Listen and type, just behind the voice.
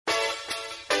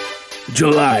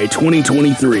July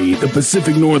 2023, the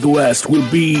Pacific Northwest will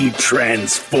be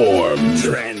transformed.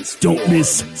 Don't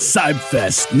miss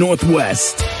CybFest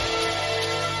Northwest.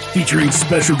 Featuring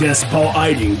special guest Paul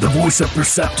Eiding, the voice of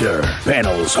Perceptor.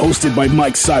 Panels hosted by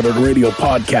Mike Seibert Radio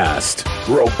Podcast.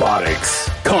 Robotics,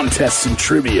 contests and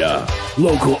trivia.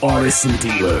 Local artists and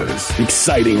dealers.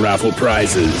 Exciting raffle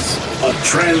prizes. A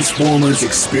Transformers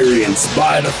experience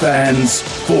by the fans,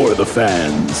 for the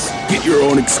fans. Get your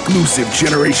own exclusive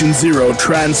Generation Zero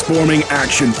transforming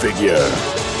action figure.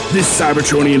 This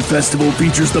Cybertronian festival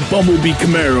features the Bumblebee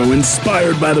Camaro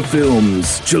inspired by the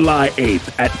films. July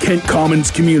 8th at Kent Commons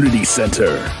Community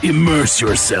Center. Immerse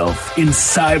yourself in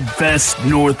CybFest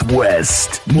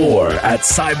Northwest. More at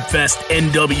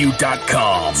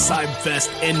cybfestnw.com.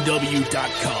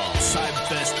 cybfestnw.com.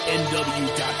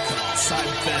 cybfestnw.com.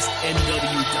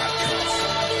 cybfestnw.com.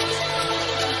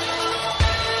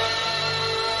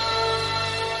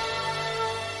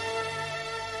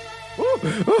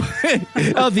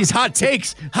 Oh, these hot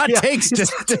takes. Takes.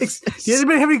 Just, Does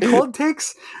anybody have any cold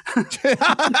takes?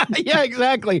 Yeah,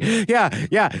 exactly. Yeah.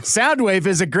 Soundwave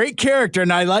is a great character,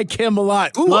 and I like him a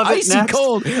lot. Ooh, Love icy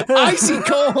cold. Icy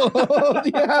cold.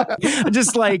 Yeah.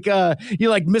 Just like you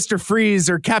like Mr. Freeze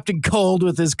or Captain Cold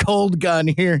with his cold gun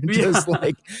here. Just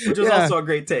which is also a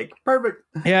great take. Perfect.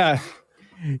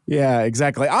 Yeah,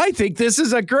 exactly. I think this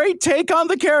is a great take on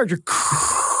the character.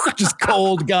 Just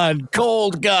cold gun.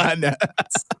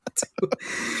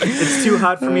 It's too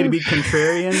hot for me to be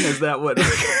contrarian. Is that what?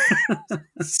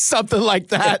 Something like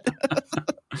that.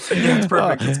 Yeah, it's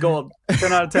perfect. It's gold.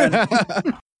 10 out of 10.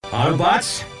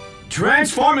 Autobots,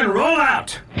 transform and roll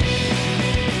out!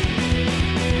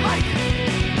 Mike!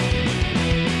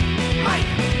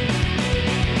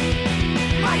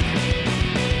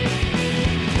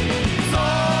 So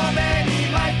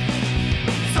many Mike!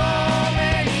 So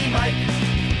many Mike!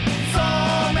 So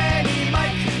many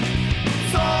Mike!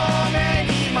 So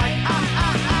many Mike!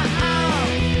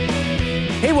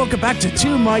 Hey, welcome back to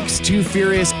Two Mikes, Two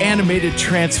Furious Animated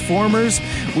Transformers.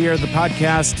 We are the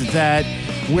podcast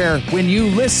where when you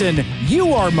listen,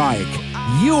 you are Mike.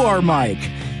 You are Mike.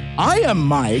 I am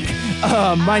Mike.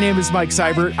 My name is Mike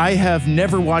Seibert. I have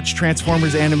never watched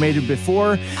Transformers animated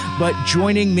before, but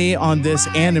joining me on this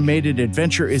animated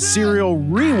adventure is serial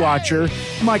rewatcher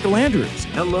Michael Andrews.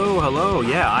 Hello.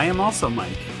 Yeah, I am also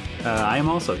Mike. I am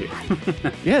also here.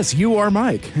 Yes, you are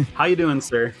Mike. How you doing,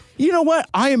 sir? You know what?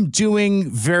 I am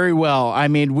doing very well. I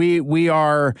mean, we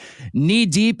are knee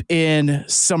deep in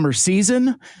summer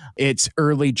season. It's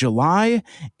early July,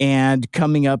 and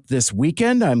coming up this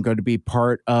weekend, I'm going to be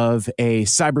part of a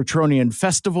Cybertronian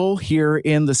festival here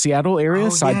in the Seattle area,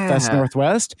 CybFest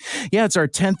Northwest. Yeah, it's our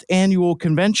 10th annual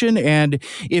convention, and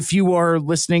if you are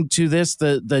listening to this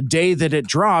the day that it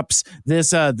drops, this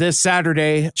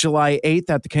Saturday, July 8th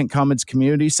at the Kent Commons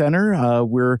Community Center,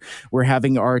 we're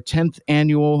having our 10th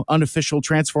annual unofficial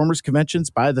Transformers conventions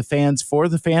by the fans for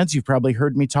the fans. You've probably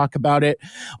heard me talk about it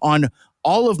on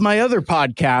all of my other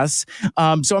podcasts.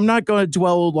 So I'm not going to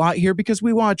dwell a lot here because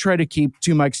we want to try to keep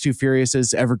Two Mikes, Two Furious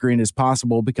as evergreen as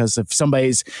possible, because if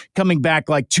somebody's coming back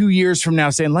like 2 years from now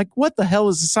saying like, what the hell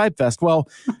is a CybFest? Well,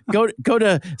 go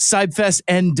to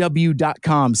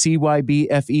cybfestnw.com,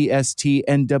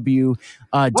 cybfestnw.com.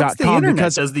 What's the internet?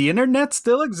 Because does the internet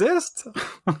still exist?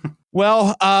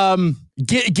 Well,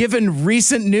 given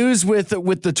recent news with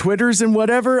the Twitters and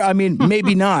whatever, I mean,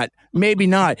 maybe not.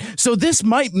 So this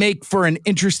might make for an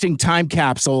interesting time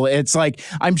capsule. It's like,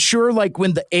 I'm sure like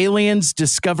when the aliens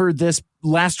discovered this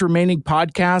last remaining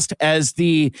podcast as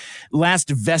the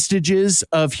last vestiges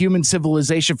of human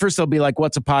civilization, first they'll be like,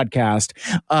 what's a podcast?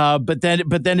 But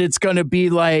then it's going to be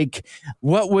like,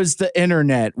 what was the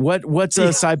internet? What's a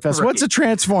CybFest? Right. What's a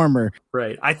Transformer?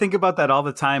 Right. I think about that all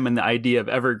the time, and the idea of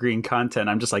evergreen content.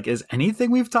 I'm just like, is anything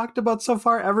we've talked about so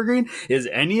far evergreen? Is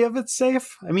any of it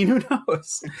safe? I mean, who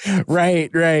knows?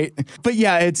 Right. But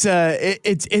yeah, it's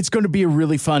going to be a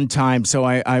really fun time. So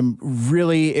I'm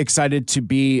really excited to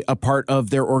be a part of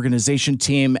their organization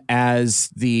team as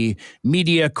the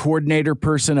media coordinator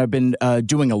person. I've been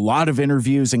doing a lot of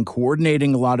interviews and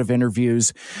coordinating a lot of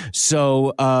interviews.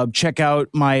 So check out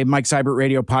my Mike Seibert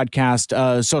Radio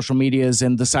podcast, social medias,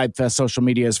 and the CybFest social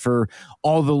medias for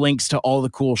all the links to all the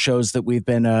cool shows that we've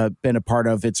been a part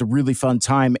of. It's a really fun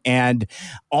time. And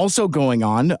also going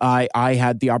on, I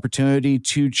had the opportunity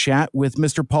to chat with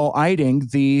Mr. Paul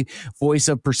Eiding, the voice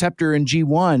of Perceptor in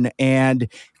G1, and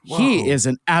he is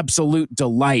an absolute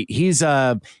delight. He's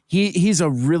a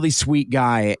really sweet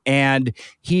guy, and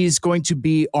he's going to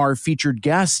be our featured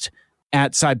guest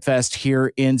at Cybfest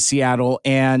here in Seattle.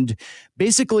 And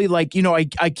basically, like, you know, I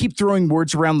keep throwing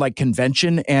words around like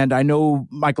convention. And I know,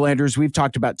 Michael Andrews, we've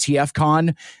talked about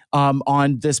TFCon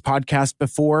on this podcast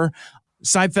before.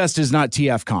 Cybfest is not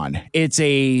TFCon. It's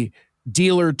a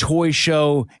dealer toy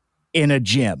show in a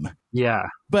gym. Yeah.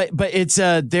 But it's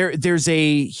there's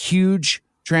a huge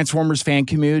Transformers fan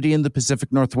community in the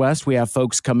Pacific Northwest. We have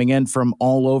folks coming in from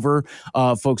all over,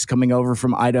 folks coming over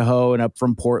from Idaho and up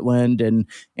from Portland and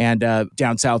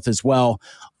down south as well.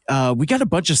 We got a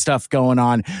bunch of stuff going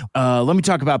on. Let me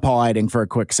talk about Paul Eiding for a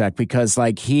quick sec, because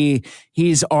like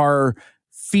he's our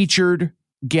featured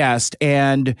guest,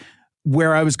 and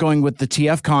where I was going with the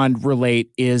TFCon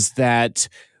relate is that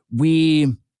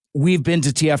we've been to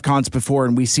TFCons before,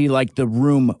 and we see like the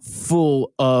room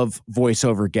full of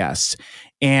voiceover guests,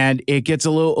 and it gets a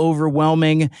little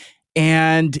overwhelming,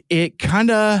 and you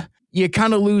kind of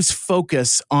lose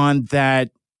focus on that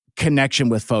connection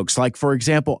with folks. Like, for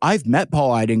example, I've met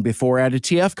Paul Eiding before at a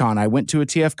TFCon. I went to a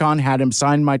TFCon, had him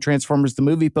sign my Transformers the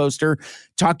movie poster,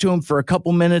 talked to him for a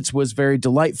couple minutes, was very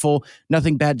delightful,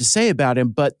 nothing bad to say about him.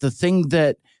 But the thing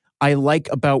that I like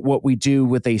about what we do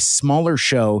with a smaller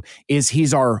show is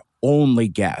he's our only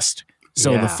guest.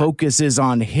 So the focus is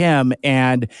on him,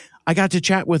 and I got to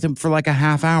chat with him for like a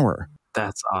half hour.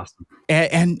 That's awesome.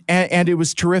 And it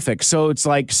was terrific. So it's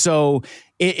like,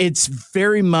 it's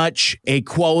very much a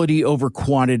quality over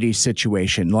quantity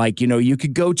situation. Like, you know, you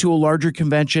could go to a larger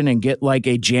convention and get like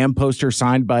a jam poster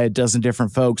signed by a dozen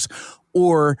different folks,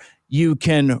 or you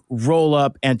can roll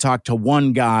up and talk to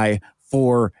one guy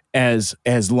for as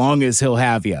long as he'll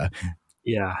have you.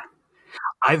 Yeah.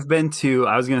 I've been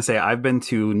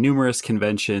to numerous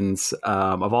conventions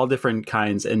of all different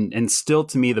kinds, and still,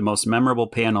 to me, the most memorable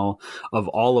panel of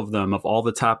all of them, of all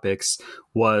the topics,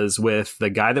 was with the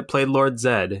guy that played Lord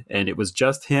Zed, and it was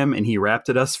just him, and he rapped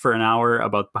at us for an hour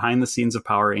about behind the scenes of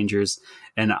Power Rangers,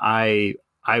 and I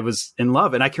was in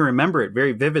love, and I can remember it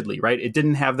very vividly, right? It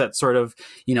didn't have that sort of,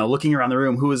 you know, looking around the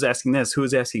room, who was asking this, who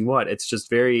was asking what. It's just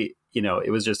very, you know,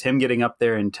 it was just him getting up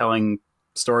there and telling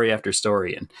story after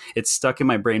story, and it's stuck in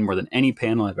my brain more than any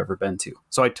panel I've ever been to.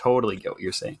 So I totally get what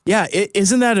you're saying. Yeah,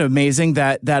 isn't that amazing,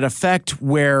 that effect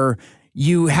where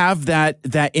you have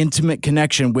that intimate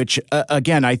connection, which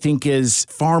again I think is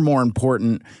far more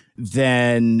important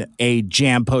than a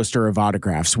jam poster of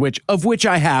autographs, which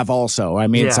I have also. I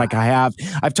mean, It's like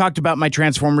I've talked about my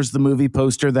Transformers the movie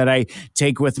poster that I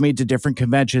take with me to different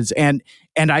conventions, and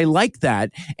I like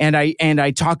that. And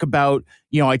I talk about,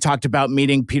 you know, I talked about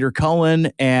meeting Peter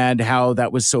Cullen and how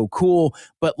that was so cool.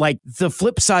 But like the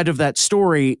flip side of that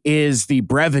story is the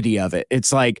brevity of it.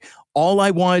 It's like all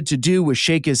I wanted to do was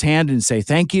shake his hand and say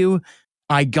thank you.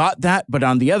 I got that, but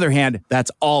on the other hand,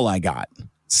 that's all I got.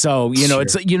 So, you know,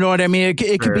 It's, you know what I mean?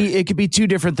 It could be two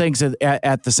different things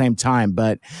at the same time.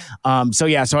 But so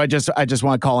I just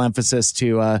want to call emphasis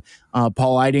to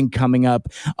Paul Eiding coming up.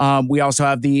 We also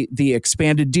have the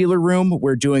expanded dealer room.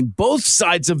 We're doing both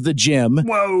sides of the gym,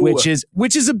 which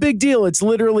is a big deal. It's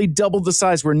literally double the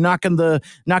size. We're knocking the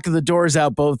doors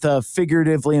out, both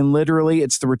figuratively and literally.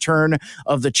 It's the return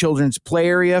of the children's play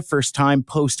area, first time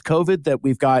post COVID that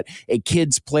we've got a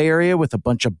kids play area with a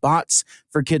bunch of bots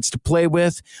for kids to play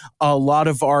with. A lot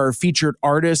of our featured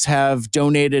artists have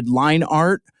donated line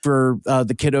art for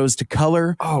the kiddos to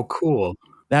color. Oh, cool.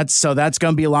 That's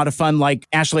going to be a lot of fun. Like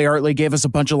Ashley Artley gave us a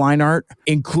bunch of line art,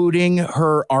 including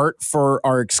her art for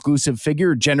our exclusive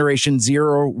figure, Generation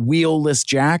Zero Wheelless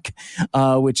Jack,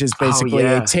 which is basically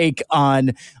a take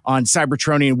on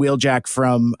Cybertronian Wheeljack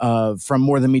from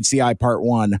More Than Meets the Eye Part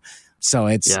 1. So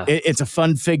it's a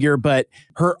fun figure, but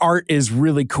her art is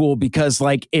really cool because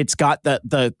like it's got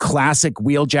the classic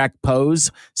Wheeljack pose.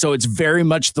 So it's very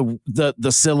much the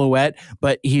silhouette,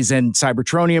 but he's in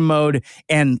Cybertronian mode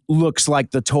and looks like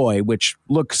the toy, which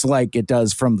looks like it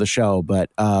does from the show.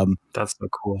 But that's so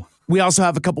cool. We also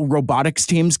have a couple robotics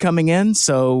teams coming in.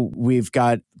 So we've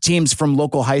got teams from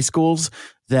local high schools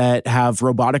that have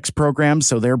robotics programs.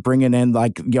 So they're bringing in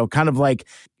like, you know, kind of like,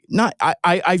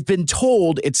 I've been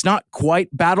told it's not quite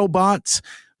BattleBots,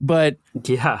 but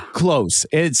close.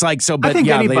 It's like so. But I think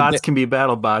any bots can be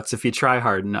BattleBots if you try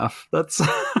hard enough. That's.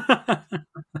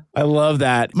 I love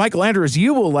that, Michael Andrews.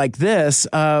 You will like this.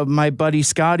 My buddy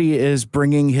Scotty is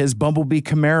bringing his Bumblebee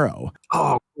Camaro.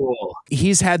 Oh, cool!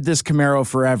 he's had this Camaro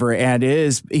forever, and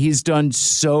he's done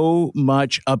so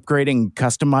much upgrading,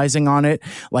 customizing on it,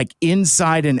 like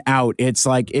inside and out. It's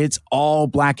like it's all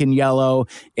black and yellow.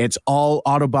 It's all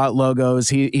Autobot logos.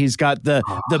 He's got the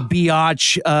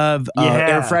biatch of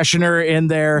air freshener in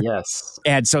there. Yes.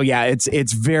 And so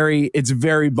it's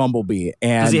very Bumblebee.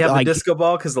 And does he have the disco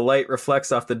ball? Because the light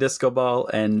reflects off the disco ball,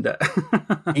 and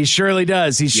he surely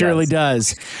does. He surely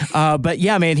does. But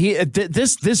yeah, man,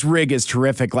 this rig is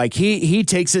terrific. Like he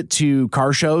takes it to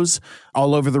car shows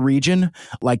all over the region.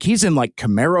 Like he's in like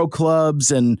Camaro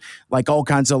clubs and like all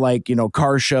kinds of like,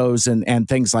 car shows and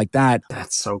things like that.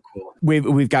 That's so cool.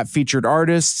 We've got featured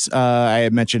artists. I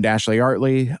had mentioned Ashley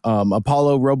Artley,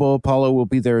 Robo Apollo will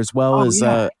be there as well as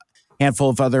handful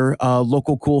of other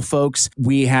local cool folks.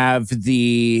 We have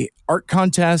the art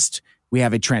contest. We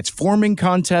have a transforming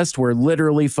contest where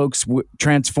literally folks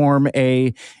transform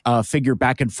a figure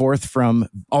back and forth from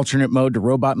alternate mode to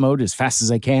robot mode as fast as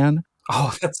they can.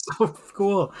 Oh, that's so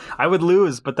cool. I would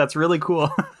lose, but that's really cool.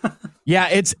 Yeah,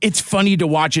 it's funny to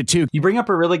watch it too. You bring up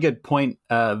a really good point,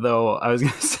 though. I was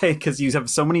going to say, because you have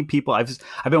so many people. I've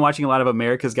been watching a lot of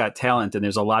America's Got Talent, and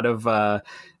there's a lot of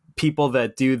people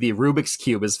that do the Rubik's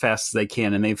Cube as fast as they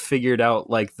can, and they've figured out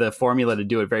like the formula to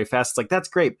do it very fast. It's like, that's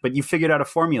great, but you figured out a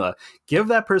formula. Give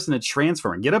that person a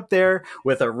transformer. Get up there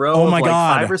with a row of like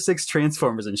 5 or 6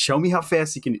 transformers and show me how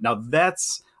fast you can. Now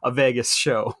that's a Vegas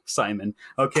show, Simon.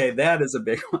 Okay, that is a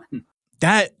big one.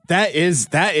 That is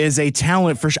a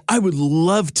talent for sure. I would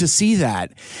love to see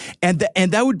that. And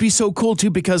that would be so cool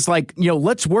too, because like,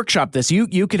 let's workshop this.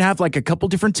 You could have like a couple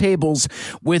different tables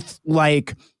with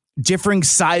like differing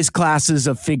size classes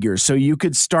of figures. So you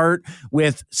could start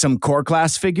with some core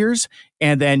class figures,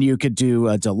 and then you could do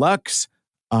a deluxe,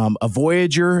 a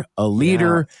Voyager, a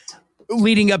leader,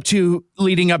 leading up to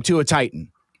a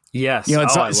Titan. Yes.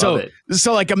 I love it.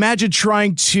 So like imagine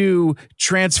trying to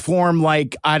transform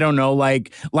like, I don't know,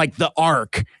 like the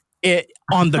Ark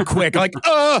on the quick, like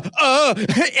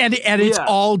and it's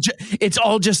all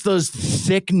just those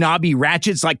thick knobby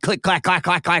ratchets, like click clack clack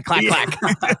clack clack clack clack.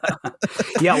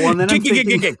 Yeah, well, and then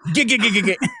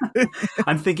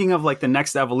I'm thinking of like the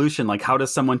next evolution, like how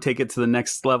does someone take it to the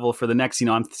next level for the next,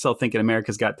 I'm still thinking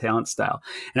America's Got Talent style.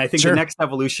 And I think the next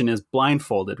evolution is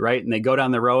blindfolded, right? And they go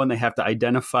down the row and they have to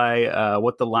identify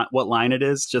what line it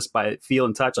is just by feel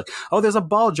and touch. Like, oh, there's a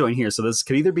ball joint here. So this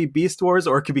could either be Beast Wars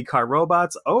or it could be Car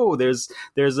Robots. Oh, there's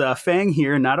a Fang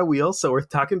here, not a wheel. So we're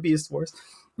talking Beast Wars.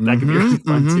 That could be really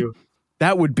fun too.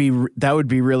 That would be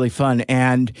really fun.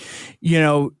 And,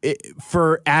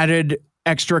 for added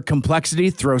extra complexity,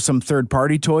 throw some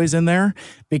third-party toys in there,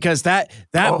 because that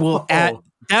will add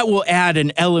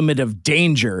an element of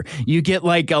danger. You get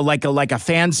like a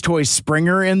Fans Toy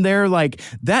Springer in there, like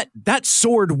that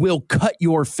sword will cut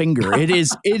your finger. It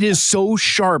is so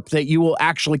sharp that you will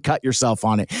actually cut yourself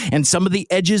on it. And some of the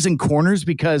edges and corners,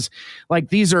 because like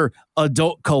these are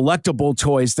adult collectible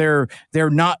toys, they're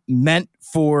not meant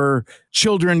for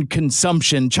child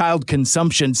consumption,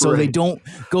 so they don't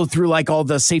go through like all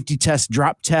the safety test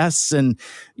drop tests. And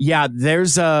yeah,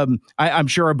 there's I'm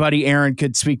sure our buddy Aaron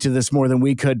could speak to this more than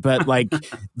we could, but like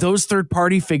those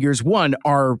third-party figures, one,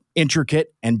 are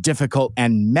intricate and difficult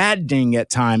and maddening at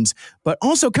times, but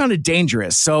also kind of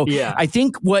dangerous. So I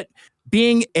think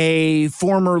being a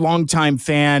former longtime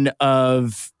fan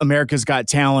of America's Got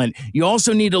Talent, you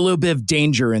also need a little bit of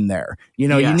danger in there. You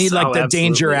need like the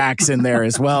danger axe in there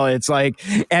as well. It's like,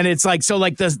 so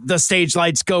like the stage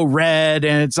lights go red,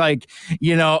 and it's like,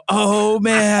 oh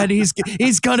man, he's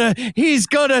gonna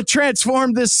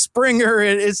transform this Springer.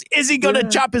 Is he gonna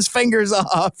chop his fingers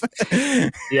off?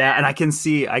 Yeah, and I can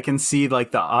see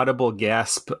like the audible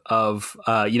gasp of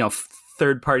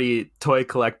third-party toy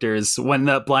collectors when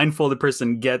the blindfolded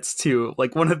person gets to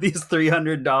like one of these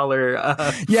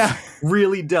 $300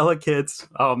 really delicates.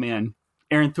 Oh man,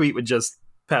 Aaron Thweet would just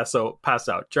pass out,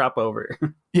 drop over.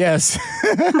 Yes.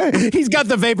 He's got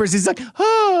the vapors. He's like,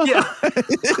 oh yeah.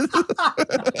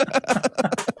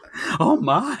 Oh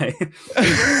my.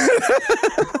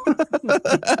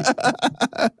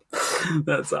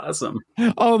 That's awesome.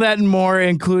 All that and more,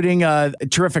 including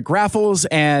terrific raffles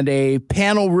and a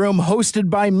panel room hosted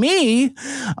by me,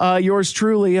 yours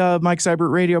truly, Mike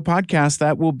Seibert Radio Podcast.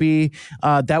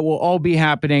 That will all be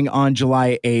happening on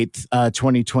July 8th,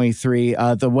 2023.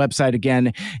 The website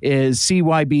again is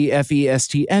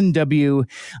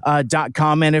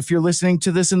cybfestnw.com. And if you're listening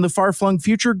to this in the far-flung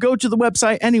future, go to the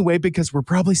website anyway, because we're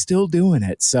probably still doing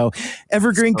it. So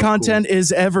evergreen content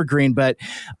is evergreen, but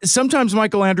sometimes,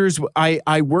 Michael Andrews,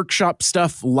 I workshop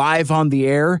stuff live on the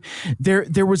air.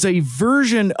 There was a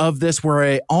version of this where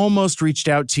I almost reached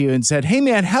out to you and said, hey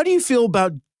man, how do you feel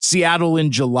about Seattle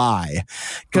in July.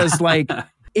 Because like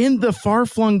in the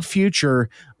far-flung future,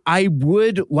 I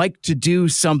would like to do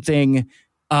something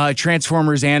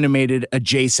Transformers animated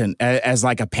adjacent as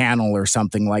like a panel or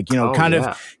something, like, you know,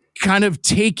 kind of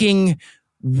taking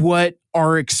what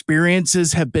our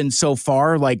experiences have been so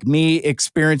far, like me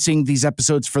experiencing these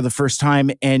episodes for the first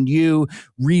time and you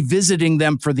revisiting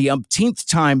them for the umpteenth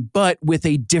time, but with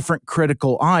a different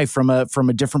critical eye from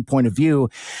a different point of view.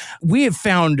 We have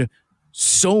found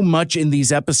so much in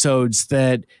these episodes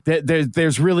that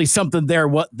there's really something there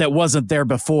that wasn't there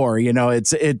before. You know,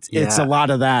 it's a lot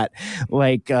of that.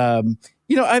 Like,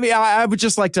 you know, I mean, I would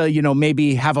just like to, you know,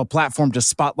 maybe have a platform to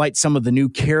spotlight some of the new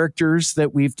characters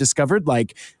that we've discovered,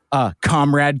 like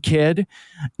Comrade Kid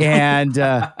and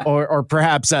or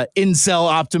perhaps Incel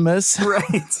Optimus,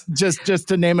 right? just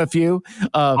to name a few.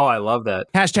 I love that.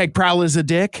 Hashtag Prowl is a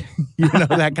dick, you know,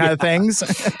 that kind of things.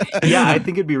 Yeah, I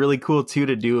think it'd be really cool too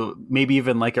to do maybe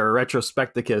even like a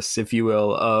retrospecticus, if you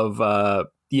will, of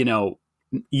you know,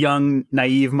 young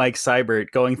naive Mike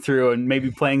Seibert going through and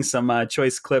maybe playing some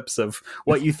choice clips of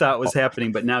what you thought was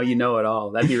happening, but now you know it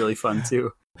all. That'd be really fun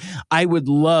too. I would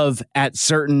love at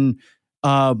certain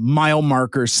mile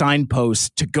marker signposts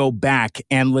to go back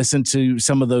and listen to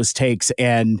some of those takes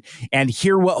and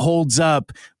hear what holds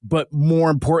up, but more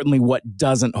importantly, what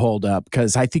doesn't hold up.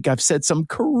 Because I think I've said some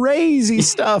crazy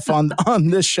stuff on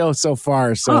this show so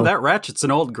far. So that Ratchet's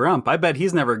an old grump. I bet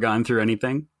he's never gone through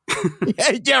anything.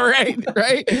 Yeah,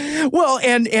 right. Well,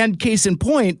 and case in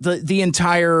point, the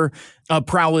entire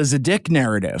Prowl is a dick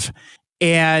narrative.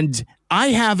 And I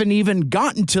haven't even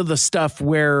gotten to the stuff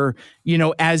where, you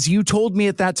know, as you told me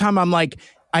at that time, I'm like,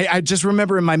 I just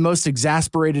remember in my most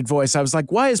exasperated voice, I was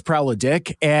like, why is Prowl a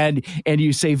dick? And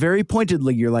you say very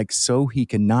pointedly, you're like, so he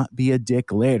cannot be a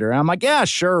dick later. And I'm like, yeah,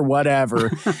 sure,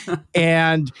 whatever.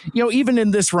 And, you know, even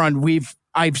in this run,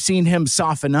 I've seen him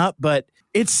soften up, but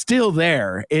it's still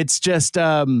there. It's just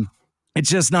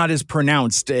not as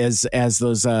pronounced as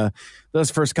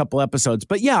those first couple episodes.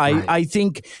 But yeah, right. I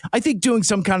think doing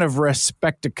some kind of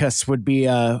respecticus would be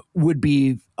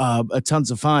a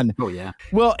tons of fun. Oh yeah.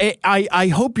 Well, I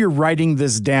hope you're writing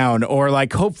this down, or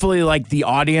like hopefully like the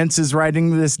audience is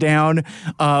writing this down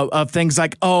of things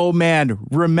like, oh man,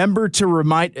 remember to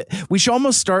remind. We should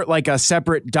almost start like a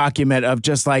separate document of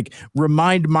just like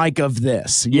remind Mike of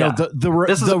this. You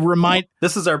know, remind.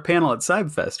 This is our panel at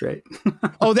Cybfest, right?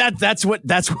 Oh, that's what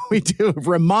we do.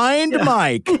 Remind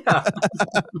Mike. Yeah.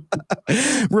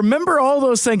 Remember all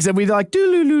those things that we like.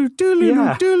 Doolulu,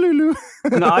 doolulu, doolulu.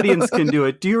 An audience can do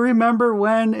it. Do you remember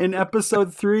when in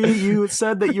episode 3 you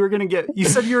said that you were going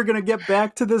to get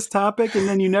back to this topic and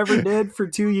then you never did for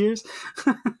 2 years?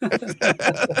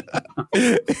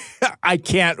 I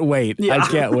can't wait. Yeah. I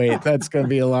can't wait. That's going to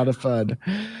be a lot of fun.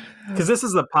 Because this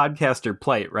is the podcaster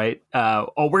plight, right? We're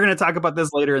going to talk about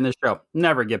this later in the show.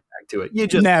 Never get back to it. You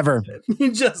just never.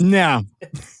 You just no.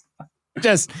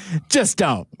 Just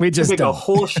don't. We just make don't. A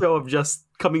whole show of just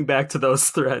coming back to those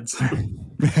threads.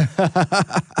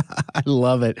 I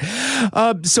love it.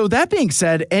 So that being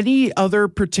said, any other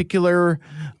particular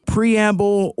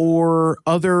preamble or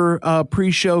other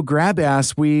pre-show grab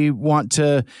ass we want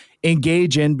to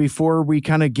engage in before we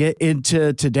kind of get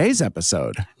into today's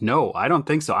episode? No, I don't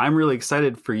think so. I'm really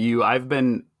excited for you. I've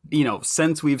been, you know,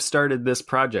 since we've started this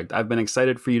project, I've been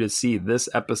excited for you to see this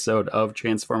episode of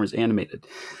Transformers Animated.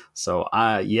 So,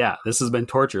 yeah, this has been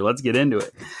torture. Let's get into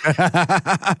it.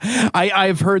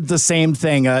 I've heard the same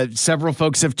thing. Several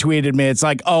folks have tweeted me. It's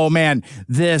like, oh, man,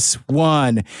 this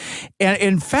one. And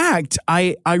in fact,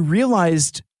 I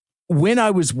realized when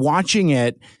I was watching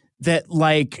it that,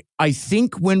 like, I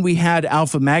think when we had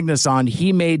Alpha Magnus on,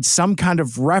 he made some kind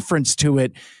of reference to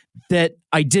it that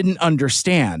I didn't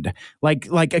understand. Like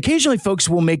occasionally folks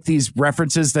will make these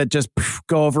references that just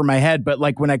go over my head. But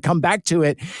like when I come back to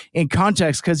it in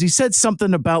context, because he said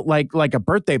something about like a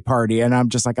birthday party. And I'm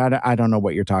just like, I don't know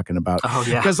what you're talking about. Oh,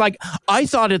 yeah. Because like I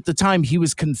thought at the time he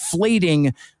was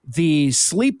conflating the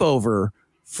sleepover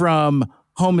from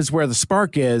Home is Where the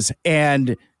Spark Is.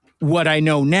 And what I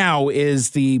know now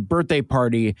is the birthday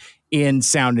party in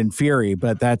Sound and Fury,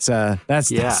 but that's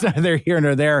neither here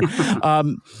nor there.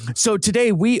 So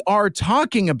today we are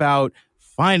talking about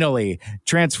finally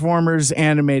Transformers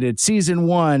Animated Season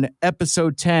 1,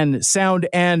 Episode 10, Sound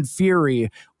and Fury,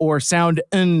 or Sound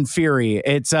and Fury.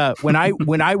 It's when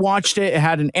I watched it, it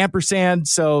had an ampersand,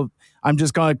 so I'm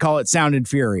just going to call it Sound and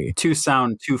Fury. To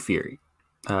Sound to Fury,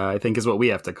 I think is what we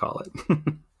have to call it.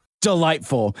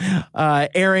 Delightful.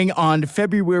 Airing on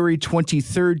February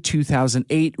 23rd,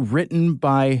 2008, written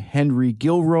by Henry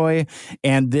Gilroy.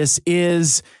 And this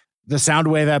is the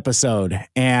Soundwave episode.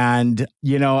 And,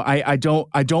 you know, I don't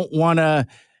want to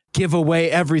give away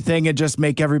everything and just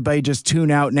make everybody just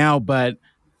tune out now, but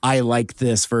I like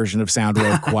this version of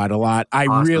Soundwave quite a lot. I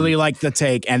really like the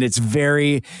take, and it's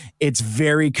very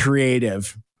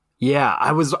creative. Yeah,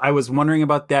 I was wondering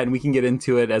about that, and we can get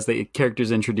into it as the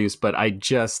characters introduced, but I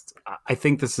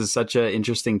think this is such an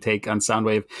interesting take on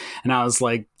Soundwave, and I was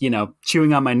like,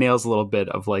 chewing on my nails a little bit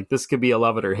of like, this could be a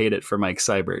love it or hate it for Mike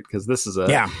Seibert, because this is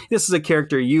a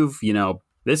character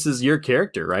this is your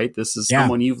character, right? This is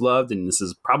someone you've loved, and this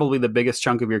is probably the biggest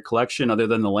chunk of your collection other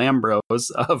than the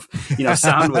Lambros of,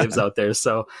 Soundwaves out there.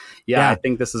 So I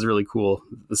think this is really cool.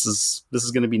 This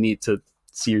is going to be neat to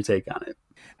see your take on it.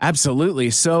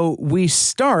 Absolutely. So we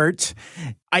start,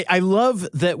 I love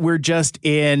that we're just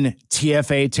in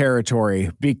TFA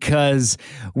territory, because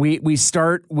we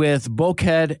start with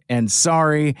Bulkhead and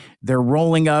Sari. They're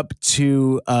rolling up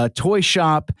to a toy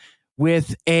shop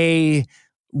with a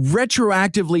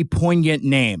retroactively poignant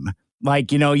name.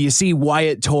 Like, you see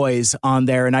Wyatt Toys on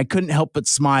there, and I couldn't help but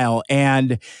smile.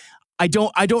 And I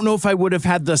don't know if I would have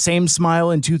had the same smile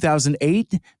in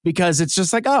 2008, because it's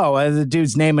just like, the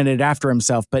dude's naming it after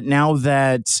himself. But now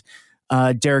that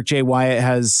Derek J. Wyatt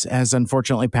has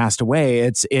unfortunately passed away,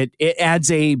 it adds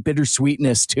a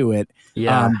bittersweetness to it.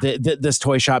 Yeah, this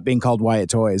toy shop being called Wyatt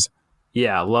Toys.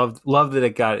 Yeah, love that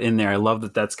it got in there. I love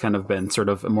that that's kind of been sort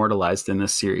of immortalized in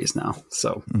this series now.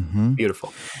 So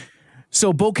beautiful.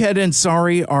 So Bulkhead and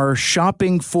Sari are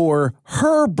shopping for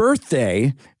her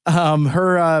birthday,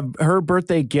 her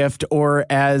birthday gift, or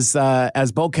as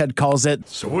Bulkhead calls it.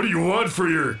 So what do you want for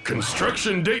your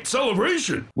construction date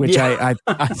celebration? Which I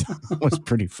thought was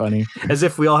pretty funny. As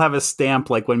if we all have a stamp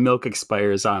like when milk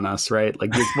expires on us, right?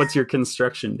 Like, what's your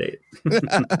construction date?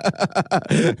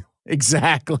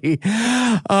 Exactly.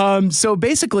 So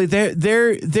basically,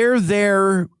 they're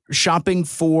there shopping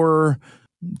for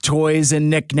toys and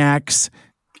knickknacks.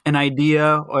 An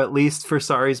idea, or at least for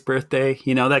Sari's birthday,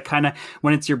 that kind of,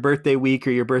 when it's your birthday week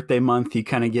or your birthday month, you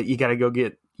got to go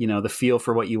get, the feel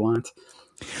for what you want.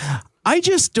 I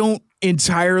just don't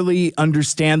entirely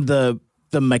understand the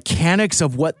mechanics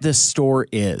of what this store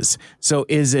is. So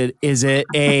is it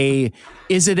a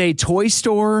toy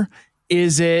store?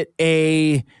 Is it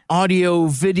a audio,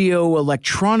 video,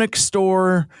 electronic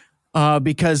store?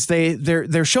 Because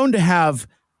they're shown to have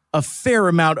a fair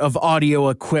amount of audio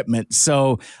equipment.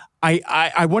 So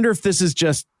I wonder if this is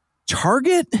just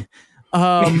Target,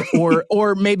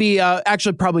 or maybe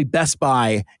actually probably Best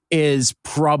Buy is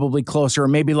probably closer, or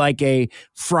maybe like a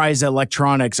Fry's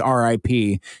Electronics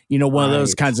RIP, one of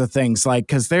those kinds of things. Like,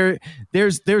 because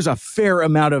there's a fair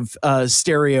amount of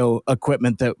stereo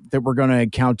equipment that we're going to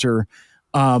encounter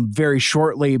very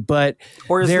shortly.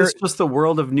 Or is this just the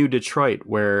world of New Detroit,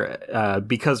 where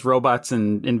because robots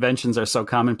and inventions are so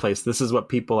commonplace, this is what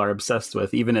people are obsessed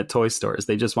with, even at toy stores.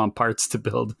 They just want parts to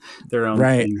build their own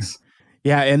things.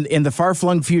 Yeah, and in the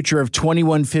far-flung future of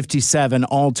 2157,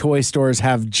 all toy stores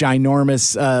have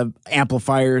ginormous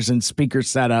amplifiers and speaker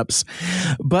setups.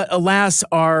 But alas,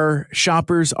 our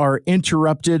shoppers are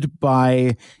interrupted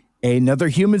by another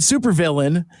human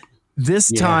supervillain.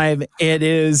 This time it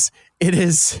is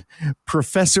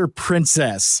Professor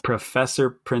Princess. Professor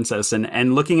Princess.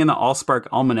 And looking in the Allspark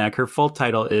Almanac, her full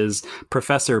title is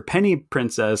Professor Penny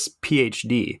Princess,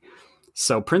 PhD.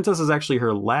 So Princess is actually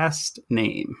her last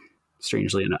name,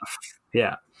 strangely enough.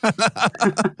 Yeah.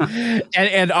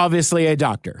 and obviously a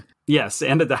doctor. Yes,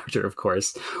 and a doctor, of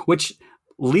course, which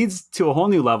leads to a whole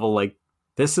new level. Like,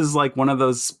 this is like one of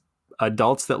those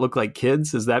adults that look like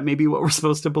kids. Is that maybe what we're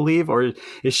supposed to believe? Or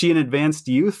is she an advanced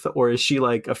youth? Or is she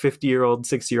like a 50-year-old,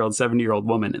 60-year-old, 70-year-old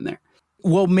woman in there?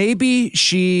 Well, maybe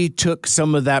she took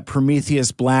some of that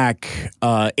Prometheus Black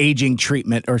aging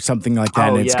treatment or something like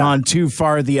that. It's gone too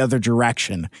far the other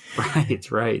direction.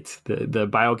 Right. The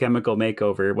biochemical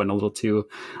makeover went a little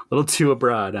too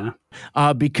abroad,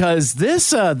 huh? Because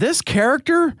this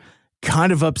character,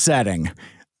 kind of upsetting.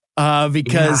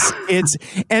 Because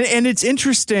it's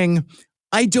interesting.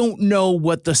 I don't know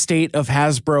what the state of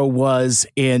Hasbro was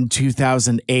in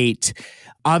 2008.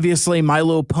 Obviously, My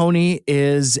Little Pony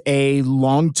is a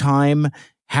longtime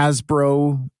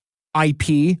Hasbro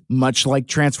IP, much like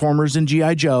Transformers and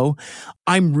G.I. Joe.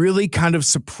 I'm really kind of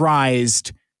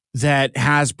surprised that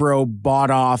Hasbro bought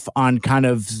off on kind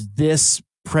of this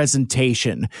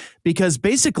presentation, because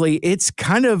basically it's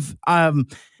kind of,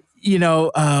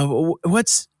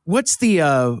 what's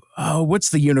the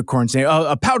unicorn's name?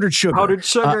 A powdered sugar. Powdered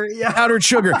sugar, Powdered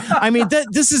sugar. I mean,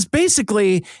 this is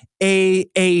basically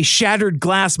a shattered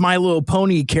glass My Little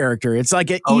Pony character. It's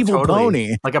like an evil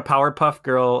pony. Like a Powerpuff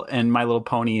Girl and My Little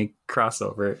Pony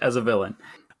crossover as a villain.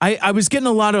 I was getting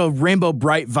a lot of Rainbow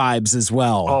Bright vibes as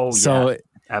well. Oh, so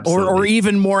yeah. Absolutely. Or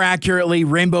even more accurately,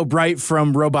 Rainbow Bright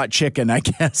from Robot Chicken, I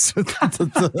guess. There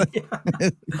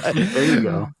you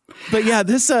go. But yeah,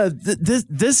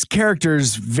 this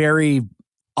character's very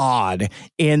odd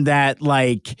in that,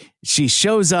 like, she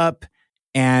shows up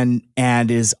and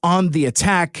is on the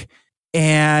attack,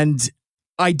 and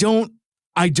I don't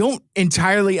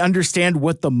entirely understand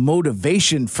what the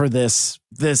motivation for this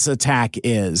attack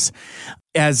is.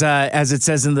 As it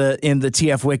says in the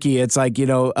TF wiki, it's like,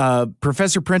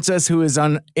 Professor Princess, who is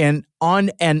on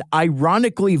an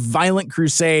ironically violent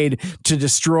crusade to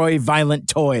destroy violent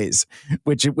toys,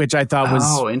 which I thought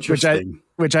was interesting.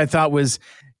 which I thought was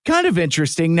kind of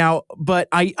interesting. Now, but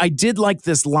I did like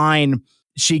this line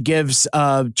she gives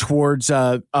towards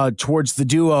the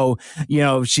duo.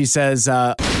 She says,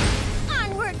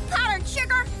 "Onward, powdered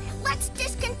sugar! Let's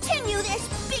discontinue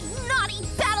this big naughty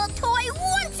battle toy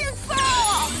once and for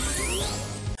all!"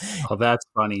 Oh, that's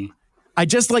funny. I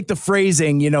just like the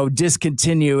phrasing,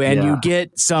 discontinue, and you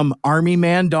get some Army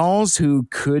Man dolls who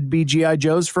could be GI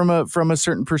Joes from a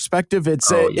certain perspective. It's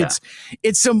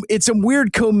some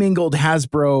weird commingled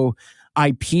Hasbro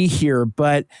IP here,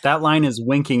 but that line is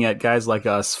winking at guys like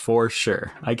us for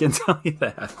sure. I can tell you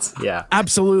that. Yeah,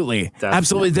 absolutely. Definitely.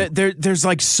 Absolutely. There's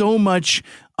like so much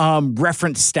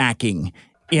reference stacking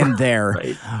in there.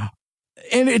 Right.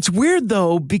 And it's weird,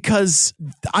 though, because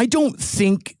I don't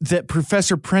think that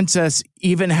Professor Princess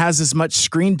even has as much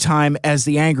screen time as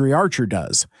the Angry Archer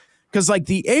does. Because, like,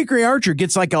 the Angry Archer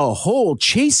gets, like, a whole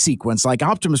chase sequence. Like,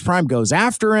 Optimus Prime goes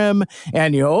after him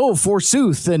and,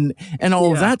 forsooth, and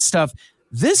all of that stuff.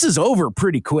 This is over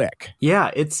pretty quick.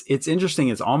 Yeah, it's interesting.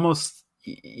 It's almost,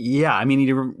 I mean,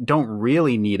 you don't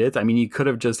really need it. I mean, you could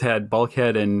have just had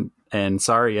Bulkhead and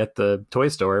Sorry at the toy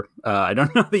store. I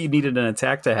don't know that you needed an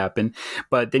attack to happen,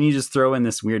 but then you just throw in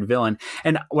this weird villain.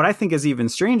 And what I think is even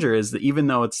stranger is that even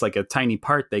though it's like a tiny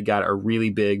part, they got a really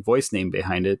big voice name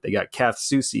behind it. They got Kath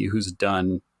Soucie, who's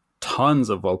done tons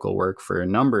of vocal work for a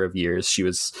number of years. She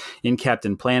was in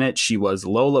Captain Planet. She was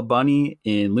Lola Bunny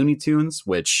in Looney Tunes,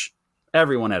 which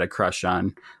everyone had a crush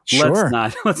on. Sure. Let's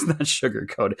not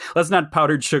sugarcoat it. Let's not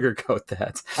powdered sugarcoat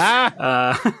that.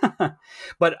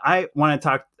 But I want to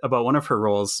talk about one of her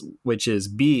roles, which is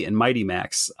Bee in Mighty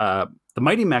Max. The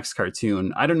Mighty Max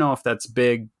cartoon, I don't know if that's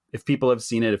big, if people have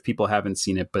seen it, if people haven't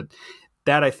seen it, but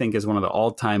that I think is one of the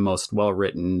all-time most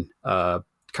well-written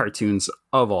cartoons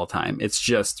of all time. It's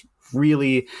just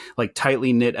really like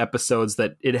tightly knit episodes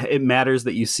that it matters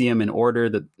that you see them in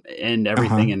order and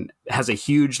everything, and has a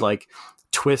huge like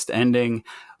twist ending.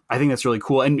 I think that's really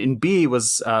cool. And B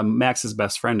was Max's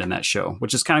best friend in that show,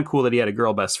 which is kind of cool that he had a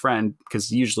girl best friend,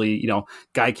 because usually,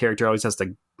 guy character always has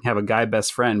to have a guy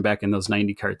best friend back in those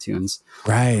 90 cartoons.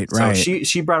 Right. So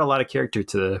she brought a lot of character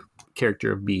to the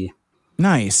character of B.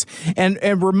 Nice. And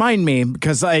remind me,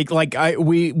 because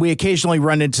we occasionally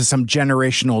run into some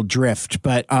generational drift,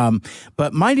 but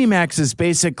Mighty Max is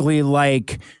basically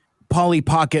like Polly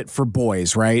Pocket for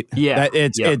boys, right? Yeah.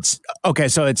 It's okay.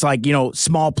 So it's like,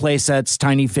 small play sets,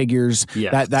 tiny figures,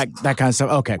 that kind of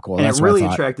stuff. Okay, cool. And that's it really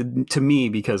attracted to me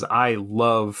because I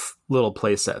love little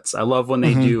play sets. I love when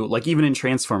they do, like, even in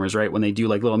Transformers, right? When they do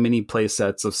like little mini play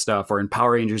sets of stuff, or in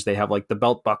Power Rangers, they have like the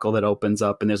belt buckle that opens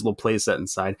up and there's a little play set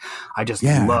inside. I just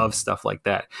love stuff like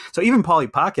that. So even Polly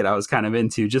Pocket, I was kind of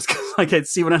into, just because like I'd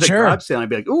see one at a garage sale and I'd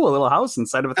be like, ooh, a little house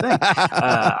inside of a thing.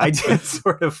 I did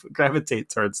sort of gravitate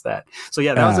towards that. So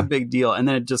yeah, that was a big deal. And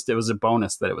then it was a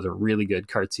bonus that it was a really good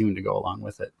cartoon to go along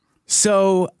with it.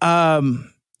 So,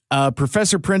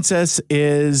 Professor Princess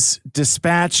is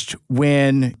dispatched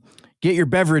when get your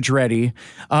beverage ready.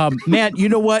 Matt, you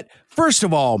know what? First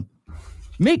of all,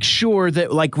 make sure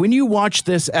that, like, when you watch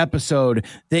this episode,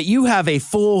 that you have a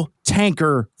full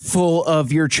tanker full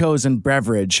of your chosen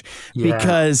beverage,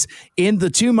 because in the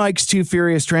Two Mikes, Two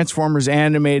Furious Transformers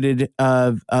animated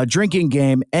drinking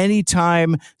game,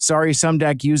 anytime Sorry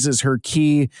Sumdac uses her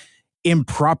key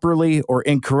improperly or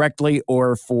incorrectly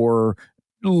or for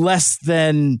less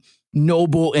than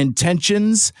noble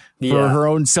intentions for her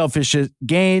own selfish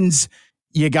gains,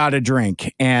 you gotta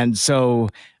drink. And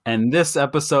this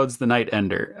episode's the Night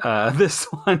Ender. This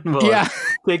one will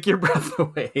take your breath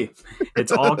away.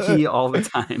 It's all key all the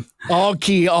time. All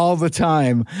key all the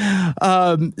time.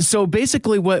 So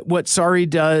basically what Sorry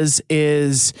does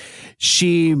is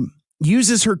she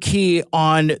uses her key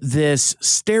on this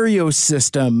stereo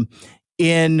system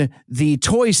in the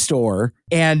toy store,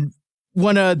 and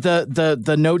one of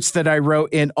the notes that I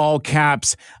wrote in all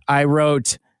caps, I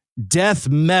wrote death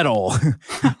metal.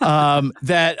 And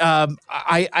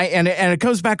it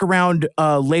comes back around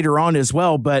later on as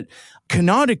well, but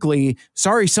canonically,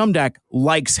 Sorry Sumdac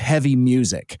likes heavy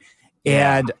music.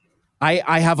 And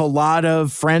I have a lot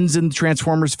of friends in the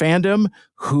Transformers fandom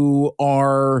who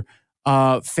are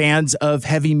fans of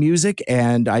heavy music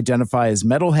and identify as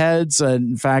metalheads.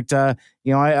 In fact, I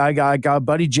got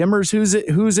Buddy Jimmers who's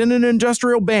in an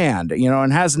industrial band,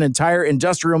 and has an entire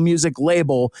industrial music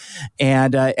label,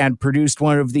 and produced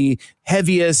one of the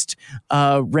heaviest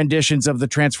renditions of the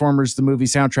Transformers the movie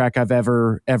soundtrack I've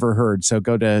ever heard. So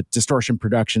go to Distortion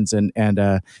Productions and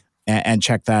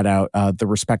check that out. The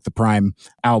Respect the Prime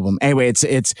album. Anyway,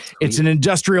 it's an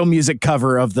industrial music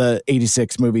cover of the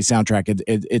 '86 movie soundtrack.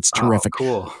 It's terrific. Oh,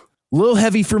 cool. A little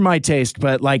heavy for my taste,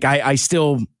 but like I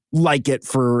still like it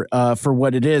for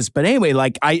what it is. But anyway,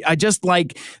 like I just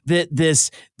like that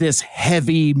this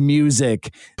heavy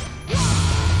music.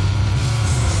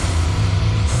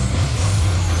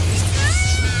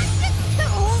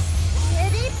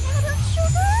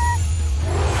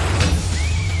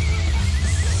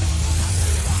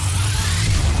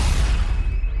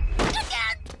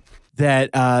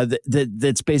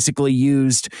 That's basically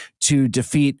used to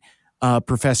defeat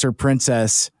Professor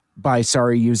Princess by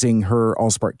Sari using her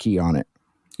Allspark key on it.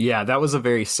 Yeah, that was a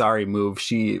very Sari move.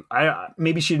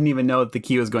 Maybe she didn't even know that the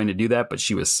key was going to do that, but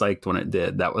she was psyched when it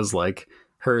did. That was like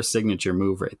her signature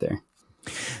move right there.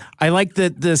 I like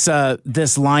that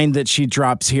this line that she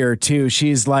drops here too.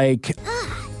 She's like,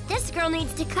 This girl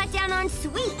needs to cut down on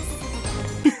sweets.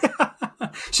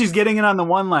 She's getting it on the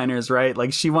one-liners, right?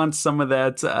 Like she wants some of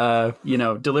that,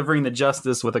 delivering the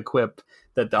justice with a quip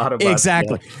that the Autobots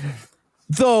exactly. get.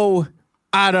 Though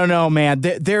I don't know, man.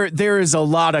 There is a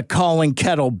lot of calling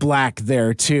kettle black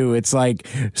there too. It's like,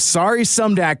 sorry,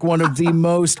 Sumdac, one of the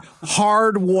most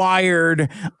hardwired,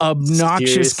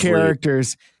 obnoxious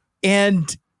characters,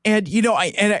 and I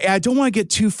don't want to get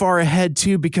too far ahead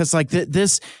too, because like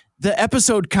the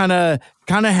episode kind of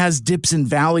has dips and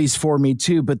valleys for me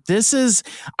too. But this is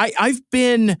I've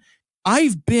been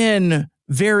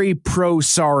very pro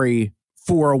Sari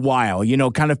for a while,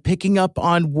 kind of picking up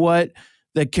on what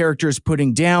the character is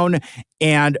putting down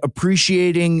and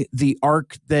appreciating the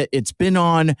arc that it's been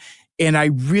on. And I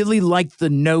really like the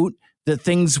note that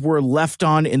things were left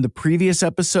on in the previous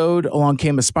episode, Along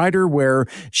Came a Spider, where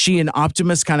she and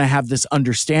Optimus kind of have this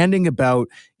understanding about,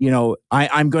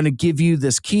 I'm going to give you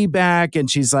this key back.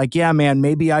 And she's like, yeah, man,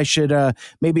 maybe I should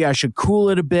cool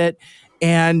it a bit.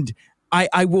 And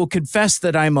I will confess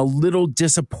that I'm a little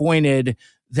disappointed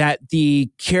that the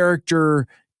character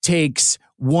takes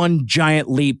one giant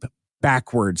leap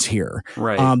backwards here.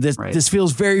 Right. This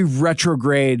feels very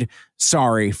retrograde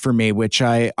Sari for me, which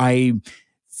I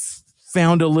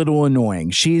found a little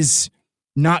annoying. She's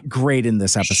not great in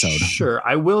this episode. Sure.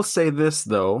 I will say this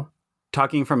though,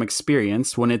 talking from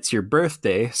experience, when it's your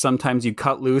birthday, sometimes you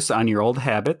cut loose on your old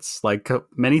habits. Like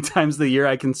many times the year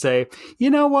I can say,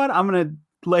 you know what, I'm going to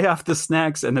lay off the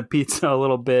snacks and the pizza a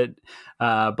little bit.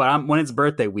 But when it's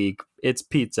birthday week, it's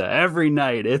pizza every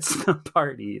night. It's the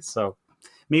party. So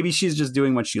maybe she's just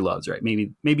doing what she loves, right?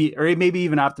 Maybe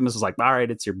even Optimus was like, all right,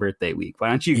 it's your birthday week. Why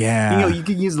don't you, you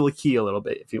can use the key a little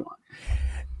bit if you want.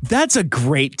 That's a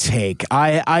great take.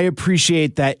 I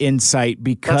appreciate that insight,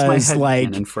 because that's my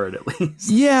headcanon for it, at least.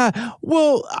 Yeah.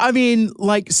 Well, I mean,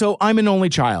 so I'm an only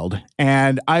child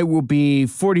and I will be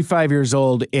 45 years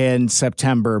old in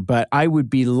September, but I would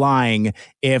be lying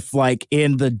if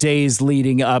in the days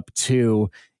leading up to,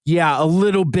 a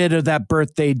little bit of that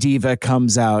birthday diva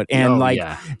comes out, and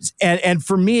and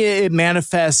for me, it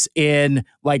manifests in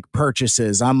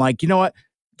purchases. I'm like, you know what?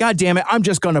 God damn it. I'm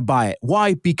just going to buy it.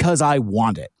 Why? Because I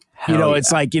want it.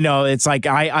 It's like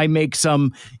I make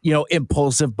some,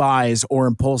 impulsive buys or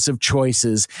impulsive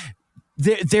choices.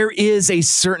 There is a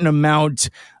certain amount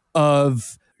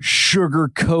of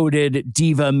sugar-coated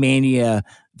diva mania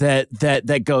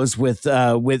that goes with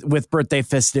birthday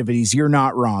festivities. You're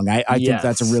not wrong. I think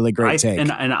that's a really great take.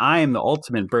 And I am the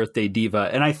ultimate birthday diva.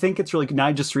 And I think it's really, now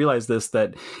I just realized this,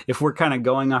 that if we're kind of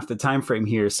going off the time frame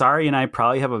here, Sari and I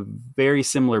probably have a very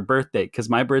similar birthday, because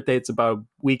my birthday, it's about a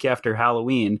week after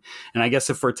Halloween. And I guess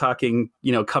if we're talking,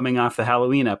 coming off the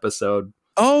Halloween episode,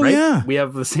 we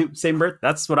have the same birth.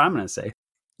 That's what I'm going to say.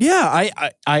 Yeah,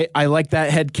 I like that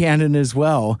headcanon as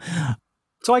well.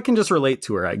 So I can just relate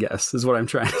to her, I guess, is what I'm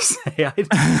trying to say.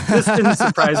 This didn't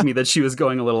surprise me that she was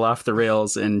going a little off the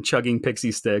rails and chugging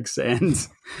pixie sticks, and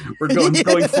we're going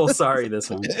full Sari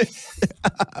this one.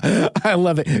 I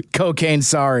love it. Cocaine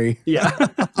Sari. Yeah.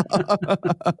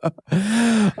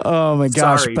 Oh my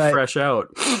gosh. Sorry, fresh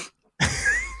out.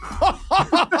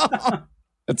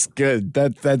 That's good.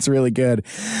 That's really good.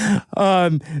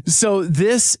 So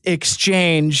this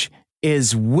exchange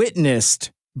is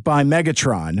witnessed by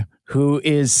Megatron, who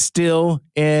is still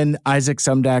in Isaac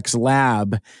Sumdac's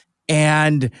lab.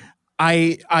 And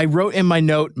I wrote in my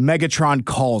note, Megatron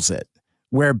calls it,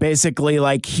 where basically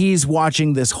like he's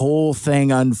watching this whole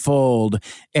thing unfold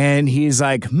and he's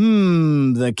like,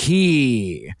 the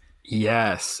key.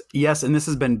 Yes. And this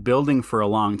has been building for a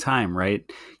long time, right?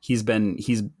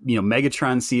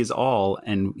 Megatron sees all,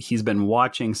 and he's been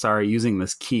watching Sari using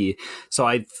this key. So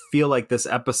I feel like this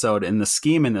episode and the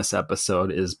scheme in this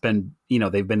episode has been,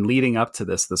 they've been leading up to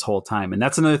this whole time. And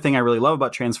that's another thing I really love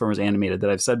about Transformers Animated that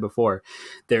I've said before.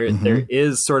 There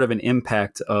is sort of an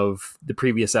impact of the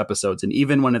previous episodes. And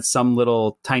even when it's some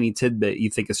little tiny tidbit, you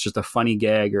think it's just a funny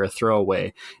gag or a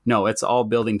throwaway. No, it's all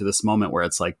building to this moment where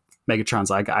it's like, Megatron's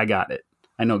like, I got it.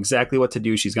 I know exactly what to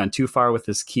do. She's gone too far with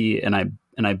this key, and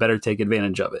I better take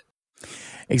advantage of it.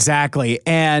 Exactly.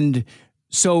 And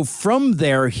so from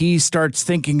there, he starts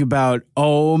thinking about,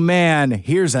 oh man,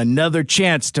 here's another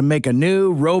chance to make a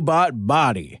new robot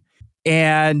body.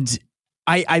 And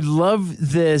I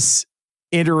love this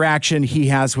interaction he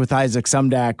has with Isaac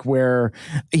Sumdac, where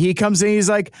he comes in, he's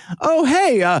like, oh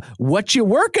hey, what you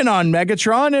working on,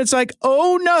 Megatron? And it's like,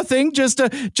 oh, nothing, just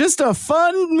a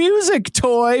fun music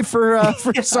toy for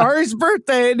Sari's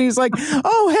birthday. And he's like,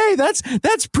 oh hey,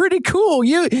 that's pretty cool.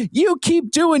 You keep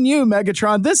doing you,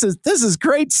 Megatron. This is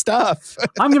great stuff.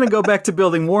 I'm gonna go back to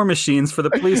building war machines for the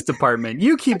police department.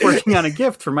 You keep working on a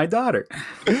gift for my daughter.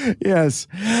 Yes.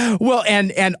 Well,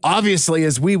 and obviously,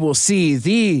 as we will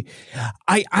see,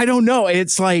 I don't know.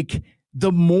 It's like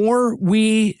the more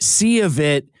we see of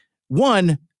it,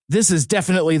 one, this is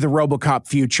definitely the RoboCop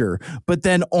future, but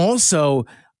then also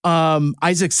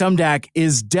Isaac Sumdac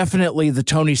is definitely the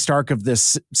Tony Stark of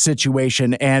this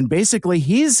situation. And basically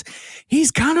he's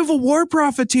kind of a war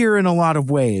profiteer in a lot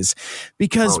of ways,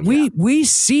 because we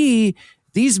see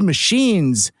these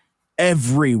machines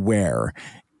everywhere.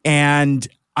 And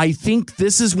I think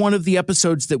this is one of the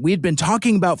episodes that we'd been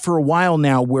talking about for a while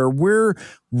now, where we're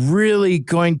really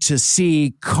going to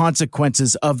see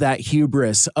consequences of that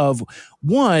hubris of,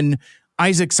 one,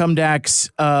 Isaac Sumdac's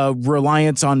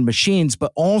reliance on machines,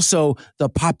 but also the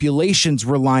population's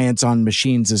reliance on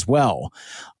machines as well.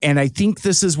 And I think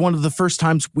this is one of the first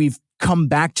times we've come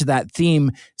back to that theme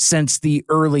since the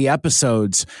early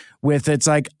episodes, with it's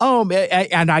like,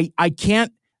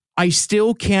 I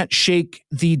still can't shake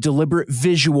the deliberate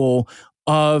visual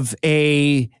of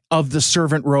the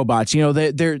servant robots.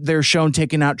 They're shown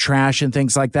taking out trash and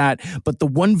things like that. But the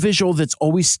one visual that's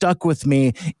always stuck with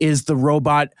me is the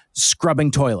robot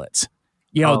scrubbing toilets.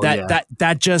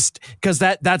 That just, because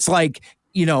that's like,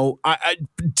 I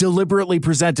deliberately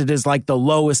presented as like the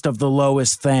lowest of the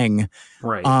lowest thing.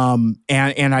 Right.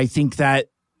 And I think that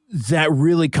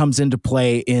really comes into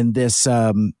play in this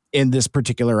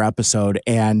particular episode.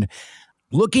 And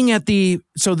looking at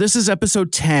so this is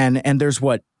episode 10, and there's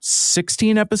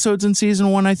 16 episodes in season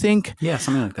 1, I think. Yeah,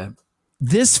 something like that.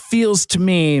 This feels to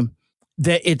me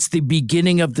that it's the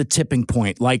beginning of the tipping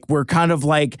point. Like we're kind of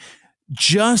like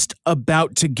just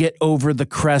about to get over the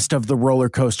crest of the roller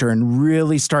coaster and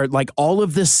really start, like, all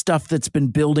of this stuff that's been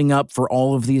building up for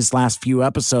all of these last few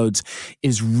episodes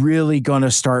is really going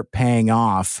to start paying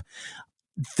off.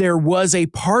 There was a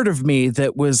part of me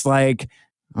that was like,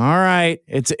 all right,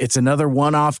 it's another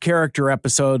one-off character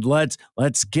episode.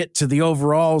 Let's get to the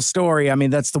overall story. I mean,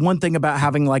 that's the one thing about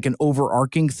having like an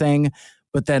overarching thing,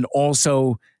 but then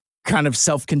also kind of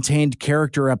self-contained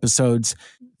character episodes.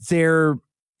 They're,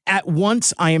 at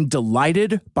once, I am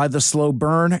delighted by the slow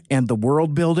burn and the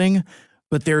world building,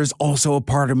 but there's also a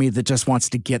part of me that just wants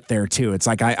to get there too. It's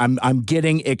like I'm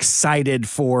getting excited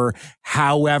for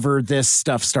however this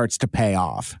stuff starts to pay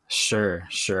off. Sure.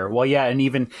 Well, yeah, and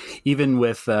even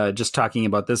with just talking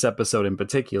about this episode in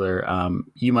particular,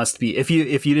 you must be, if you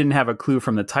didn't have a clue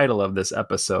from the title of this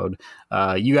episode,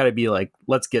 you got to be like,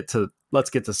 let's get to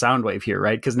Soundwave here,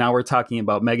 right? Because now we're talking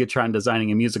about Megatron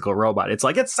designing a musical robot. It's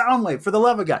like, it's Soundwave, for the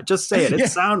love of God, just say it.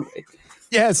 It's Soundwave.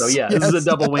 Yes. So yeah, this is a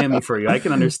double whammy for you. I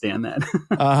can understand that.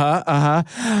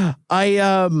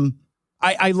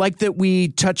 I like that we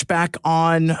touch back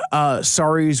on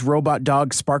Sari's robot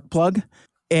dog Sparkplug,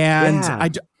 and yeah.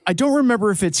 I don't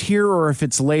remember if it's here or if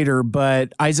it's later,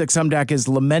 but Isaac Sumdac is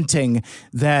lamenting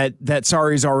that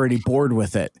Sari's already bored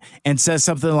with it, and says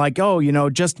something like, "Oh,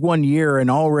 just 1 year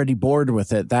and already bored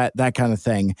with it." That kind of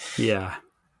thing. Yeah.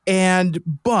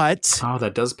 But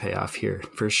that does pay off here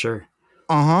for sure.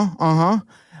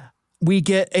 We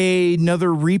get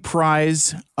another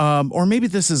reprise, or maybe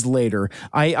this is later.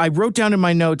 I wrote down in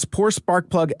my notes, poor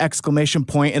Sparkplug !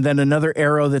 And then another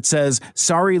arrow that says,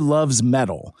 Sari loves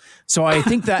metal. So I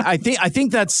think I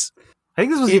think this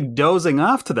was you dozing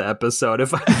off to the episode.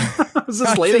 If was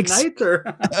this late at night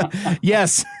or?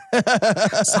 Yes.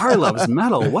 Sorry loves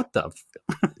metal. What the?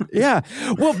 Yeah.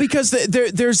 Well, because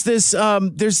there's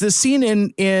this scene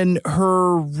in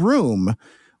her room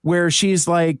where she's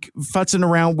like futzing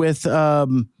around with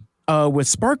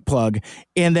Sparkplug,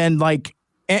 and then like,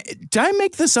 did I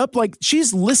make this up? Like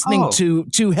she's listening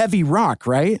to heavy rock,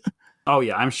 right? Oh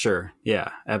yeah, I'm sure. Yeah,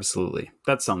 absolutely.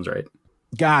 That sounds right.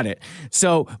 Got it.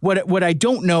 So what I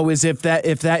don't know is if that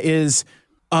is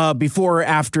before or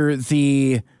after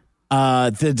the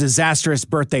disastrous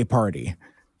birthday party.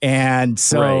 And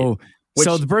so, right.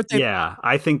 so the birthday. Yeah,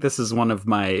 I think this is one of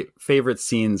my favorite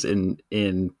scenes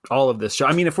in all of this show.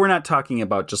 I mean, if we're not talking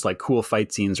about just like cool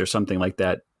fight scenes or something like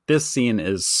that, this scene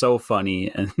is so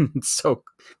funny and so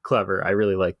clever. I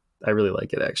really like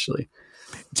it, actually.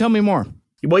 Tell me more.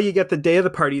 Well, you get the day of the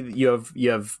party. You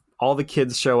have all the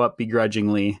kids show up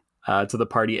begrudgingly to the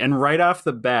party, and right off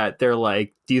the bat, they're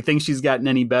like, "Do you think she's gotten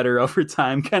any better over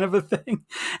time?" kind of a thing.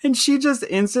 And she just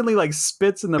instantly like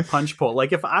spits in the punch bowl.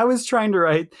 Like if I was trying to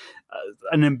write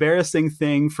an embarrassing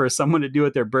thing for someone to do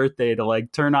at their birthday to like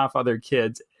turn off other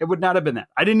kids, it would not have been that.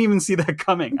 I didn't even see that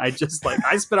coming. I just like,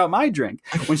 I spit out my drink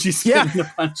when she spit in the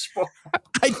punch bowl.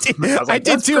 I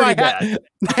did too. I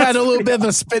had a little bit of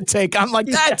a spit take. I'm like,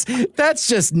 that's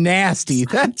just nasty.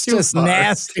 That's just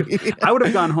nasty. I would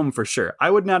have gone home for sure. I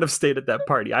would not have stayed at that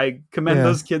party. I commend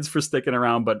those kids for sticking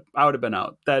around, but I would have been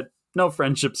out. That no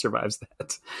friendship survives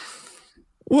that.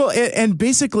 Well, and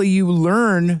basically you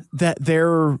learn that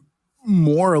they're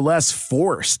more or less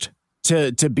forced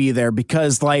to be there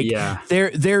because like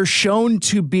they're shown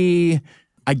to be,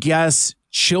 I guess,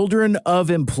 children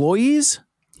of employees,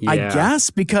 I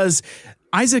guess, because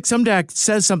Isaac Sumdac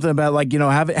says something about like, you know,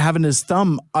 having his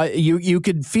thumb, you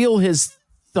could feel his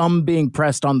thumb being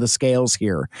pressed on the scales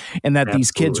here, and that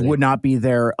these kids would not be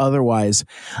there otherwise.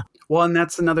 Well, and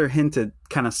that's another hint at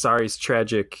kind of Sari's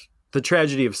the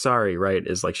tragedy of Sari, right,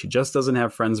 is like she just doesn't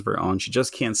have friends of her own. She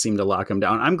just can't seem to lock them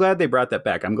down. I'm glad they brought that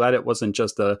back. I'm glad it wasn't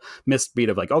just a missed beat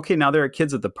of like, okay, now there are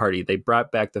kids at the party. They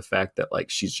brought back the fact that like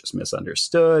she's just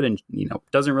misunderstood and, you know,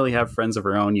 doesn't really have friends of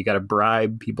her own. You got to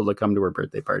bribe people to come to her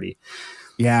birthday party.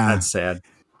 Yeah. That's sad.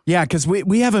 Yeah, because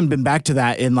we haven't been back to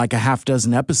that in like a half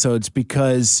dozen episodes,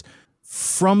 because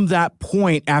from that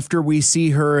point, after we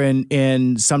see her in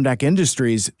Sumdac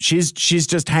Industries, she's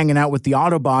just hanging out with the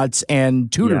Autobots and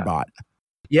Tutorbot.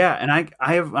 Yeah, and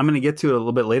I'm going to get to it a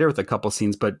little bit later with a couple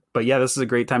scenes, but yeah, this is a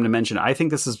great time to mention. I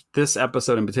think this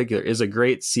episode in particular is a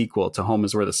great sequel to Home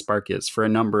Is Where the Spark Is for a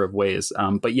number of ways.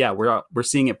 But yeah, we're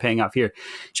seeing it paying off here.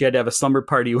 She had to have a slumber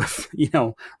party with, you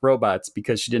know, robots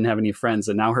because she didn't have any friends,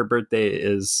 and now her birthday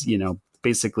is, you know,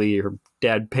 basically her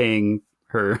dad paying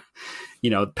her, you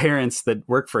know, parents that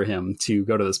work for him to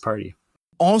go to this party.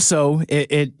 Also,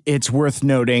 it's worth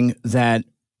noting that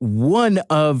one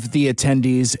of the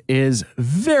attendees is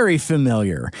very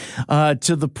familiar,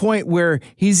 to the point where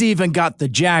he's even got the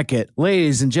jacket.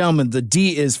 Ladies and gentlemen, the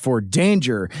D is for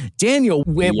danger. Daniel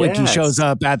Witwicky shows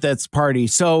up at this party.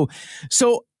 So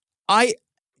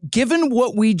given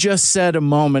what we just said a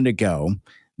moment ago,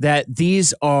 that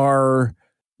these are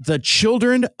the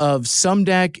children of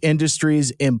Sumdac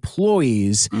Industries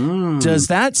employees, does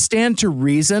that stand to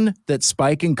reason that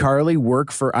Spike and Carly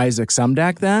work for Isaac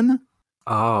Sumdac then?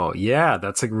 Oh, yeah,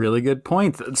 that's a really good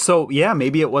point. So, yeah,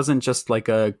 maybe it wasn't just like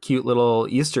a cute little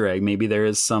Easter egg. Maybe there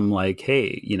is some like,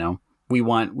 hey, you know, we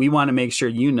want to make sure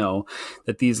you know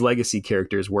that these legacy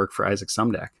characters work for Isaac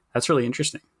Sumdac. That's really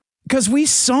interesting. Because we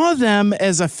saw them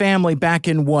as a family back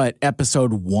in what,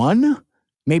 episode 1?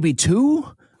 Maybe 2?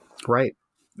 Right.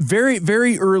 Very,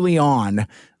 very early on.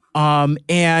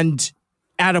 And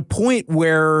at a point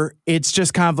where it's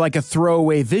just kind of like a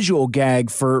throwaway visual gag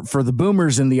for the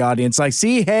boomers in the audience. Like,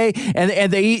 see, hey,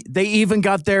 and they even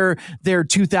got their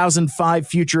 2005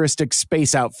 futuristic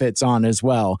space outfits on as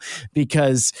well,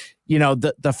 because, you know,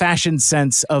 the fashion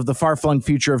sense of the far-flung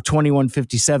future of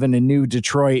 2157 in New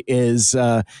Detroit is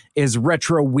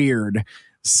retro weird.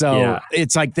 So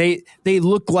it's like they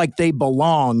look like they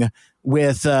belong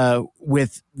with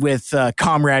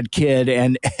Comrade Kid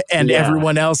and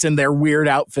everyone else in their weird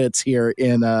outfits here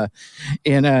in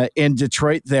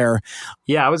Detroit there.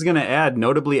 Yeah, I was going to add,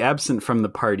 notably absent from the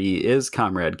party is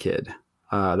Comrade Kid.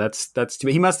 That's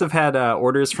he must have had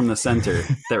orders from the center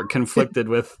that were conflicted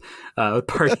with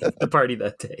the party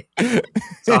that day.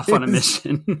 It's off on a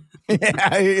mission.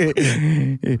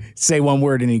 Say one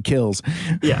word and he kills.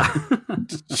 Yeah.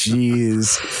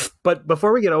 Jeez. But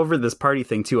before we get over this party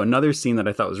thing too, another scene that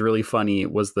I thought was really funny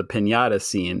was the piñata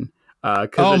scene.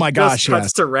 Oh my gosh!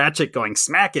 Cuts to Ratchet going,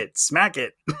 "Smack it, smack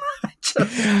it."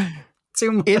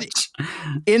 Too much.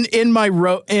 In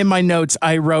my notes,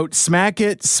 I wrote smack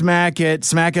it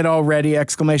already! !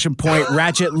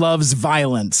 Ratchet loves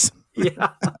violence. Yeah.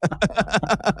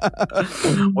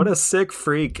 What a sick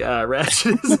freak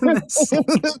Ratchet is in this.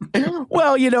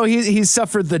 Well, he's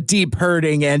suffered the deep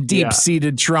hurting and deep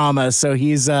seated trauma, so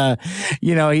he's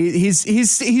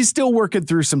he's still working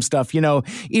through some stuff.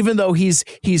 Even though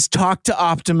he's talked to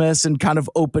Optimus and kind of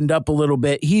opened up a little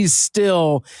bit, he's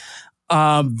still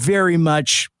very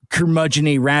much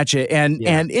curmudgeon-y Ratchet. And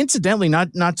incidentally,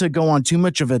 not to go on too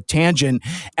much of a tangent,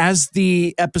 as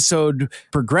the episode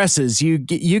progresses, you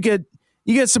get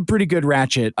some pretty good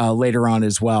Ratchet later on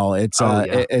as well. It's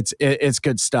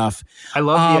good stuff. I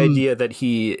love the idea that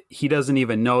he doesn't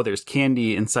even know there's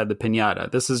candy inside the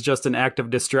piñata. This is just an act of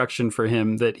destruction for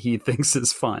him that he thinks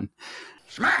is fun.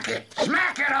 Smack it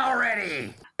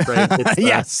already! Right?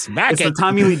 It's, smack it's it. the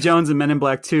Tommy Lee Jones and Men in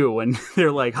Black 2 when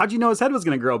they're like, how'd you know his head was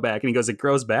going to grow back? And he goes, it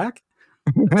grows back?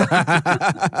 But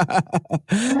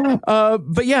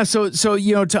yeah, so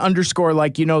to underscore,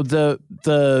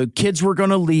 the kids were going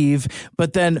to leave,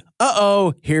 but then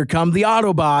here come the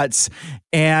Autobots.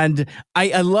 And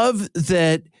I love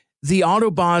that the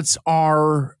Autobots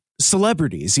are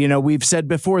celebrities. We've said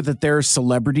before that they're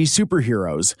celebrity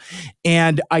superheroes,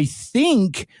 and I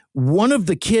think one of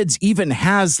the kids even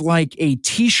has like a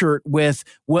t-shirt with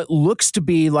what looks to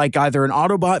be like either an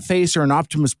Autobot face or an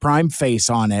Optimus Prime face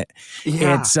on it.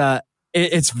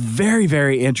 It's very,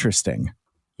 very interesting.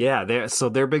 Yeah,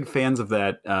 they're big fans of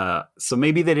that. So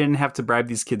maybe they didn't have to bribe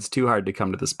these kids too hard to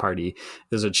come to this party.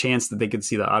 There's a chance that they could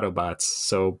see the Autobots.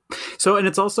 So and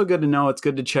it's also good to know, it's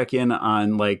good to check in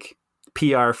on like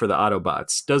PR for the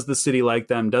Autobots. Does the city like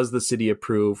them? Does the city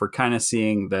approve? We're kind of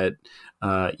seeing that,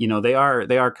 they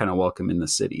are kind of welcome in the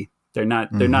city. They're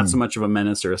not so much of a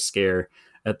menace or a scare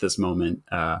at this moment.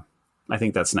 I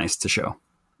think that's nice to show.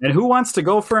 And who wants to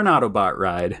go for an Autobot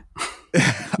ride?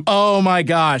 Oh my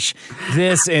gosh,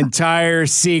 this entire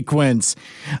sequence.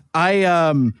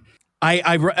 I'm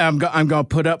gonna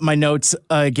put up my notes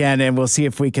again, and we'll see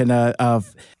if we can.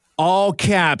 All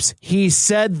caps, he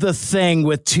said the thing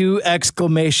with 2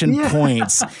 exclamation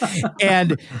points.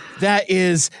 And that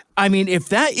is, if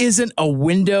that isn't a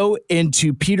window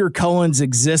into Peter Cullen's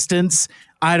existence,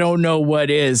 I don't know what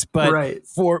is. But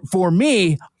for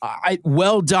me,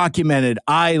 well documented.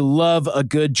 I love a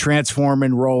good transform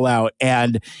and rollout,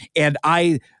 and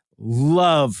I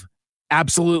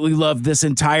absolutely love this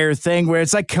entire thing where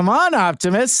it's like, come on,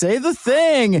 Optimus, say the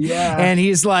thing. Yeah. And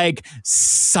he's like,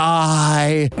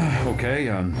 sigh. Okay,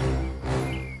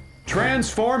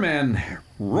 transform and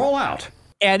roll out.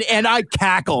 And I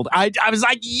cackled. I was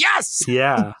like, yes.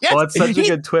 Yeah. Yes. Well, it's such a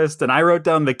good twist. And I wrote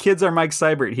down, the kids are Mike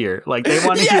Seibert here. Like, they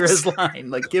want to hear his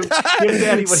line. Like, give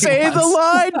Daddy what say he wants. the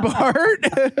line, Bart.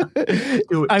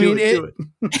 do it.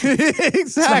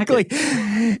 Exactly.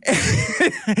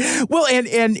 Well,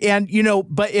 and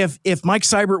but if Mike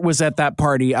Seibert was at that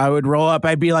party, I would roll up.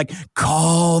 I'd be like,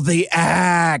 call the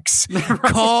axe.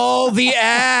 Call the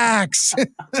axe.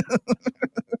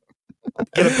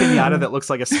 Get a piñata that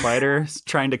looks like a spider,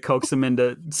 trying to coax him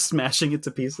into smashing it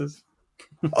to pieces.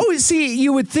 Oh, see,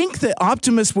 you would think that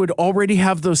Optimus would already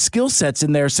have those skill sets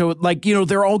in there. So,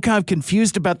 they're all kind of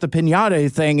confused about the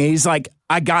piñata thing. And he's like,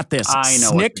 I got this. I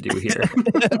know what to do here.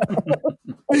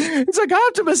 It's like,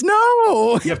 Optimus,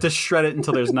 no. You have to shred it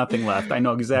until there's nothing left. I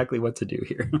know exactly what to do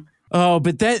here. Oh,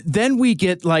 but then we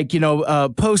get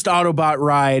post Autobot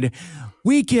ride.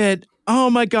 We get,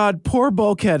 oh my God, poor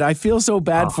Bulkhead. I feel so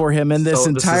bad for him in this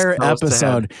entire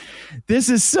episode. This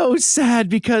is so sad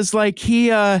because he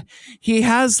has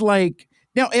now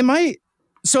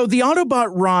so the Autobot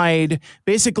ride,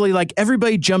 basically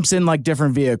everybody jumps in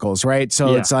different vehicles, right?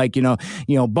 So it's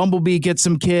Bumblebee gets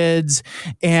some kids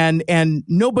and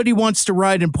nobody wants to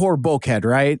ride in poor Bulkhead,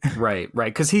 right? Right.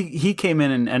 Because he came in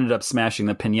and ended up smashing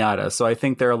the piñata. So I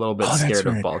think they're a little bit scared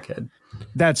of Bulkhead.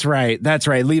 That's right.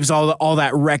 Leaves all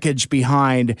that wreckage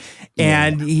behind.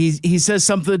 And he says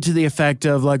something to the effect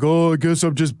of oh, I guess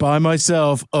I'm just by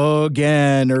myself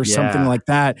again or something like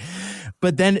that.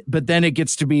 But then it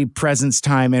gets to be presence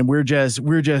time, and we're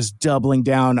just doubling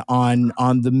down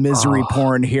on the misery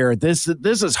porn here. This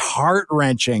is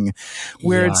heart-wrenching,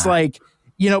 where it's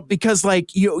because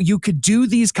you could do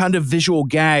these kind of visual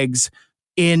gags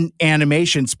in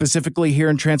animation, specifically here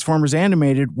in Transformers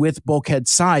Animated with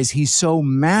Bulkhead's size. He's so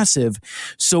massive.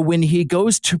 So when he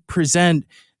goes to present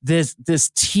this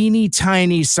teeny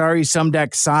tiny Sorry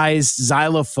Sumdac size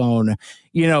xylophone,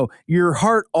 your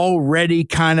heart already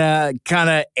kind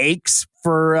of aches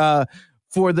for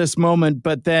this moment.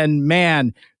 But then,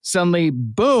 man, suddenly,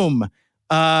 boom,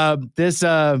 this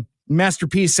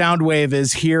Masterpiece Soundwave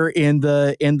is here in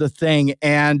the thing,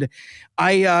 and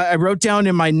I wrote down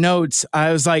in my notes,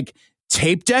 I was like,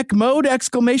 tape deck mode,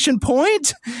 exclamation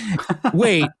point.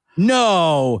 Wait,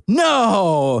 no.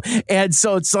 And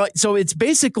so it's like, so it's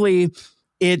basically,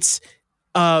 it's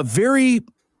very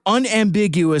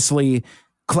unambiguously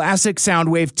classic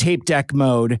Soundwave tape deck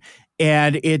mode.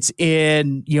 And it's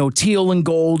in, teal and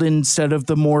gold instead of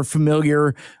the more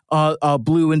familiar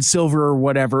blue and silver or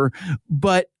whatever.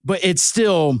 But it's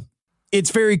still, it's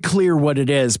very clear what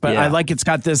it is. But I like, it's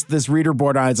got this reader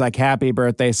board on. It's like, happy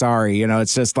birthday, sorry.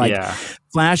 It's just like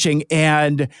flashing.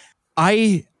 And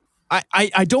I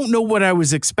don't know what I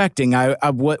was expecting.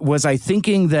 What was I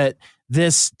thinking that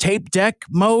this tape deck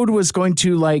mode was going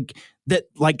to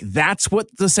that's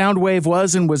what the Soundwave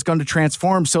was and was going to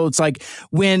transform. So it's like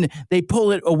when they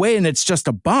pull it away and it's just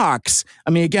a box. I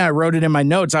mean, again, I wrote it in my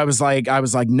notes. I was like,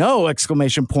 no,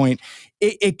 exclamation point.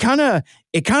 It kind of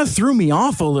threw me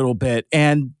off a little bit.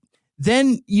 And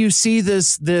then you see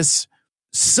this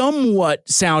somewhat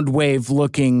Soundwave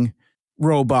looking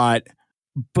robot,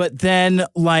 but then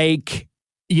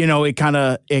it kind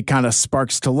of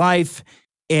sparks to life.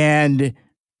 And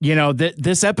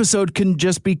this episode can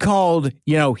just be called,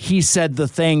 he said the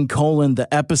thing, the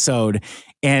episode,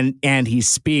 and he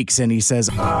speaks and he says,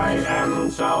 I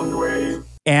am Soundwave.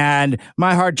 And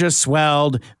my heart just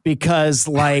swelled because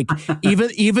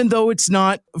even though it's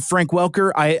not Frank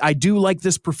Welker, I do like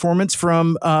this performance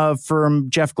from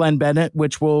Jeff Glenn Bennett,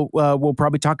 which we'll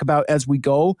probably talk about as we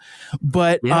go,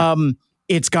 but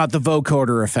it's got the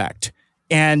vocoder effect.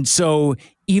 And so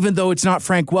even though it's not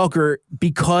Frank Welker,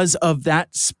 because of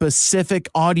that specific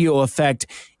audio effect,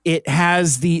 it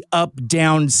has the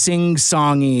up-down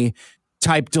sing-songy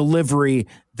type delivery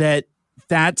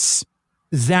that's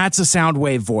a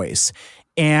Soundwave voice.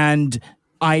 And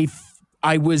I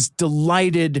was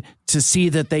delighted to see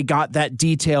that they got that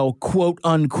detail, quote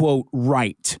unquote,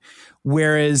 right.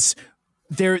 Whereas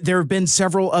there have been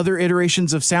several other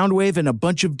iterations of Soundwave and a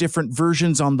bunch of different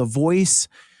versions on the voice,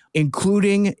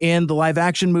 including in the live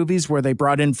action movies where they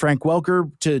brought in Frank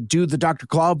Welker to do the Dr.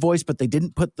 Claw voice, but they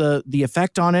didn't put the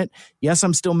effect on it. Yes,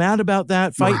 I'm still mad about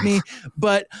that. Fight me.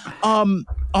 But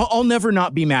I'll never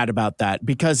not be mad about that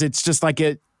because it's just like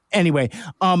it. Anyway.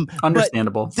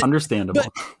 Understandable. Understandable.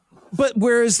 But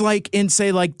whereas in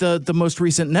say the most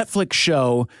recent Netflix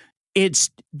show, it's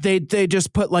they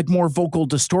just put more vocal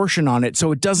distortion on it,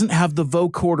 so it doesn't have the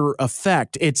vocoder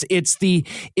effect. It's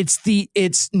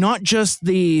not just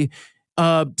the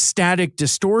static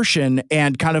distortion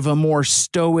and kind of a more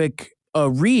stoic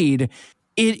read.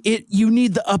 You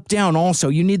need the up down also.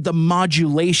 You need the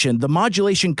modulation. The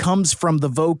modulation comes from the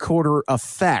vocoder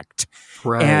effect,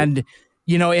 right? And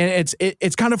and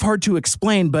it's kind of hard to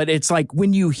explain, but it's like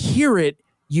when you hear it,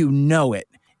 you know it.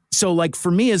 So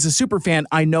for me as a super fan,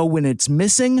 I know when it's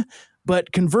missing,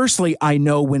 but conversely, I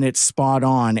know when it's spot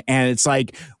on. And it's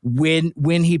like when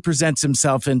he presents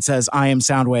himself and says, I am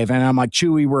Soundwave. And I'm like,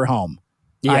 Chewie, we're home.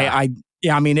 Yeah. I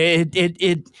mean,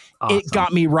 it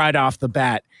got me right off the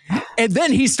bat. And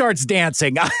then he starts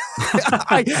dancing.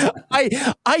 I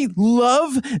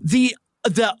love the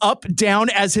up down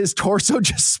as his torso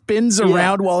just spins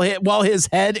around while his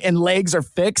head and legs are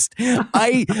fixed.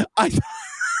 I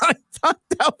thought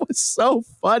that was so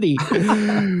funny.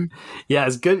 Yeah,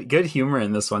 it's good humor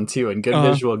in this one too, and good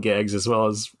visual gags as well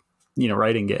as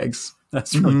writing gags.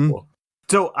 That's really cool.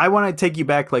 So I want to take you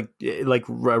back,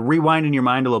 rewind in your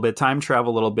mind a little bit, time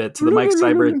travel a little bit to the Mike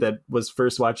Seibert that was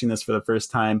first watching this for the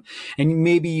first time, and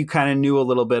maybe you kind of knew a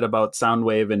little bit about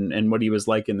Soundwave and what he was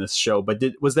like in this show. But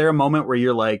was there a moment where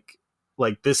you're like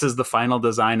this is the final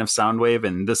design of Soundwave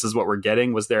and this is what we're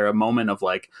getting? Was there a moment of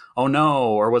oh no,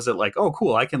 or was it oh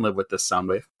cool, I can live with this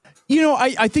Soundwave?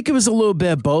 I think it was a little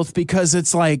bit of both, because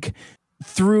it's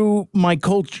through my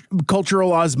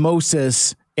cultural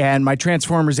osmosis and my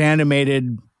Transformers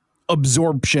animated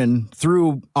absorption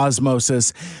through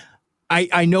osmosis,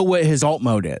 I know what his alt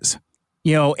mode is.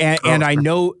 And I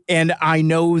know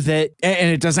that, and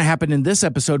it doesn't happen in this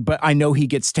episode, but I know he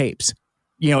gets tapes.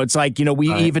 It's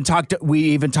we even talked about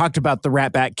the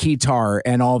Ratbat Keytar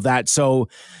and all of that. So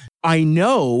I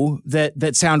know that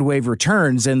Soundwave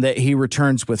returns and that he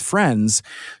returns with friends.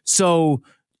 So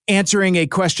answering a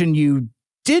question you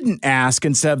didn't ask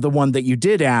instead of the one that you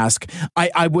did ask,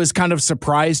 I was kind of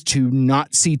surprised to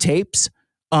not see tapes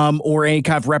or any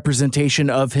kind of representation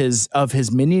of his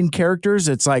minion characters.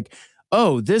 It's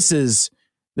oh, this is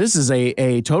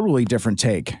a totally different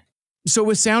take. So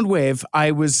with Soundwave, I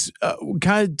was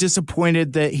kind of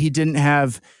disappointed that he didn't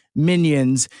have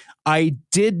minions. I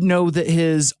did know that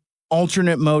his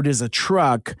alternate mode is a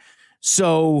truck.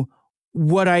 So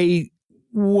what I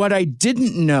what I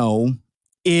didn't know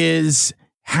is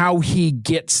how he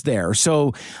gets there.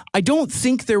 So I don't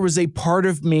think there was a part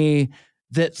of me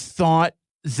that thought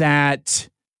that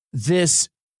this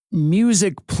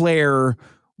music player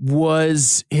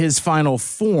was his final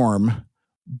form.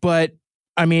 But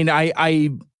I mean, I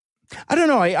don't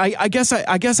know. I guess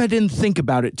I didn't think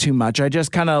about it too much. I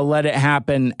just kind of let it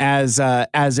happen as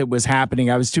it was happening.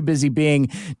 I was too busy being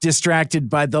distracted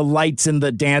by the lights and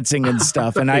the dancing and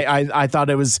stuff. And I thought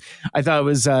it was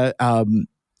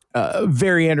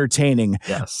very entertaining.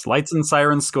 Yes, lights and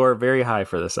sirens score very high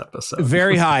for this episode.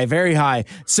 Very high, very high.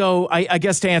 So I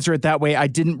guess to answer it that way, I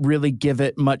didn't really give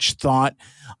it much thought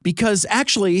because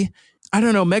actually, I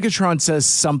don't know. Megatron says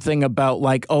something about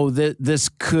like, oh, this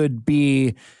could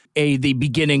be the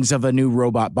beginnings of a new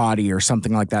robot body or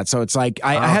something like that. So it's like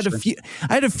I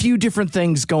had a few different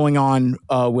things going on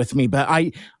with me, but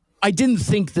I didn't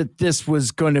think that this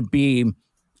was going to be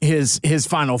his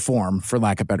final form, for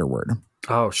lack of a better word.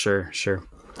 Oh, sure.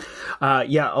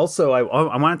 Yeah. Also, I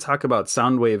want to talk about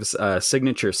Soundwave's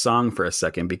signature song for a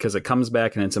second because it comes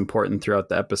back and it's important throughout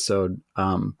the episode.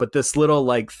 But this little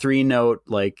like 3-note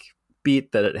like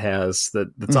beat that it has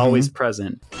that's always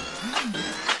present.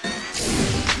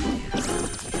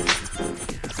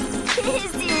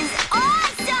 This is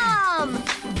awesome!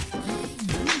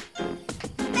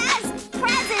 Best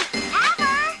present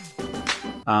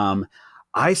ever!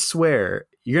 I swear,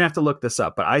 you're gonna have to look this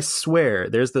up, but I swear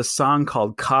there's this song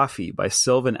called Coffee by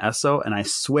Sylvan Esso, and I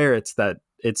swear it's the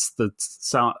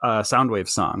Soundwave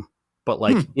song, but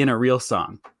like in a real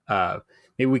song.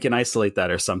 Maybe we can isolate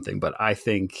that or something, but I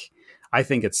think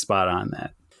it's spot on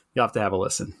that. You'll have to have a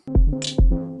listen.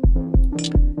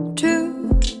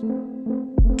 True,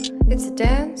 it's a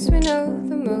dance, we know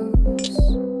the moves.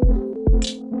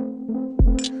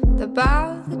 The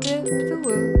bow, the dip, the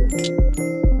woo.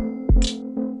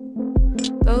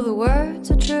 Though the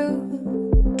words are true,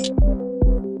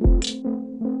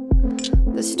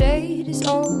 the state is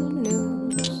old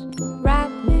news. Wrap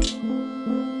me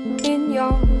in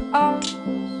your arms,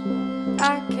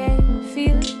 I can't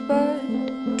feel it but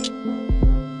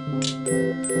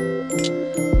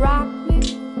rock me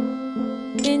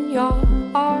in your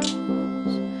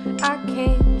arms, I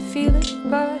can't feel it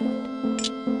but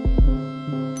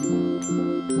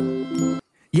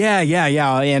Yeah,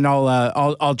 and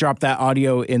I'll drop that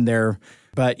audio in there.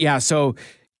 But yeah, so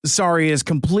Sorry is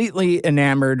completely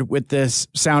enamored with this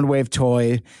Soundwave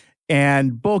toy,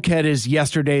 and Bulkhead is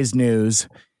yesterday's news.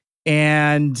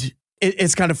 And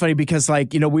it's kind of funny because,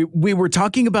 like, you know, we were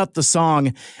talking about the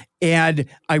song, and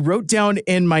I wrote down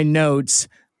in my notes,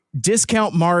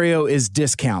 "Discount Mario is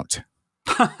discount."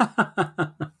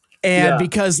 And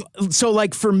because, so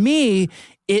like for me,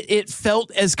 it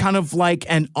felt as kind of like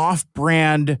an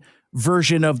off-brand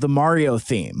version of the Mario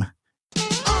theme.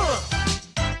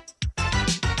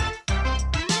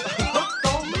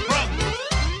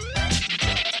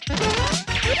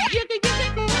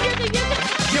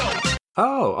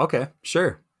 Oh, okay,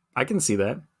 sure. I can see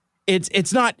that.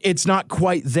 It's not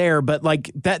quite there, but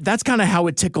like that's kind of how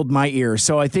it tickled my ear.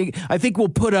 So I think we'll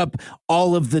put up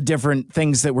all of the different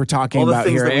things that we're talking about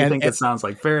here. All the things that we think it sounds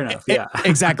like. Fair enough. Yeah,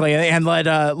 exactly. And let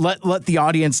the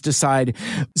audience decide.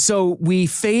 So we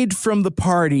fade from the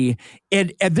party,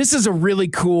 and this is a really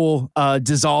cool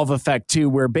dissolve effect too,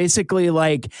 where basically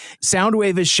like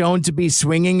Soundwave is shown to be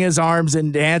swinging his arms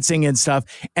and dancing and stuff,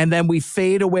 and then we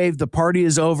fade away. The party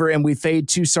is over, and we fade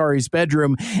to Sorry's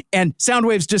bedroom, and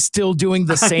Soundwave's just still doing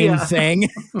the same thing.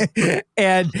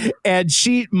 and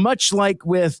she, much like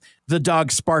with the dog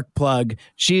Sparkplug,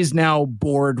 she's now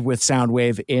bored with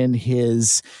Soundwave in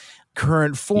his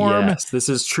current form. Yes, this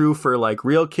is true for like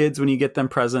real kids when you get them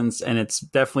presents, and it's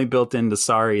definitely built into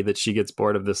Sorry that she gets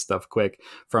bored of this stuff quick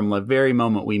from the very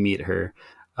moment we meet her.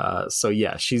 So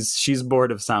yeah, she's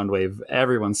bored of Soundwave.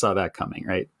 Everyone saw that coming,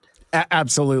 right?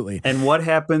 Absolutely. And what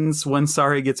happens when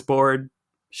Sorry gets bored?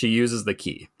 She uses the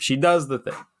key. She does the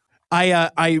thing.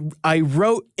 I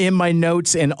wrote in my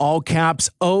notes in all caps,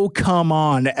 "Oh, come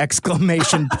on!" !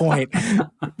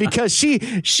 Because she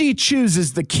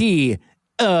chooses the key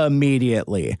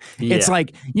immediately. Yeah. It's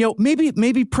like, you know,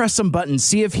 maybe press some buttons,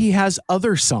 see if he has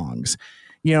other songs.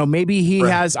 You know, maybe he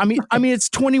has. I mean, it's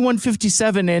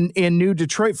 2157 in New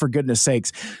Detroit, for goodness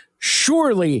sakes.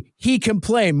 Surely he can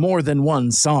play more than one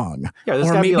song. Yeah,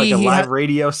 there's gotta be like a live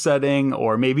radio setting,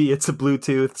 or maybe it's a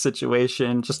Bluetooth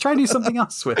situation. Just try to do something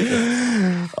else with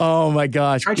it. Oh my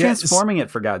gosh. Try transforming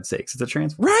it, for God's sakes. It's a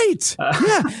transform. Right.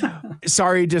 Yeah.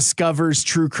 Sorry discovers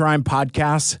true crime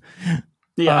podcasts.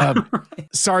 Yeah.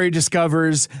 Sorry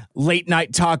discovers late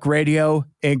night talk radio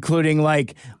including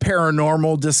like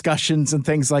paranormal discussions and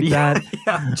things like that.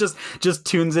 Yeah, just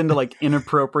tunes into like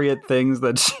inappropriate things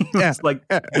that she's like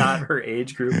not her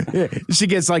age group. Yeah. She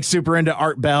gets like super into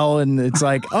Art Bell, and it's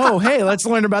like, oh, hey, let's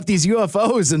learn about these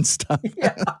UFOs and stuff.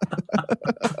 Yeah.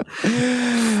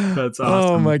 That's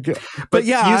awesome. Oh my god! But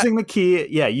yeah, using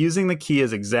the key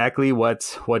is exactly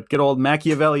what good old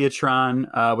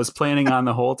Machiavelliatron was planning on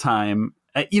the whole time.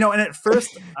 And at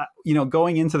first,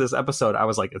 going into this episode, I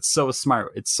was like, it's so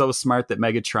smart. It's so smart that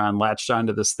Megatron latched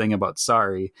onto this thing about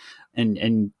Sorry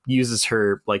and uses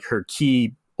her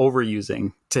key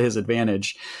overusing to his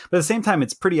advantage. But at the same time,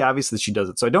 it's pretty obvious that she does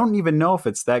it. So I don't even know if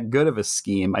it's that good of a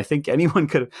scheme. I think anyone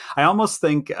I almost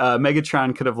think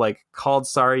Megatron could have like called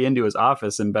Sorry into his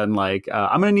office and been like,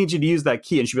 I'm going to need you to use that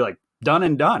key. And she'd be like, done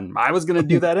and done. I was going to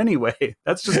do that anyway.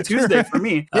 That's just Tuesday for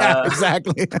me. Yeah,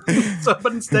 exactly.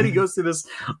 But instead he goes through this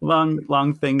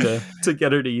long thing to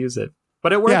get her to use it.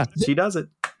 But it works. Yeah. She does it.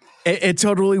 It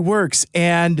totally works.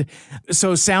 And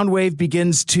so Soundwave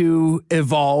begins to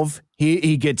evolve.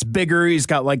 He gets bigger. He's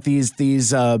got like these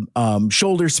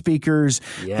shoulder speakers.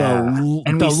 Yeah.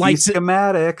 And we see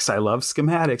schematics. I love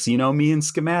schematics. You know me and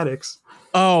schematics.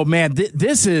 Oh man,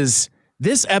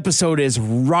 this episode is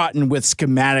rotten with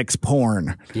schematics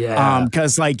porn. Yeah.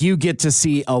 Because like you get to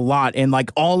see a lot and like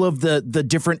all of the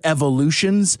different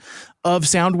evolutions of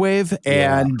Soundwave,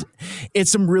 and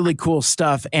it's some really cool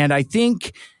stuff. And I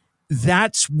think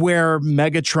that's where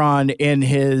Megatron in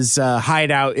his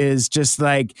hideout is just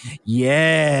like,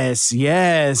 yes,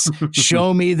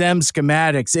 show me them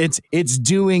schematics. It's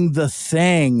doing the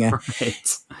thing.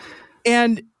 Right.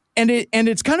 And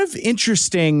it's kind of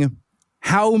interesting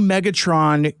how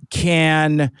Megatron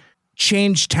can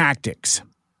change tactics,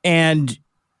 and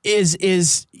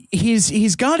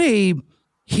he's got a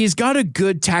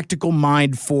good tactical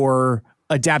mind for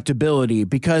adaptability,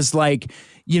 because like,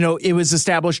 it was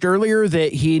established earlier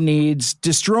that he needs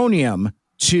dystronium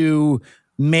to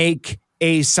make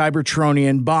a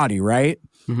Cybertronian body, right?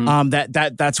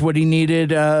 Mm-hmm. That's what he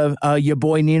needed your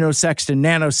boy Nino Sexton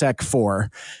Nanosec for.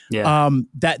 Yeah.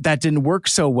 That didn't work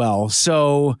so well.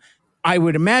 So I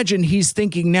would imagine he's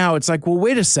thinking now, it's like, well,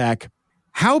 wait a sec.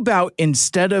 How about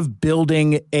instead of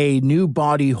building a new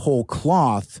body whole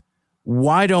cloth,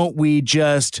 why don't we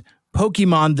just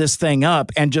Pokemon this thing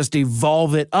up and just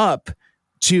evolve it up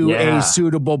to a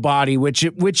suitable body,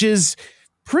 which is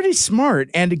pretty smart.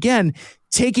 And again,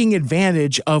 taking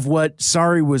advantage of what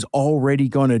Sorry was already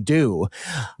going to do.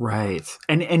 Right.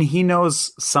 And he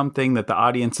knows something that the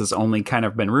audience has only kind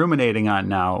of been ruminating on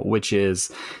now, which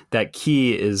is that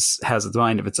key has a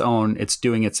mind of its own. It's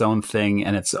doing its own thing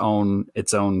and its own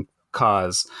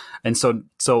cause. And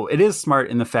so it is smart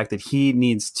in the fact that he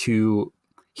needs to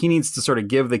sort of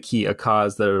give the key a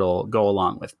cause that it'll go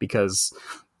along with, because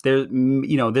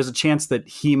there's a chance that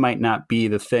he might not be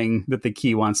the thing that the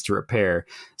key wants to repair.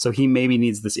 So he maybe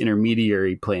needs this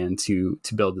intermediary plan to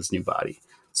build this new body.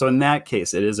 So in that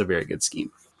case, it is a very good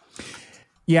scheme.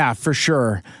 Yeah, for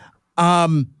sure.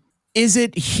 Is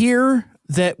it here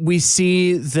that we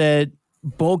see that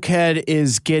Bulkhead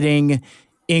is getting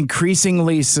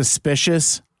increasingly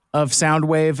suspicious of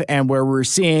Soundwave, and where we're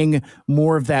seeing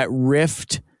more of that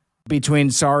rift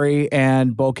between Sorry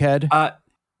and Bulkhead?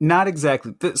 Not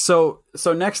exactly. So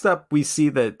next up, we see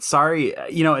that Sorry,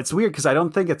 it's weird because I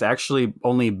don't think it's actually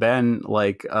only been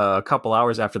like a couple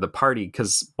hours after the party,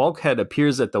 because Bulkhead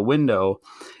appears at the window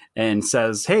and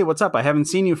says, hey, what's up? I haven't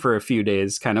seen you for a few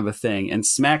days, kind of a thing, and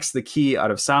smacks the key out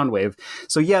of Soundwave.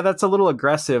 So yeah, that's a little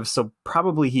aggressive. So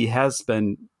probably he has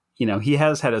been, he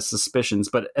has had his suspicions,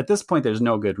 but at this point, there's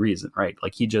no good reason, right?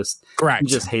 Like he just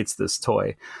hates this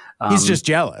toy. He's just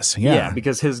jealous. Yeah,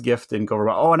 because his gift didn't go over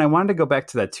well. Oh, and I wanted to go back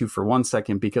to that too for 1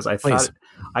 second, because I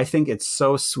think it's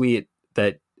so sweet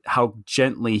that how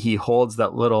gently he holds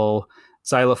that little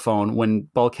xylophone when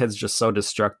Bulkhead's just so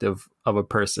destructive of a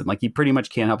person. Like he pretty much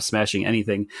can't help smashing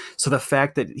anything. So the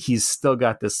fact that he's still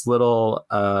got this little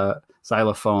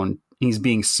xylophone, he's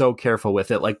being so careful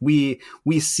with it. Like we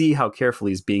see how careful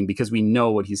he's being because we know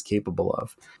what he's capable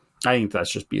of. I think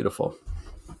that's just beautiful.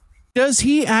 Does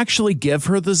he actually give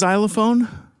her the xylophone?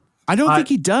 I don't think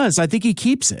he does. I think he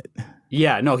keeps it.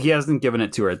 Yeah, no, he hasn't given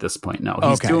it to her at this point. No,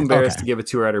 he's too embarrassed to give it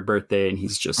to her at her birthday, and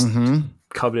he's just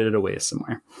coveted it away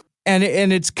somewhere. And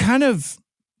it's kind of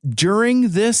during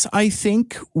this, I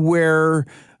think, where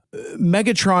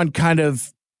Megatron kind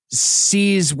of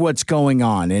sees what's going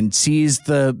on and sees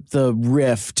the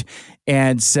rift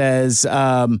and says,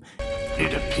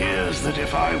 it appears that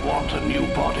if I want a new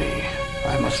body,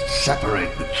 I must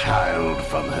separate the child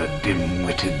from her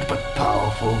dim-witted but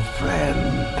powerful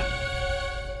friend.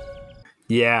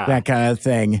 Yeah. That kind of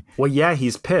thing. Well, yeah,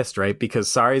 he's pissed, right? Because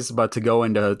Sari's about to go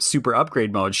into super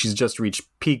upgrade mode. She's just reached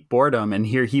peak boredom, and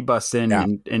here he busts in,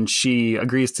 and she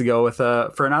agrees to go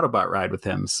for an Autobot ride with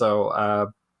him.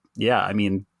 So, yeah, I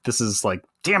mean, this is like,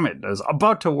 damn it, it's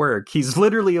about to work. He's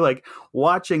literally like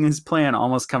watching his plan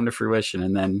almost come to fruition,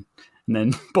 and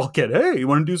then Bulkhead, hey, you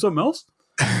want to do something else?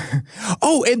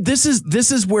 Oh, and this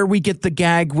is where we get the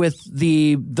gag with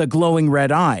the glowing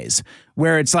red eyes,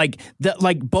 where it's like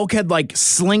Bulkhead like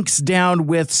slinks down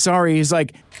with Sari. He's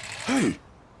like, hey,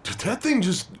 did that thing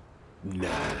just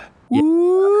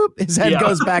whoop, his head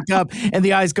goes back up and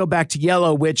the eyes go back to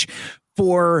yellow, which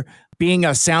for being a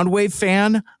Soundwave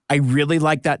fan, I really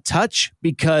like that touch,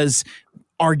 because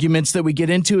arguments that we get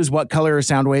into is what color are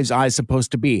Soundwave's eyes supposed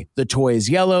to be. The toy is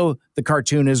yellow, the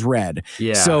cartoon is red.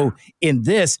 Yeah. So in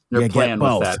this, they're you playing get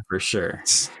both. with that for sure.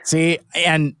 See,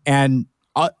 and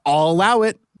I'll allow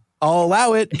it. I'll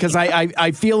allow it, because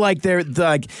I feel like they're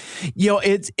like,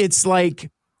 it's like,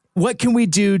 what can we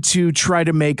do to try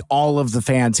to make all of the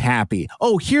fans happy?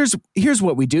 Oh, here's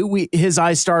what we do. His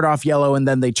eyes start off yellow and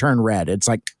then they turn red. It's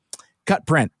like cut,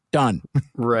 print, done.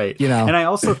 Right. And I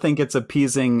also think it's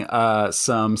appeasing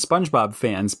some SpongeBob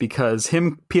fans, because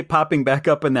him popping back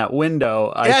up in that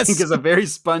window, I think is a very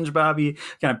SpongeBob-y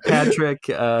kind of Patrick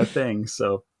thing.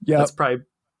 So that's probably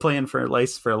playing for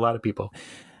a lot of people.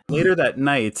 Later that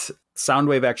night,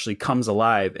 Soundwave actually comes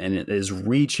alive and it is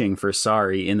reaching for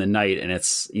Sari in the night. And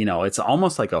it's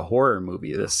almost like a horror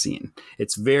movie, this scene.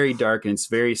 It's very dark and it's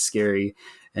very scary.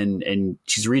 And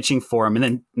she's reaching for him.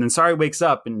 And then Sari wakes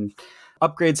up and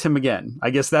upgrades him again. I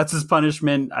guess that's his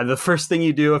punishment. The first thing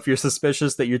you do if you're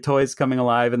suspicious that your toy's coming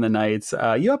alive in the night,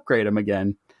 you upgrade him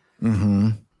again.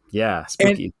 Mm-hmm. Yeah,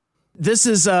 spooky. And this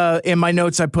is, in my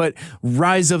notes, I put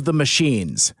Rise of the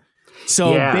Machines.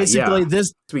 So basically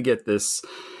this... We get this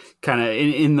kind of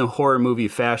in the horror movie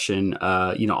fashion,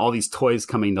 all these toys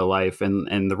coming to life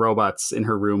and the robots in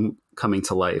her room coming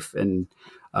to life and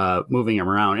moving them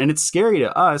around. And it's scary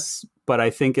to us, but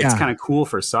I think it's kind of cool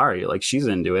for Sari. Like, she's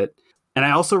into it. And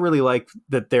I also really like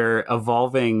that they're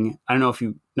evolving. I don't know if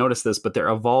you noticed this, but they're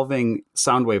evolving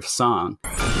Soundwave song.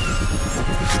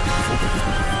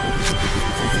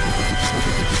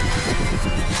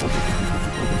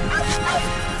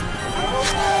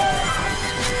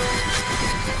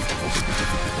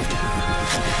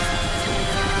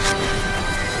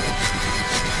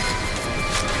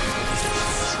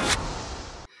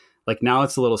 Like, now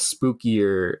it's a little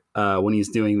spookier when he's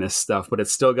doing this stuff, but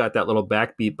it's still got that little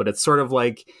backbeat. But it's sort of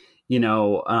like, in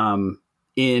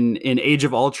Age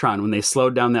of Ultron when they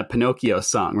slowed down that Pinocchio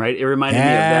song, right? It reminded me of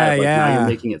that. Like, now you're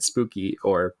making it spooky,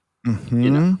 or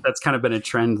that's kind of been a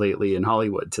trend lately in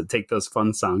Hollywood to take those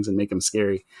fun songs and make them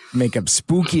scary, make them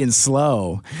spooky and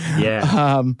slow.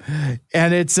 Yeah.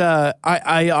 And it's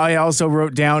I also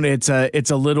wrote down it's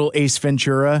a little Ace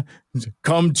Ventura.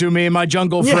 Come to me, my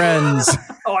jungle friends.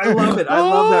 Oh, I love it. I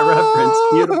love that reference.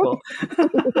 Beautiful.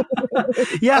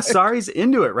 Yeah, Sari's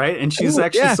into it, right? And she's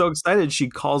actually so excited. She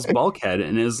calls Bulkhead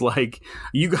and is like,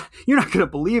 "You're not going to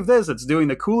believe this. It's doing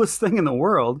the coolest thing in the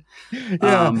world."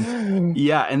 Yeah.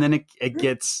 And then it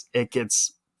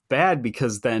gets bad,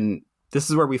 because then this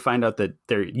is where we find out that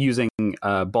they're using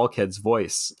Bulkhead's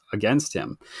voice against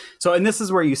him. So, and this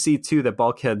is where you see too that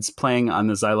Bulkhead's playing on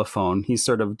the xylophone. He's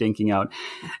sort of dinking out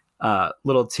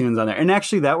little tunes on there, and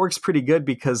actually that works pretty good,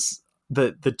 because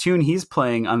the tune he's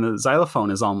playing on the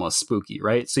xylophone is almost spooky,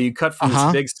 right? So you cut from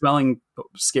this big smelling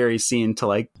scary scene to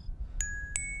like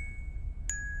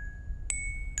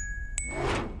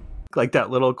that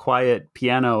little quiet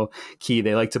piano key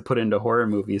they like to put into horror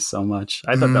movies so much.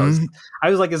 I thought I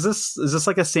was like, is this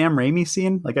like a Sam Raimi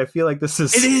scene? Like, I feel like this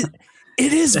is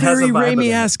It is very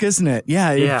Raimi-esque, isn't it?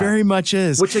 Yeah, it very much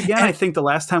is. Which again, I think the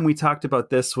last time we talked about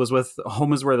this was with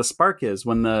Home is Where the Spark Is,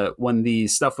 when the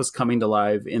stuff was coming to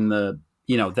life in the,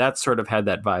 that sort of had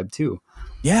that vibe too.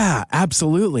 Yeah,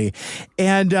 absolutely.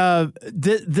 And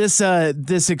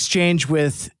this exchange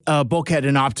with Bulkhead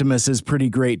and Optimus is pretty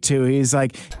great too. He's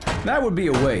like, that would be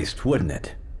a waste, wouldn't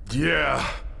it? Yeah.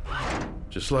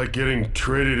 Just like getting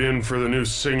traded in for the new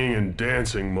singing and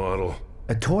dancing model.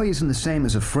 A toy isn't the same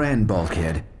as a friend,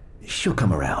 Bulkhead. She'll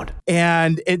come around.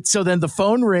 And so then the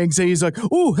phone rings and he's like,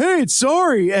 "Oh, hey, it's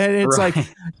Sari." And it's like,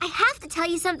 I have to tell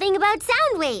you something about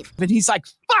Soundwave. And he's like,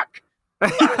 "Fuck."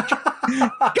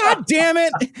 God damn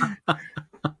it.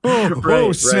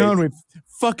 Soundwave.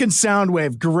 Fucking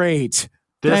Soundwave. Great.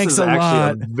 Thanks is a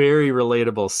lot. A very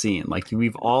relatable scene. Like,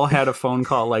 we've all had a phone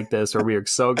call like this, or we are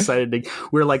so excited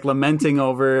we're like lamenting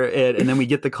over it, and then we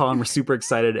get the call and we're super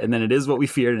excited, and then it is what we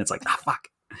feared, and it's like, fuck.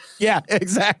 Yeah,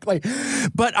 exactly.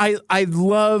 But I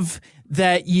love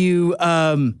that you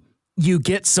you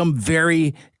get some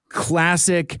very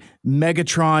classic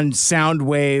Megatron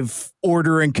Soundwave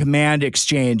order and command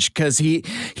exchange, because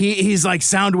he's like,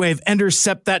 Soundwave,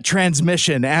 intercept that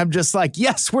transmission. And I'm just like,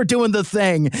 yes, we're doing the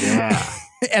thing. Yeah.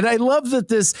 And I love that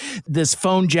this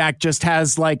phone jack just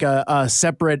has like a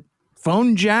separate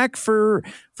phone jack for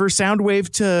Soundwave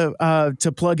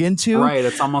to plug into. Right.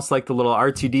 It's almost like the little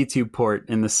R2D2 port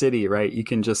in the city, right? You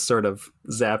can just sort of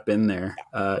zap in there.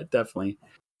 Definitely.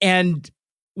 And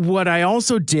what I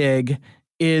also dig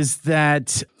is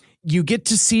that you get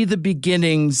to see the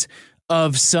beginnings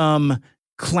of some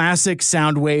classic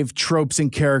Soundwave tropes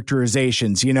and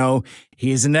characterizations. You know,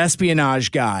 he's an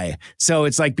espionage guy, so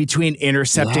it's like between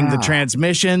intercepting the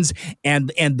transmissions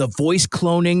and the voice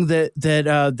cloning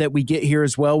that we get here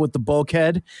as well with the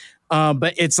bulkhead.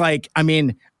 But it's like, I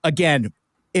mean, again,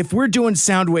 if we're doing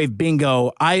Soundwave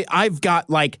bingo, I've got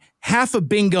like half a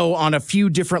bingo on a few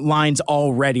different lines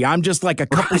already. I'm just like a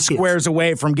couple squares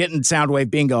away from getting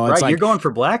Soundwave bingo. It's right, like, you're going for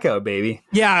Blackout, baby.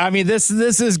 Yeah, I mean, this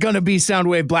is going to be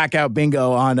Soundwave Blackout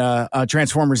bingo on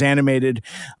Transformers Animated.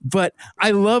 But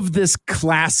I love this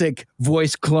classic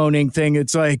voice cloning thing.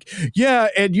 It's like, yeah,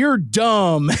 and you're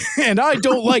dumb, and I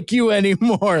don't like you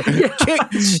anymore.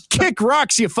 Kick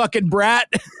rocks, you fucking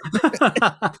brat.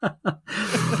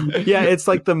 Yeah, it's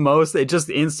like the most, it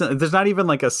just instant. There's not even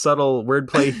like a subtle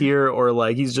wordplay here, or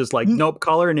like he's just like, nope,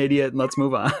 call her an idiot and let's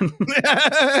move on.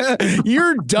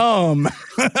 You're dumb.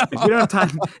 If you don't have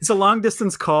time, it's a long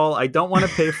distance call. I don't want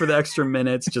to pay for the extra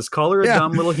minutes. Just call her a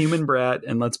dumb little human brat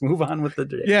and let's move on with the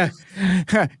day. Yeah.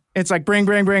 It's like,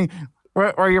 bring.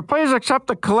 Or you please accept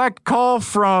the collect call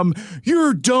from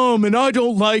you're dumb and I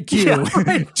don't like you. Yeah,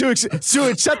 right. To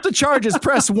accept the charges,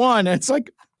 press 1. It's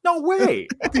like, no way.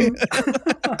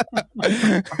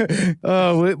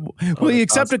 Will you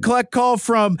accept a collect call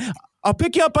from, I'll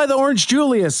pick you up by the Orange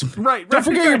Julius. Right. Don't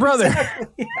forget your brother.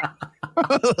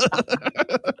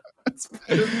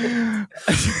 Exactly.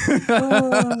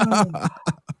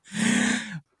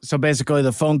 So basically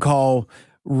the phone call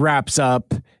wraps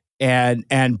up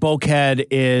and Bulkhead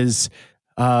is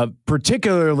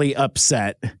particularly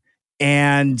upset,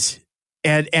 and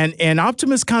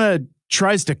Optimus kind of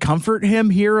tries to comfort him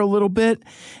here a little bit,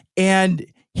 and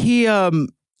he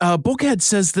Bulkhead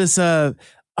says this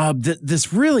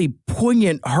this really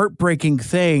poignant, heartbreaking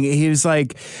thing. He was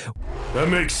like, that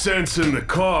makes sense in the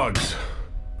cogs,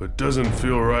 but doesn't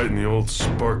feel right in the old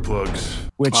spark plugs.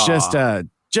 Which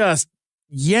just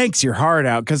yanks your heart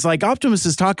out, because like Optimus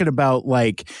is talking about,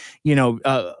 like, you know,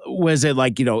 was it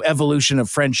like, you know, evolution of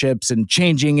friendships and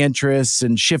changing interests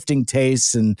and shifting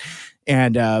tastes and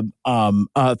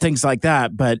things like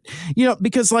that. But, you know,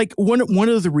 because like one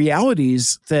of the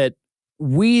realities that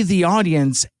we, the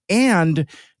audience, and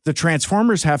the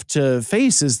Transformers have to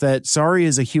face is that Sari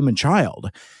is a human child,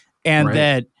 and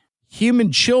that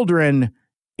human children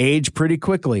age pretty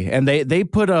quickly, and they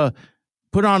put on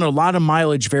a lot of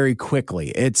mileage very quickly.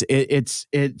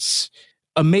 It's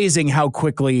amazing how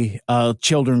quickly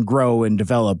children grow and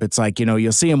develop. It's like, you know,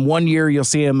 you'll see them 1 year, you'll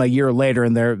see them a year later,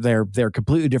 and they're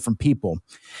completely different people.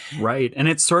 Right. And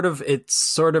it's sort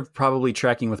of probably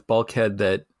tracking with Bulkhead,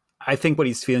 that I think what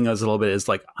he's feeling is a little bit is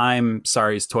like, I'm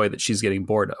Sari's toy that she's getting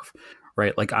bored of,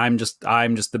 right? Like I'm just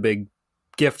the big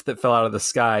gift that fell out of the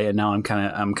sky, and now I'm kind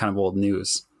of old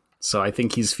news. So I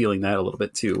think he's feeling that a little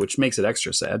bit too, which makes it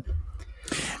extra sad.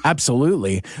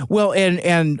 Absolutely. Well,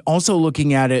 and also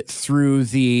looking at it through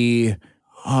the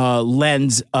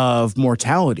lens of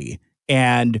mortality.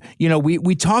 And, you know,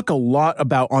 we talk a lot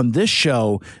about on this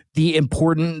show the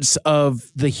importance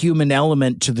of the human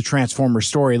element to the Transformer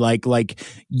story. Like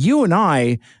you and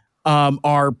I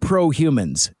are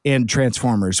pro-humans in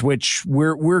Transformers, which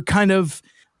we're kind of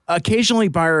occasionally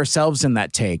by ourselves in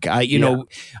that take. You know,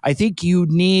 I think you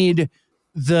need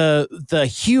the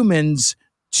humans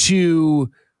to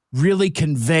really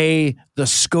convey the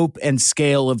scope and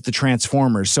scale of the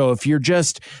Transformers. So if you're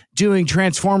just doing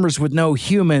Transformers with no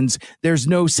humans, there's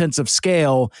no sense of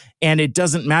scale, and it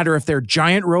doesn't matter if they're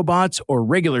giant robots or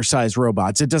regular sized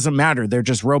robots. It doesn't matter. They're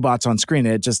just robots on screen.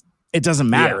 It doesn't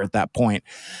matter at that point.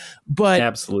 But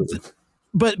absolutely.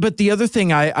 But the other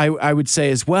thing I would say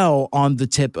as well on the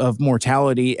tip of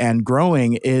mortality and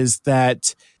growing is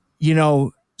that, you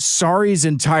know, Sari's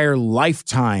entire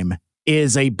lifetime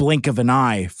is a blink of an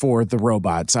eye for the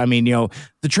robots. I mean, you know,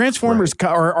 the Transformers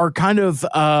are kind of,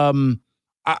 I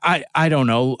don't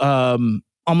know,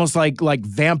 almost like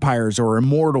vampires or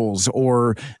immortals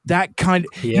or that kind.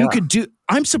 You could do.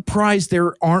 I'm surprised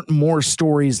there aren't more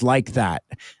stories like that.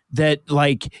 That,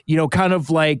 like, you know, kind of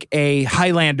like a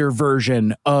Highlander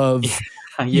version of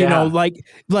You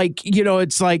know,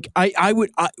 it's like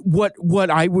what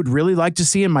I would really like to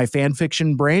see in my fan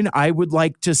fiction brain, I would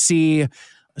like to see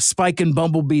Spike and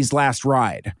Bumblebee's last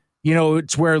ride. You know,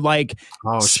 it's where like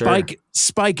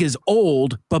Spike is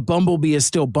old, but Bumblebee is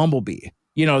still Bumblebee.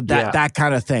 You know, that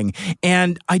kind of thing.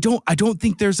 And I don't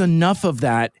think there's enough of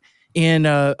that in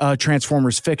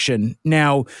Transformers fiction.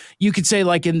 Now, you could say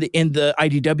like in the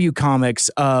IDW comics,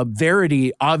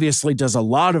 Verity obviously does a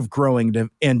lot of growing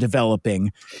and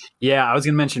developing. Yeah, I was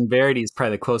going to mention Verity is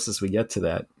probably the closest we get to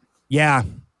that. Yeah,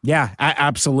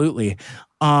 absolutely.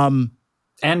 And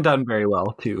done very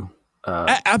well too.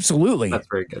 Absolutely, that's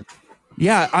very good.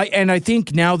 Yeah, I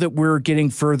think now that we're getting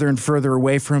further and further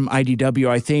away from IDW,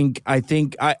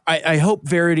 I hope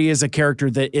Verity is a character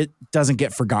that it doesn't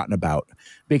get forgotten about,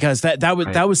 because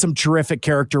that was some terrific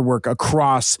character work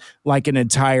across like an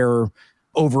entire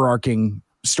overarching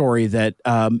story that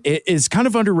it is kind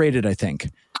of underrated, I think.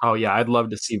 Oh yeah, I'd love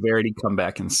to see Verity come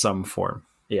back in some form.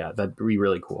 Yeah, that'd be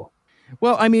really cool.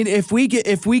 Well, I mean, if we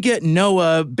get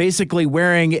Noah basically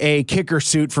wearing a kicker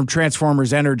suit from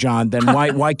Transformers Energon, then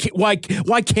why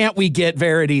can't we get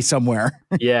Verity somewhere?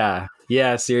 Yeah,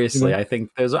 seriously. I think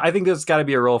there's got to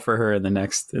be a role for her in the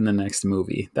next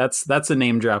movie. That's a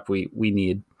name drop we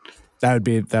need. That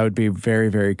would be very,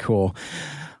 very cool.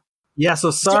 Yeah,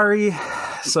 so Sorry.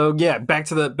 So yeah, back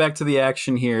to the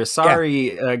action here.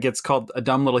 Sorry gets called a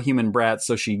dumb little human brat,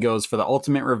 so she goes for the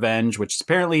ultimate revenge, which is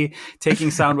apparently taking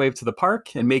Soundwave to the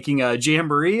park and making a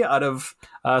jamboree out of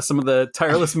some of the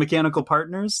tireless mechanical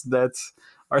partners that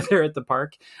are there at the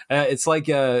park. It's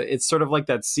sort of like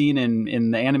that scene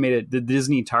in the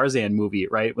Disney Tarzan movie,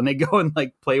 right? When they go and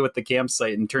like play with the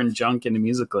campsite and turn junk into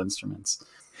musical instruments.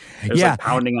 There's like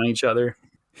pounding on each other.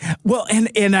 Well,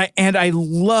 and I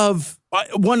love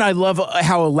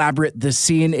how elaborate this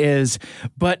scene is,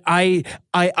 but I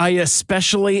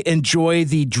especially enjoy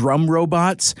the drum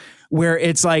robots, where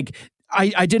it's like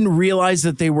I didn't realize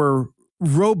that they were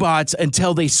robots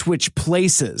until they switch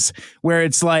places, where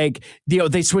it's like, you know,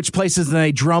 they switch places and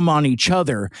they drum on each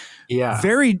other. Yeah,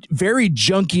 very, very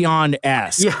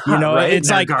Junkion-esque. Yeah, you know, right? It's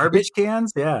like garbage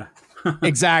cans. Yeah,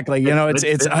 exactly. You know, it's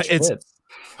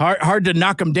hard to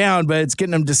knock them down, but it's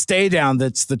getting them to stay down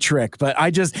that's the trick. But I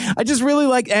just really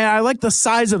like, and I like the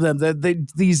size of them.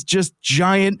 These just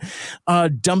giant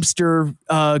dumpster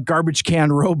garbage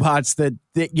can robots that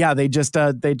they just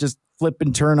flip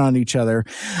and turn on each other.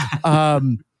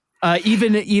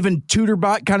 Even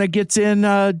Tutorbot kind of gets in,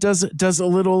 does a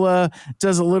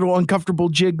little uncomfortable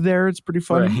jig there. It's pretty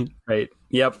funny. Right.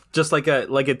 Yep. Just like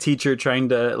a teacher trying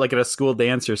to, like at a school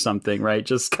dance or something, right?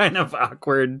 Just kind of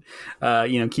awkward,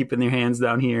 keeping their hands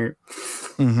down here.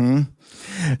 Mm-hmm.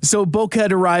 So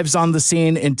Bulkhead arrives on the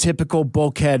scene in typical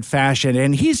Bulkhead fashion,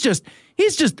 and he's just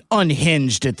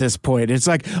unhinged at this point. It's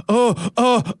like, that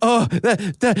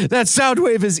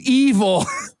Soundwave is evil.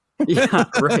 Yeah,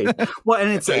 right. Well,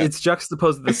 and it's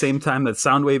juxtaposed at the same time that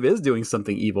Soundwave is doing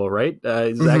something evil, right?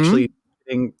 He's actually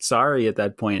Sorry at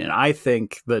that point, and I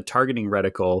think the targeting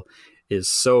reticle is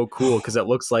so cool because it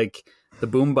looks like the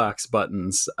boombox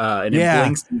buttons, and it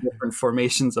blinks in different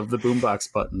formations of the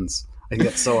boombox buttons. I think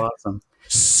that's so awesome.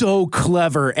 So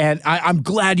clever, and I'm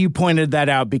glad you pointed that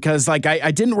out, because like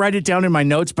I didn't write it down in my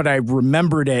notes, but I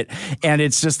remembered it, and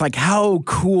it's just like how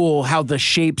cool how the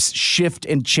shapes shift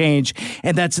and change,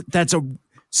 and that's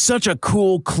such a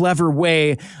cool, clever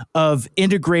way of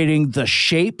integrating the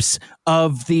shapes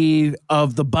of the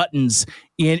buttons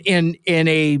in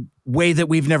a way that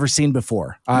we've never seen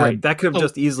before. Right, that could have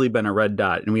just easily been a red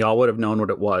dot, and we all would have known what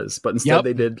it was, but instead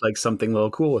they did like something a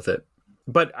little cool with it.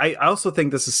 But I also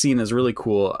think this scene is really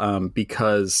cool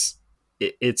because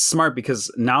it's smart,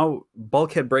 because now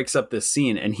Bulkhead breaks up this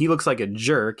scene and he looks like a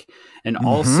jerk, and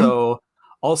also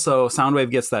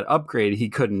Soundwave gets that upgrade he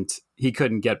couldn't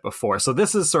get before. So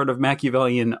this is sort of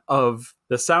Machiavellian of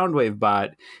the Soundwave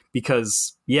bot,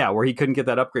 because where he couldn't get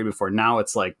that upgrade before, now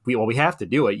it's like we have to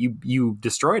do it. You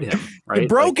destroyed him, right? You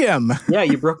broke him. Yeah,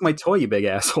 you broke my toy, you big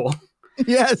asshole.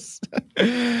 Yes.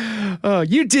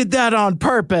 You did that on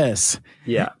purpose.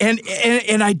 Yeah. And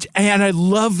I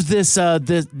love this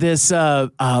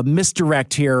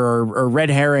misdirect here, or red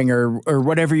herring, or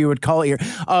whatever you would call it here.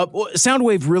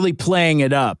 Soundwave really playing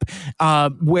it up,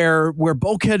 where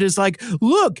Bulkhead is like,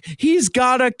 look, he's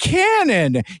got a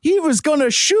cannon. He was going to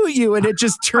shoot you, and it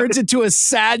just turns into a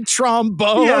sad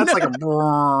trombone. Yeah, it's like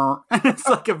it's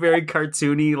like a very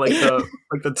cartoony, like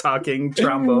the talking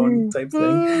trombone type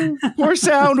thing. Poor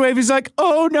Soundwave. He's like,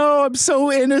 oh no, I'm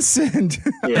so innocent.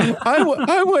 Yeah. I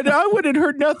wouldn't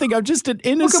hurt nothing. I'm just an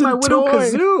innocent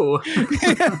toy. Look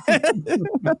at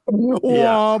my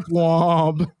Womp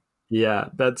womp. Yeah,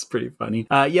 that's pretty funny.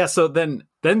 Yeah, so then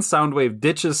Soundwave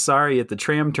ditches Sorry at the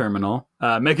tram terminal.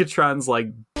 Megatron's like,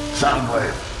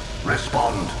 Soundwave,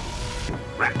 respond.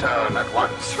 Return at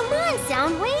once. Come on,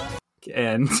 Soundwave.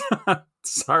 and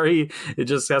Sorry, it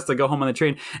just has to go home on the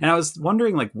train. And I was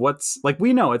wondering, like,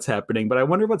 we know it's happening, but I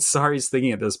wonder what Sorry's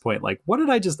thinking at this point. Like, what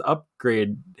did I just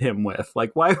upgrade him with?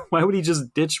 Like, why would he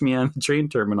just ditch me on the train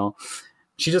terminal?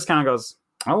 She just kind of goes,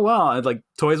 oh, well, like,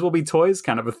 toys will be toys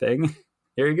kind of a thing.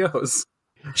 Here he goes.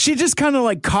 She just kind of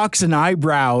like cocks an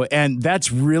eyebrow, and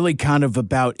that's really kind of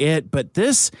about it. But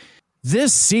this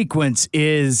sequence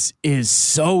is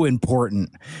so important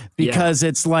because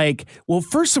it's like, well,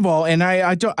 first of all, and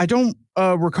I don't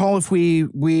recall if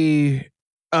we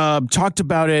talked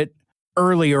about it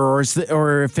earlier or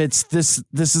if it's this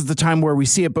is the time where we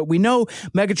see it, but we know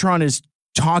Megatron is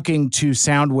talking to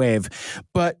Soundwave,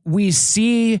 but we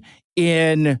see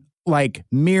in like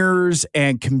mirrors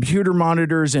and computer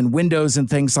monitors and windows and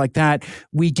things like that,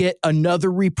 we get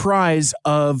another reprise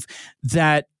of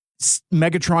that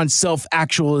Megatron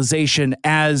self-actualization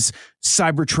as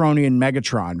Cybertronian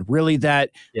Megatron. Really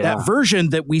that version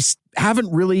that we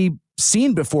haven't really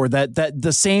seen before, that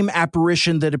the same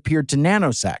apparition that appeared to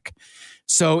Nanosec.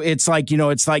 So it's like,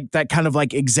 it's like that kind of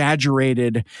like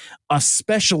exaggerated,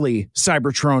 especially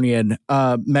Cybertronian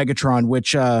Megatron,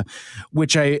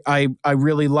 which I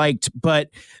really liked. But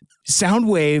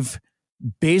Soundwave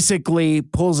basically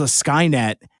pulls a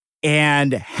Skynet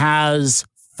and has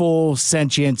full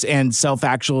sentience and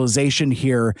self-actualization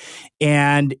here.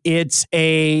 And it's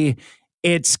kind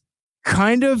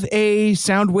of a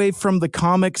Soundwave from the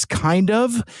comics, kind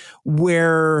of,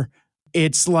 where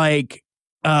it's like,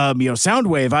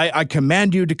 Soundwave, I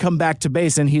command you to come back to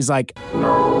base. And he's like,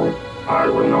 No, I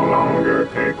will no longer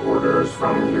take orders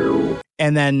from you.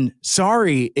 And then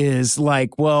Sorry is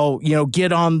like, well,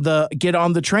 get on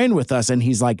the train with us. And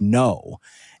he's like, no.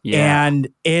 Yeah. And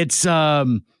it's a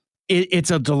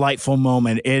delightful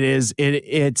moment.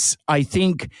 It's I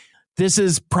think this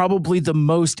is probably the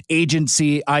most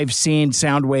agency I've seen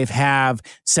Soundwave have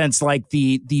since like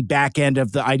the back end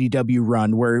of the IDW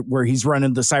run, where he's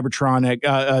running the Cybertron,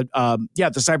 the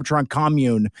Cybertron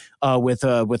commune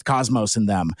with Cosmos and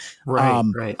them.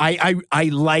 Right.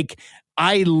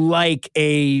 I like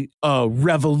a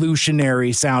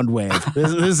revolutionary Soundwave.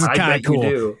 This is kind of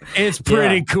cool. It's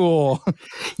pretty cool.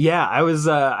 Yeah, I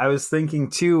was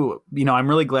thinking too, I'm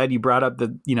really glad you brought up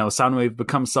that, Soundwave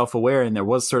becomes self-aware, and there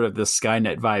was sort of this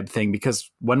Skynet vibe thing,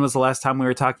 because when was the last time we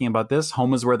were talking about this?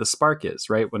 Home is where the spark is,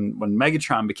 right? When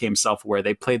Megatron became self-aware,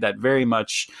 they played that very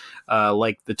much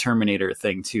like the Terminator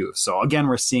thing too. So again,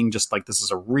 we're seeing just like, this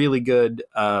is a really good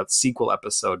sequel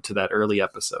episode to that early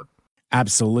episode.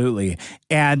 Absolutely.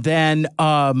 And then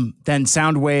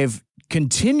Soundwave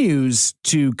continues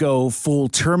to go full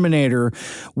Terminator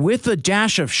with a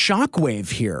dash of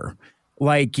Shockwave here.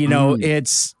 Like,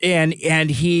 it's and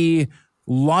he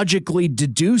logically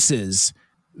deduces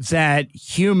that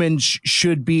humans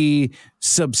should be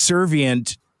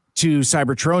subservient to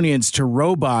Cybertronians, to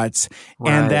robots,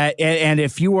 and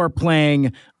if you are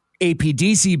playing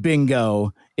APDC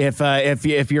bingo, if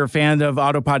you're a fan of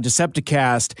Autopod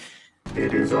Decepticast,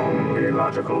 it is only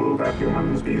logical that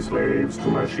humans be slaves to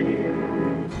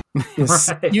machines.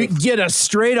 Right. You get a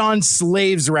straight-on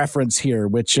slaves reference here,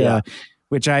 which I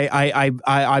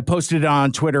posted it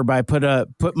on Twitter, but I put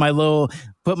my little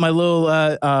bingo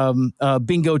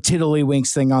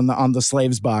tiddlywinks thing on the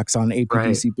slaves box on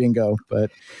APDC bingo, but.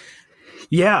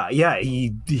 Yeah.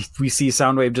 We see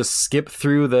Soundwave just skip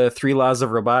through the 3 laws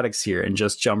of robotics here and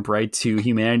just jump right to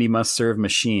humanity must serve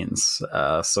machines.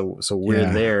 So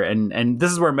we're there, and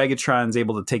this is where Megatron's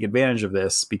able to take advantage of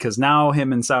this, because now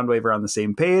him and Soundwave are on the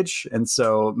same page, and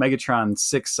so Megatron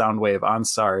sicks Soundwave on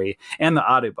Sorry and the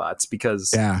Autobots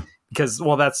because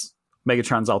that's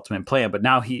Megatron's ultimate plan. But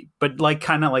now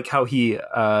kind of like how he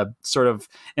sort of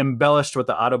embellished what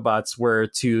the Autobots were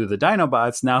to the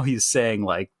Dinobots. Now he's saying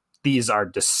like, these are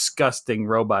disgusting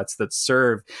robots that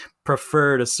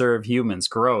prefer to serve humans.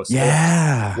 Gross.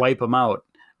 Yeah. Wipe them out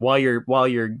while you're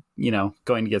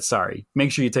going to get Sorry.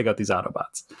 Make sure you take out these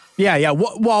Autobots. Yeah.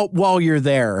 While you're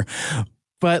there.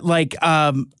 But like,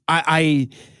 oh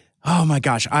my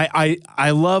gosh,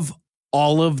 I love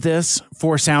all of this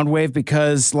for Soundwave,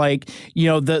 because like,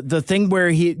 the thing where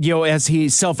he, as he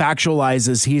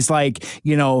self-actualizes, he's like,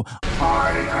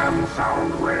 I am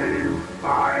Soundwave.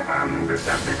 I am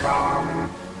Decepticon.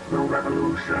 The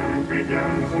revolution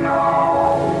begins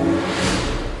now.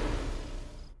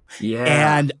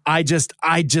 Yeah. And I just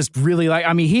really like,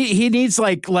 I mean, he needs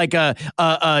like a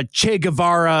Che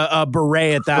Guevara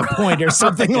beret at that point or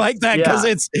something like that. Cause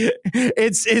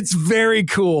it's very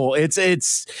cool.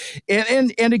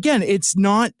 And again, it's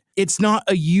not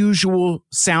a usual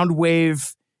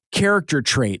Soundwave character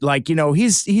trait. Like, you know,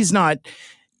 he's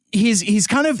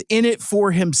kind of in it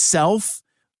for himself,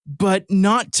 but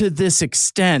not to this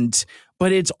extent.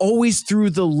 But it's always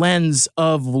through the lens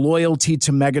of loyalty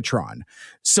to Megatron.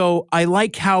 So I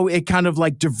like how it kind of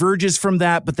like diverges from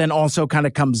that, but then also kind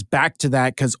of comes back to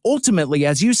that. Because ultimately,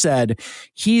 as you said,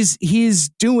 he's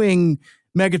doing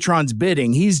Megatron's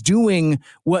bidding. He's doing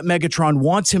what Megatron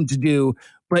wants him to do,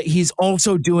 but he's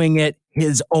also doing it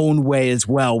his own way as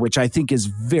well, which I think is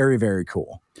very, very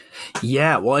cool.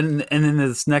 Yeah, well, and then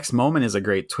this next moment is a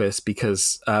great twist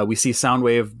because we see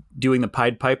Soundwave doing the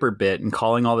Pied Piper bit and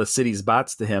calling all the city's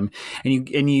bots to him,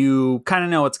 and you kind of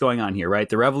know what's going on here, right?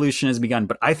 The revolution has begun,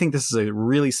 but I think this is a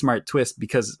really smart twist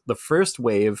because the first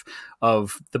wave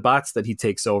of the bots that he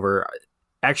takes over,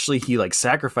 actually he like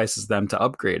sacrifices them to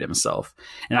upgrade himself,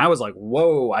 and I was like,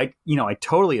 whoa! I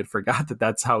totally had forgot that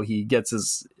that's how he gets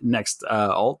his next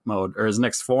alt mode or his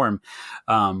next form.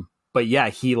 But yeah,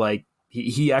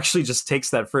 he actually just takes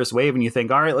that first wave and you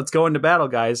think, all right, let's go into battle,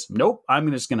 guys. Nope. I'm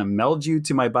just going to meld you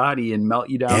to my body and melt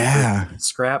you down to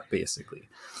scrap, basically.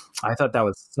 I thought that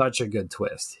was such a good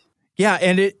twist. Yeah.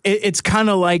 And it's kind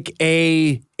of like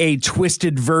a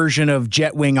twisted version of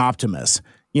Jetwing Optimus.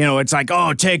 You know, it's like,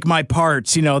 oh, take my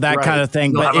parts, you know, that kind of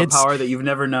thing. You'll but have it's a power that you've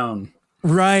never known.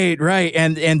 Right.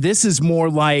 And this is more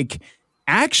like,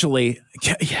 actually,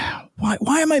 yeah.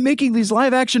 Why am I making these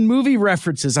live action movie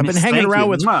references? I've been hanging around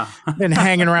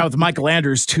with Michael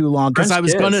Andrews too long because I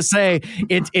was going to say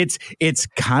it's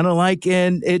kind of like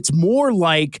it's more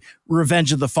like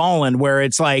Revenge of the Fallen where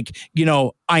it's like, you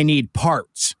know, I need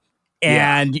parts.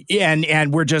 And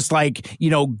we're just like, you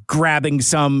know, grabbing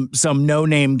some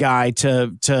no-name guy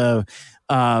to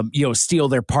steal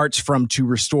their parts from to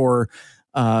restore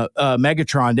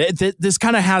Megatron. This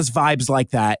kind of has vibes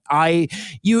like that.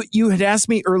 You had asked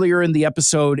me earlier in the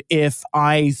episode if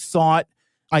I thought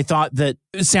that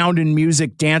sound and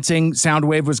music dancing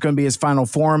Soundwave was going to be his final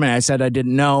form, and I said I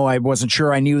didn't know. I wasn't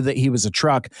sure. I knew that he was a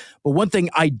truck, but one thing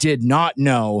I did not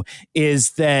know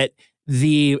is that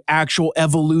the actual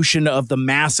evolution of the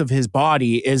mass of his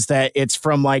body is that it's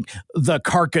from like the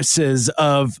carcasses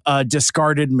of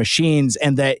discarded machines,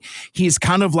 and that he's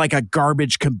kind of like a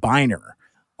garbage combiner.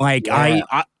 Like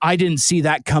I didn't see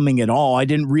that coming at all. I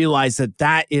didn't realize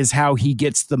that is how he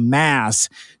gets the mass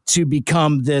to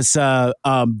become this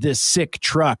sick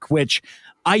truck, which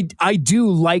I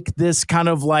do like this kind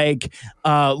of like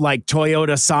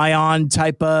Toyota Scion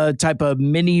type of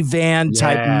minivan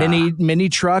type mini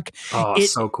truck. Oh,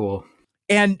 it's so cool.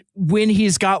 And when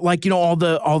he's got like, you know, all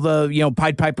the you know,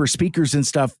 Pied Piper speakers and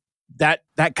stuff,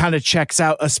 that kind of checks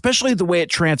out, especially the way it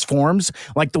transforms,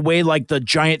 like the way like the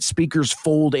giant speakers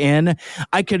fold in.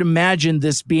 I could imagine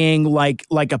this being like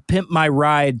a Pimp My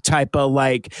Ride type of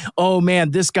like, oh man,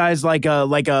 this guy's like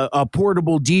a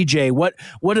portable DJ. What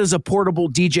does a portable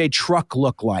DJ truck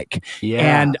look like?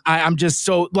 Yeah. And I'm just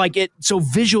so like it. So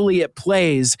visually it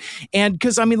plays. And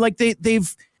cause I mean, like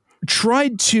they've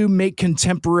tried to make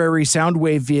contemporary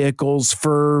Soundwave vehicles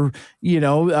for, you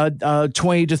know,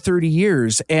 20 to 30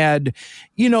 years. And,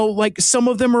 you know, like some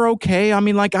of them are okay. I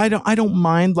mean, like, I don't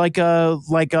mind like a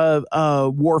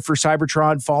War for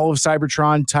Cybertron, Fall of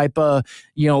Cybertron type of,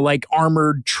 you know, like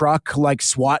armored truck, like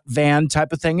SWAT van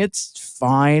type of thing. It's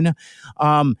fine.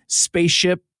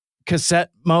 Spaceship cassette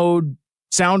mode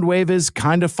Soundwave is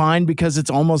kind of fine because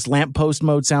it's almost lamppost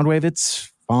mode Soundwave.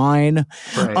 It's fine.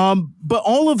 Right. But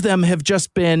all of them have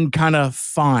just been kind of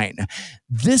fine.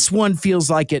 This one feels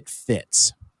like it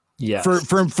fits. Yeah.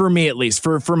 For me, at least,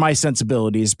 for my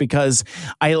sensibilities, because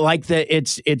I like that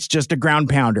it's just a ground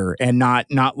pounder and not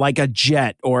like a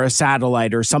jet or a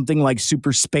satellite or something like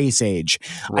Super Space Age.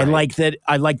 Right.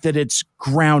 I like that it's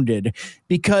grounded,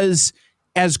 because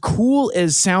as cool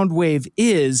as Soundwave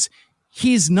is,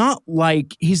 he's not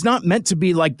meant to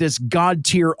be like this god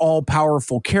tier all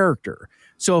powerful character.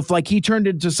 So if like he turned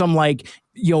into some like,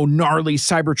 you know, gnarly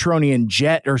Cybertronian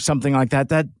jet or something like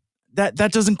that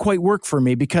doesn't quite work for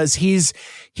me, because he's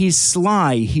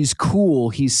sly, he's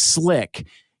cool, he's slick,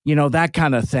 you know, that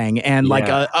kind of thing. And like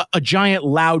a giant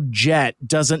loud jet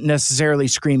doesn't necessarily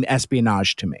scream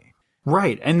espionage to me.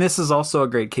 Right. And this is also a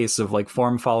great case of like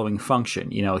form following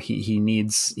function. You know, he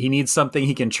needs something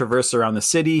he can traverse around the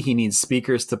city. He needs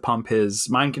speakers to pump his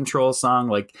mind control song.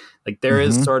 Like there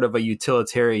is sort of a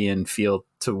utilitarian feel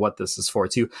to what this is for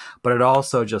too, but it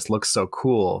also just looks so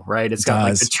cool, right? It's got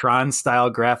like the Tron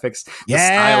style graphics, the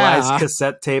stylized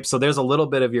cassette tape. So there's a little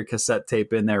bit of your cassette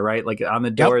tape in there, right? Like on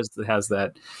the doors that has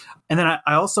that. And then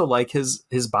I also like his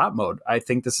bot mode. I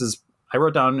think I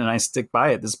wrote down and I stick by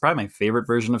it. This is probably my favorite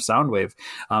version of Soundwave.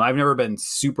 I've never been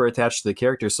super attached to the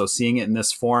character, so seeing it in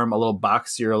this form, a little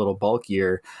boxier, a little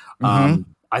bulkier,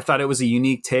 I thought it was a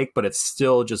unique take, but it's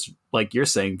still just, like you're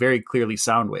saying, very clearly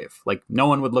Soundwave. Like no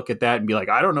one would look at that and be like,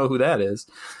 I don't know who that is.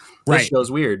 This show's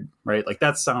weird, right? Like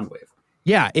that's Soundwave.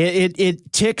 Yeah,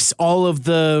 it ticks all of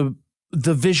the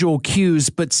visual cues,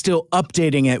 but still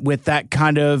updating it with that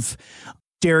kind of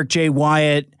Derek J.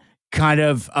 Wyatt kind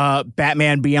of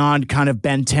Batman Beyond kind of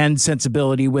Ben 10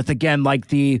 sensibility with, again, like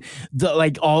the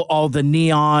like all the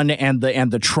neon and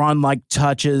the Tron like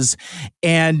touches,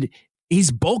 and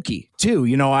he's bulky too.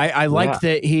 You know, I like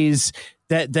that he's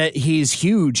that he's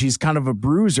huge. He's kind of a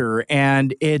bruiser,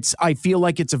 and I feel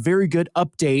like it's a very good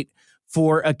update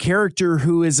for a character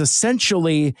who is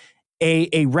essentially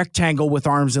a rectangle with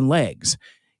arms and legs.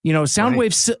 You know,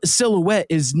 Soundwave's silhouette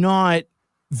is not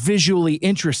visually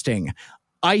interesting.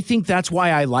 I think that's why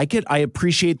I like it. I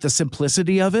appreciate the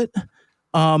simplicity of it.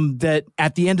 That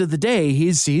at the end of the day,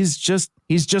 he's just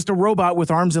a robot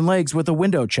with arms and legs with a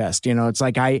window chest. You know, it's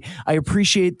like I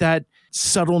appreciate that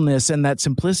subtleness and that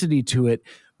simplicity to it.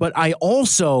 But I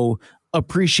also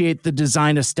appreciate the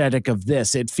design aesthetic of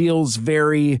this. It feels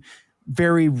very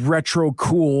retro,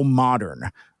 cool,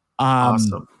 modern.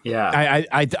 Awesome. Yeah.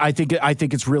 I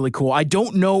think it's really cool. I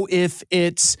don't know if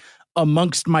it's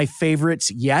amongst my favorites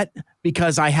yet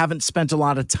because I haven't spent a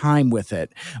lot of time with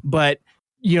it, but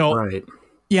you know,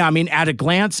 yeah, I mean, at a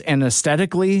glance and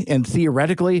aesthetically and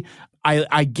theoretically,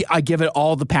 I give it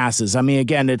all the passes. I mean,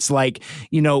 again, it's like,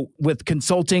 you know, with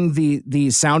consulting the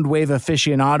Soundwave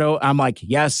aficionado, I'm like,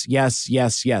 yes.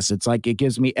 It's like, it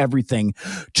gives me everything,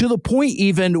 to the point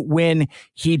even when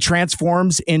he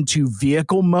transforms into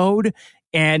vehicle mode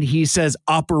and he says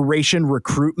Operation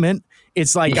Recruitment.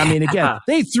 It's like, I mean, again,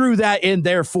 they threw that in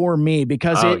there for me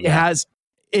because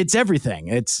it's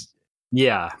everything.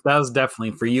 Yeah, that was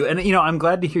definitely for you. And, you know, I'm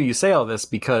glad to hear you say all this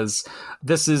because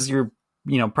this is your,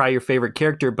 you know, probably your favorite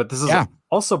character, but this is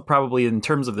also probably, in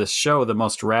terms of this show, the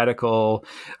most radical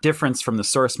difference from the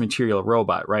source material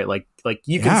robot, right? Like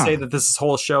you can say that this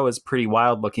whole show is pretty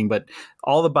wild looking, but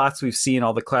all the bots we've seen,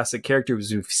 all the classic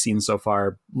characters we've seen so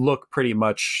far look pretty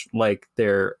much like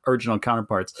their original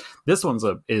counterparts. This one's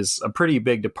is a pretty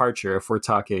big departure if we're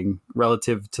talking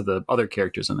relative to the other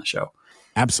characters in the show.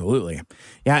 Absolutely.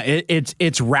 Yeah,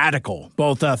 it's radical,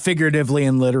 both figuratively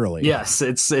and literally. Yes,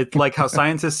 it's like how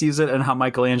scientists use it and how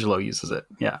Michelangelo uses it.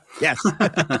 Yeah. Yes.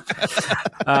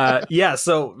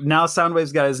 So now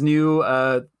Soundwave's got his new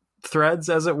threads,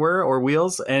 as it were, or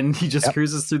wheels, and he just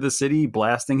cruises through the city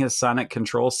blasting his sonic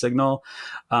control signal.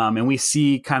 And we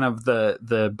see kind of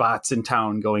the bots in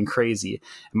town going crazy.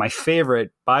 And my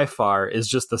favorite by far is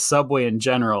just the subway in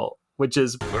general, which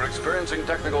is, we're experiencing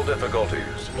technical difficulties.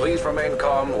 Please remain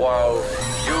calm while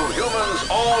you humans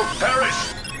all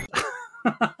perish.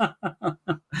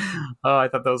 Oh, I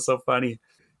thought that was so funny.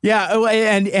 Yeah,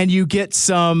 and you get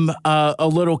some a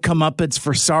little comeuppance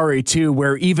for Sorry too,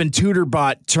 where even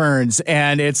Tutorbot turns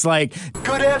and it's like,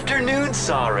 good afternoon,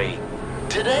 Sorry.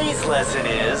 Today's lesson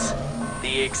is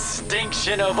the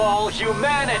extinction of all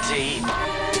humanity.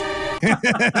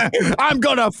 I'm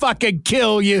gonna fucking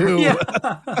kill you.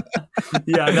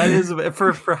 Yeah, that is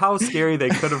for how scary they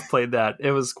could have played that. It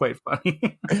was quite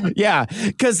funny. Yeah,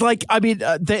 because like, I mean,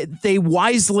 they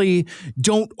wisely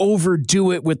don't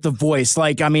overdo it with the voice.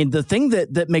 Like, I mean, the thing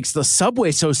that makes the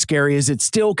subway so scary is it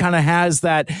still kind of has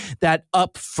that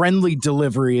up friendly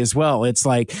delivery as well. It's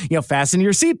like, you know, fasten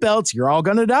your seatbelts, you're all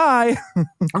gonna die.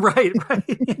 Right.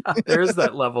 Yeah, there's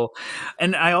that level.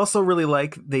 And I also really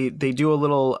like they do a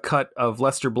little cut of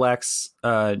Lester Black's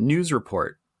news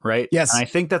report, right? Yes. And I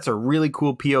think that's a really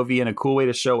cool POV and a cool way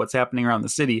to show what's happening around the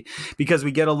city, because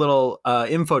we get a little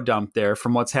info dump there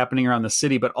from what's happening around the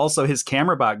city, but also his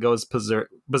camera bot goes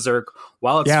berserk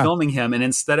while it's filming him. And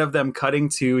instead of them cutting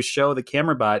to show the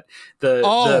camera bot,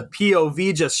 the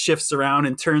POV just shifts around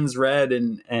and turns red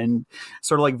and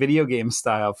sort of like video game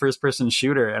style first person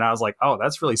shooter. And I was like, oh,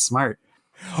 that's really smart.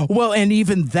 Well, and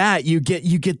even that you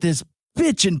get this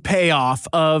bitchin' payoff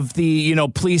of the, you know,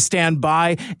 please stand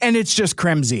by, and it's just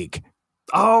Kremzik.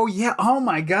 Oh yeah. Oh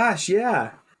my gosh.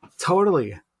 Yeah,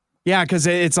 totally. Yeah, because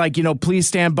it's like, please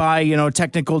stand by,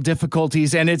 technical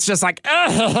difficulties. And it's just like,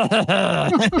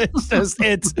 I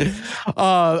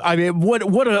mean,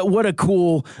 what a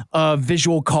cool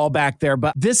visual callback there.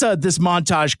 But this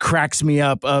montage cracks me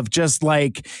up of just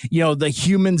like, the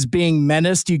humans being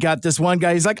menaced. You got this one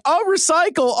guy, he's like, I'll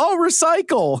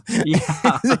recycle.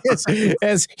 Yeah.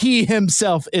 as he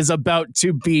himself is about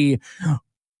to be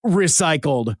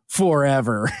recycled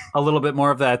forever. A little bit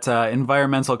more of that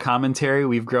environmental commentary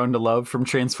we've grown to love from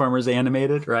Transformers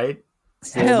Animated, right?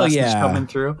 Hell yeah. Coming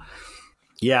through.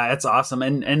 Yeah, it's awesome.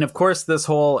 And of course, this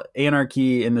whole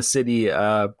anarchy in the city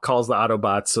calls the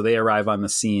Autobots, so they arrive on the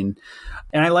scene.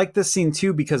 And I like this scene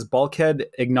too because Bulkhead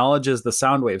acknowledges the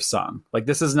Soundwave song. Like,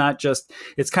 this is not just,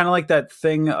 it's kind of like that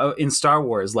thing in Star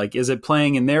Wars. Like, is it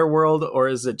playing in their world or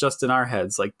is it just in our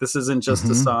heads? Like, this isn't just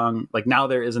a song. Like, now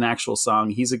there is an actual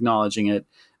song. He's acknowledging it.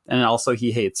 And also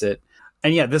he hates it.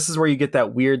 And yeah, this is where you get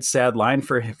that weird, sad line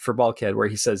for Bulkhead where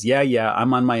he says, yeah,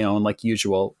 I'm on my own like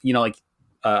usual.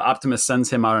 Optimus sends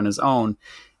him out on his own.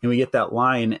 And we get that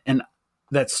line. And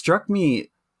that struck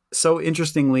me so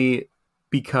interestingly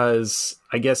because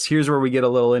I guess here's where we get a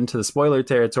little into the spoiler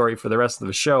territory for the rest of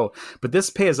the show, but this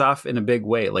pays off in a big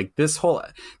way. Like this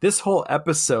whole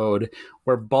episode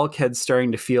where Bulkhead's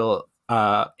starting to feel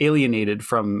alienated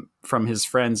from his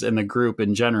friends and the group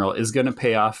in general is going to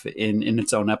pay off in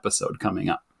its own episode coming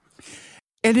up.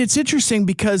 And it's interesting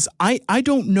because I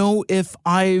don't know if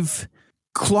I've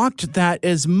clocked that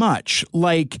as much.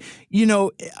 Like,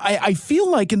 I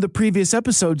feel like in the previous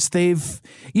episodes,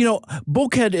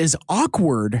 Bulkhead is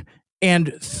awkward,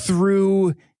 and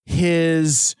through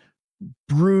his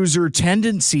bruiser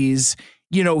tendencies,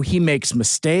 he makes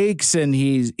mistakes and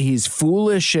he's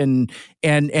foolish and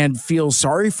feels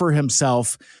sorry for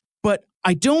himself. But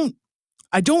I don't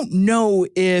know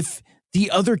if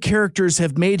the other characters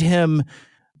have made him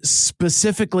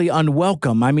specifically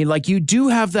unwelcome. I mean, like, you do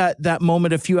have that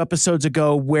moment a few episodes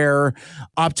ago where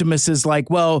Optimus is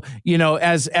like, well,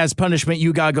 as punishment,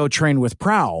 you gotta go train with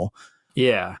Prowl.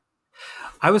 Yeah.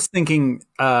 I was thinking,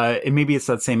 and maybe it's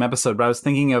that same episode, but I was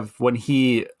thinking of when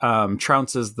he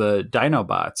trounces the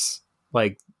Dinobots.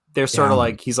 Like, they're sort of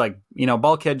like, he's like,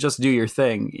 Bulkhead, just do your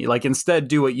thing. Like, instead,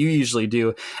 do what you usually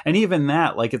do. And even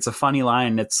that, like, it's a funny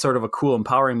line. It's sort of a cool,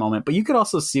 empowering moment. But you could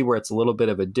also see where it's a little bit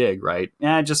of a dig, right?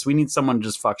 We need someone to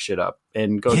just fuck shit up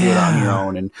and go do it on your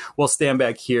own. And we'll stand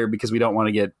back here because we don't want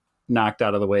to get knocked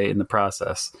out of the way in the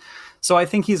process. So I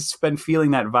think he's been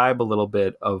feeling that vibe a little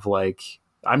bit of like,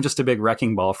 I'm just a big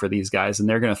wrecking ball for these guys and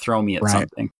they're going to throw me at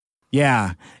something.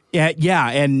 Yeah.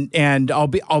 And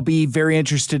I'll be very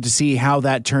interested to see how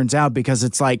that turns out, because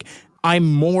it's like,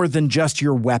 I'm more than just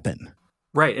your weapon.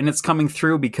 Right. And it's coming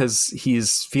through because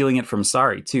he's feeling it from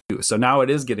Starry too. So now it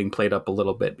is getting played up a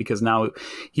little bit because now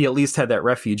he at least had that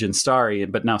refuge in Starry,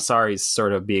 but now Starry's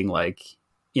sort of being like,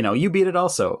 you beat it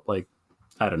also. Like,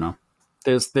 I don't know.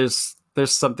 There's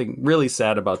something really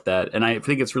sad about that. And I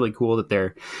think it's really cool that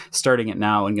they're starting it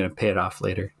now and going to pay it off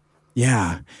later.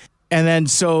 Yeah. And then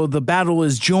so the battle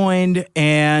is joined,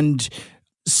 and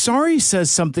Sorry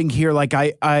says something here like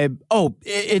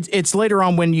it's later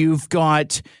on when you've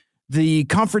got the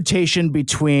confrontation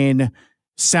between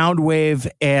Soundwave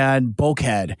and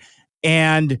Bulkhead,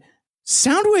 and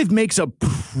Soundwave makes a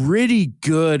pretty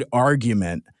good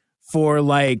argument for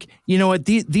like, what,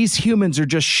 these humans are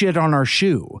just shit on our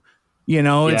shoe.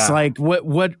 It's like,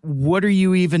 what are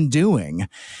you even doing?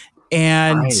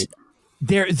 And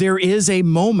there is a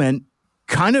moment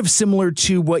kind of similar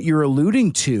to what you're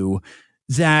alluding to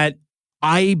that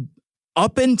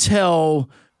up until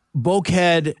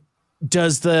Bulkhead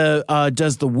does the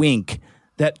wink,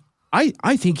 that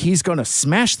I think he's going to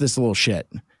smash this little shit.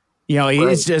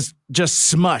 He's just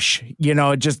smush,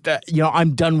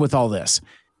 I'm done with all this.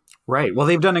 Right. Well,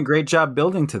 they've done a great job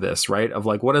building to this, right? Of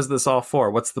like, what is this all for?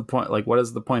 What's the point? Like, what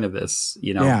is the point of this?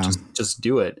 Just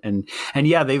do it. And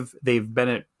yeah, they've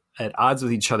been at odds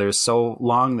with each other so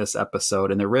long this episode,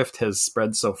 and the rift has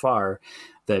spread so far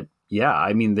that, yeah,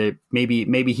 I mean,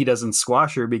 maybe he doesn't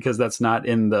squash her because that's not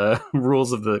in the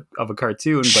rules of a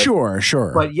cartoon. But,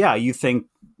 sure. But yeah, you think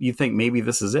maybe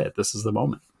this is it. This is the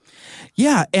moment.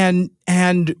 Yeah. And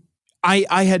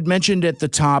I had mentioned at the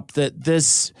top that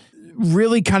this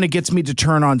really kind of gets me to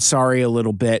turn on Sorry a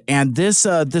little bit. And this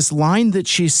line that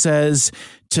she says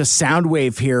to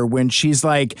Soundwave here when she's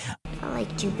like, I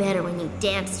liked you better when you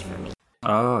danced for me.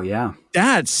 Oh yeah.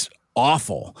 That's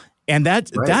awful. And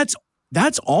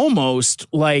that's almost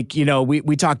like,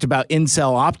 we talked about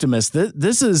incel Optimus.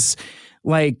 This is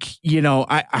like,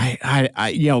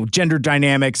 I gender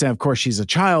dynamics. And of course she's a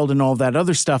child and all that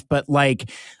other stuff. But like,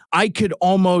 I could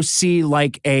almost see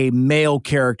like a male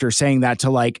character saying that to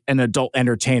like an adult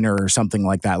entertainer or something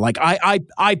like that. Like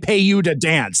I pay you to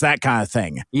dance, that kind of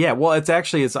thing. Yeah, well, it's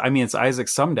Isaac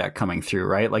Sumdac coming through,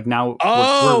 right? Like now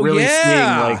Oh, we're really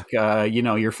yeah. seeing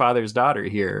like your father's daughter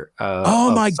here.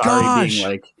 Oh my gosh. Being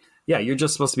like, yeah, you're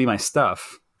just supposed to be my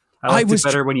stuff. I liked it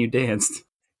better when you danced.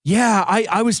 Yeah,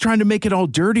 I was trying to make it all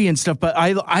dirty and stuff, but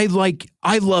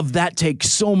I love that take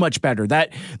so much better.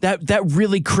 That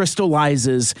really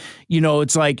crystallizes,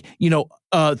 it's like,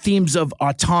 themes of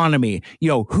autonomy,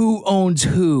 who owns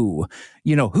who,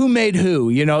 who made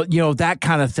who, that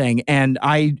kind of thing. And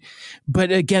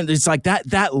but again, it's like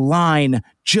that line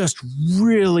just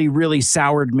really, really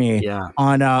soured me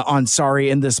on Sorry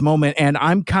in this moment. And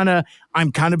I'm kind of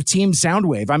team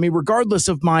Soundwave. I mean, regardless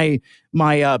of my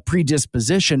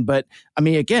predisposition, but I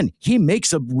mean, again, he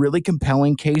makes a really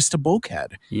compelling case to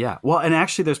Bulkhead. Yeah. Well, and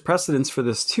actually there's precedence for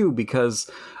this too, because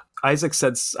Isaac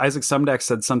Sumdac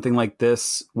said something like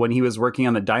this when he was working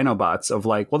on the Dinobots of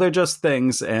like, well, they're just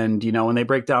things. And, when they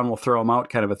break down, we'll throw them out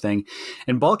kind of a thing.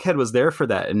 And Bulkhead was there for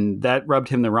that. And that rubbed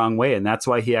him the wrong way. And that's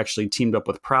why he actually teamed up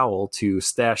with Prowl to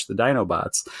stash the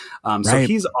Dinobots. So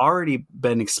he's already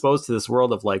been exposed to this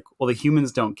world of like, well, the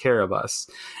humans don't care of us.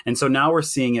 And so now we're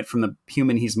seeing it from the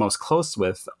human he's most close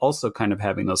with, also kind of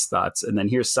having those thoughts. And then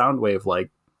here's Soundwave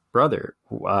like, brother,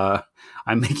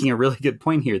 I'm making a really good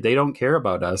point here. They don't care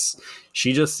about us.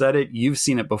 She just said it. You've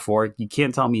seen it before. You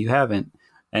can't tell me you haven't.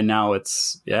 And now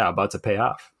it's, about to pay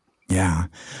off. Yeah.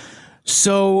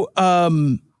 So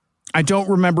I don't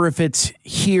remember if it's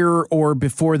here or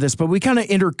before this, but we kind of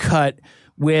intercut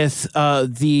with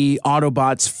the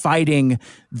Autobots fighting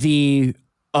the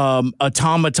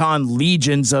automaton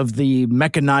legions of the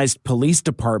mechanized police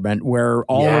department, where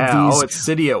all of these it's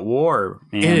City at War,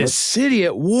 man. It is City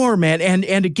at War, man.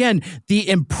 And again, the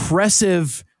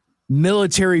impressive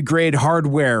military grade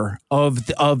hardware of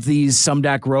these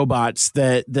Sumdac robots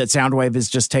that Soundwave has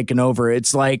just taken over.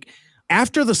 It's like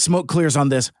after the smoke clears on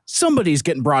this, somebody's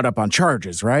getting brought up on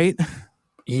charges, right?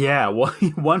 Yeah, well,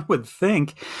 one would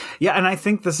think. Yeah, and I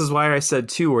think this is why I said,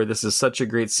 too, where this is such a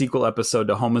great sequel episode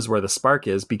to Home is Where the Spark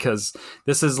Is, because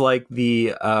this is like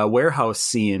the warehouse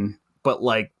scene, but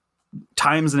like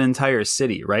times an entire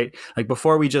city, right? Like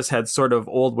before we just had sort of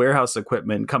old warehouse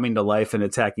equipment coming to life and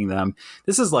attacking them.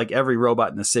 This is like every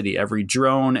robot in the city, every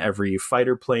drone, every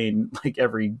fighter plane, like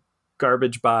every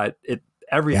garbage bot,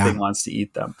 everything wants to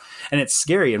eat them. And it's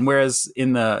scary. And whereas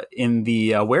in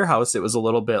the warehouse, it was a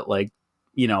little bit like,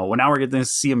 well, now we're getting to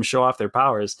see them show off their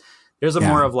powers. There's a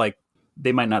more of like,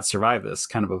 they might not survive this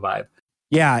kind of a vibe.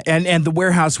 Yeah, and the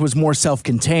warehouse was more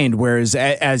self-contained, whereas,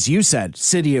 as you said,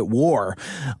 City at War.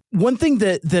 One thing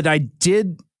that I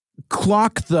did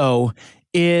clock, though,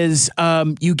 is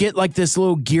you get like this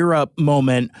little gear up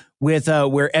moment with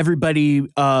where everybody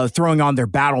throwing on their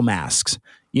battle masks.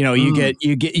 You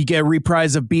get a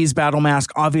reprise of B's battle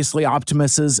mask, obviously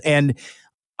Optimus's, and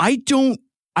I don't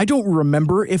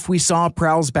remember if we saw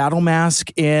Prowl's battle mask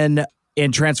in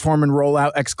Transform and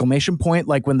Rollout !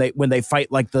 Like when they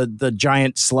fight like the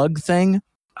giant slug thing.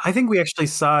 I think we actually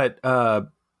saw it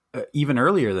even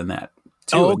earlier than that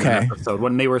too. Oh, okay. In that episode,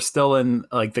 when they were still in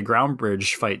like the ground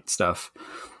bridge fight stuff.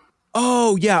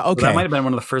 Oh yeah, okay. So that might have been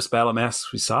one of the first battle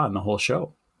masks we saw in the whole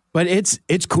show. But it's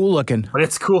cool looking. But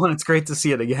it's cool and it's great to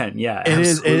see it again. Yeah, it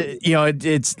absolutely.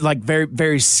 It's like very,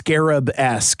 very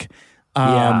Scarab-esque.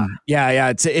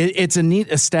 It's a neat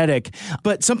aesthetic.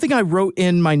 But something I wrote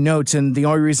in my notes, and the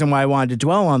only reason why I wanted to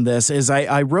dwell on this is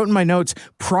I wrote in my notes,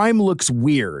 Prime looks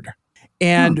weird.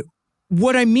 And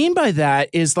what I mean by that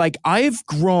is like I've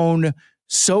grown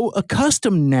so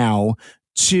accustomed now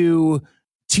to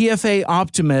TFA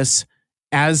Optimus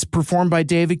as performed by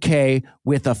David Kaye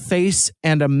with a face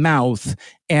and a mouth.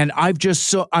 And I'm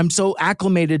so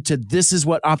acclimated to this is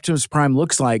what Optimus Prime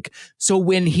looks like. So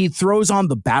when he throws on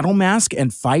the battle mask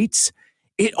and fights,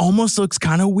 it almost looks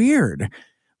kind of weird.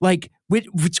 Like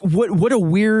what a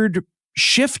weird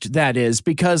shift that is,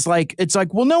 because like it's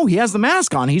like, well, no, he has the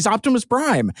mask on. He's Optimus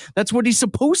Prime. That's what he's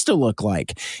supposed to look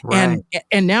like. Right.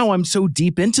 And now I'm so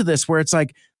deep into this where it's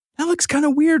like, that looks kind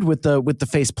of weird with the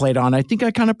faceplate on. I think I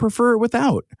kind of prefer it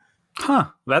without. Huh.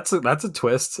 That's a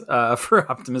twist for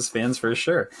Optimus fans for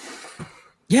sure.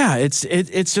 Yeah, it's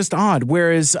just odd.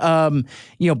 Whereas,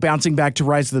 bouncing back to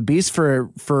Rise of the Beast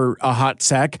for a hot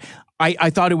sec,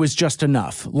 I thought it was just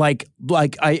enough.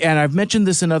 I've mentioned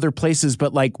this in other places,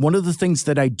 but like one of the things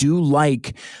that I do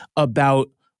like about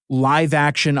live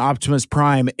action Optimus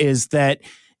Prime is that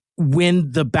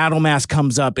when the battle mask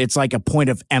comes up, it's like a point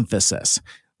of emphasis.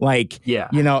 Like, yeah,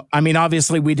 you know, I mean,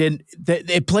 obviously we didn't,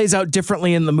 it plays out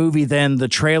differently in the movie than the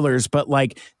trailers, but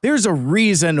like there's a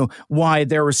reason why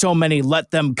there were so many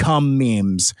let them come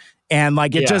memes. And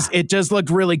like it just looked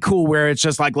really cool where it's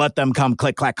just like let them come,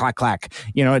 click, clack, clack, clack.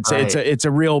 You know, it's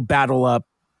a real battle up.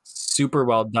 Super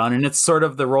well done, and it's sort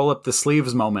of the roll up the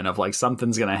sleeves moment of like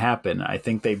something's going to happen. I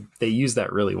think they use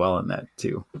that really well in that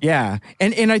too. Yeah,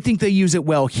 and I think they use it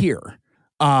well here.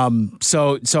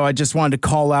 So I just wanted to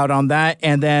call out on that,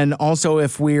 and then also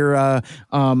if we're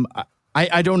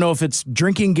I don't know if it's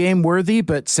drinking game worthy,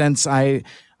 but since I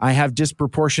have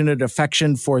disproportionate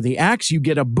affection for the axe, you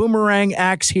get a boomerang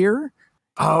axe here.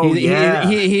 Oh,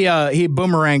 he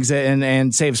boomerangs it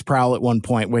and saves Prowl at one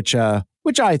point, which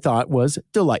I thought was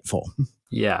delightful.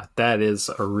 Yeah, that is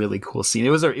a really cool scene. It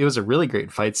was a really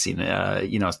great fight scene.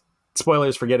 You know,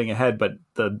 spoilers for getting ahead, but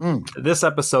this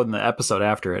episode and the episode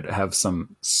after it have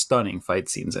some stunning fight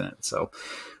scenes in it. So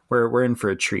we're in for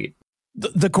a treat.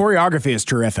 The choreography is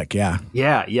terrific. Yeah.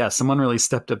 Yeah. Someone really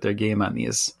stepped up their game on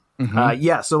these.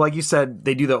 Mm-hmm. So like you said,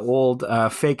 they do the old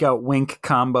fake out wink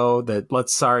combo that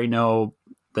lets Sari know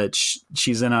that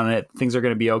she's in on it. Things are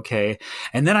going to be okay.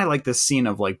 And then I like this scene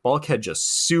of like Bulkhead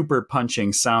just super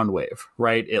punching Soundwave,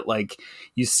 right? It like,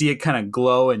 you see it kind of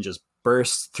glow and just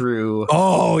burst through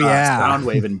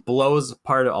Soundwave and blows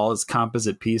apart all his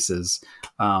composite pieces.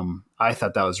 I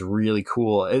thought that was really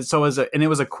cool. It was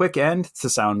a quick end to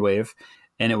Soundwave.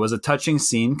 And it was a touching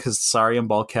scene because Sari and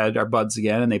Bulkhead are buds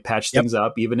again, and they patch things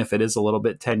up, even if it is a little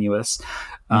bit tenuous.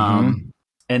 And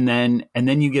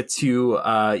then you get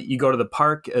to you go to the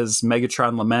park as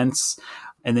Megatron laments,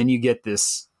 and then you get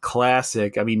this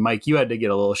classic. I mean, Mike, you had to get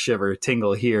a little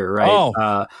tingle here, right?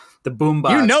 Oh. The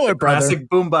boombox, you know it, brother. Classic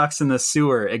boombox in the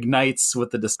sewer ignites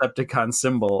with the Decepticon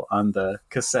symbol on the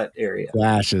cassette area.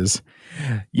 Flashes.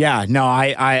 Yeah, no,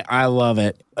 I love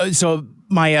it. So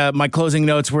my closing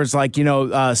notes was like, you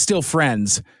know, still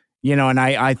friends, you know, and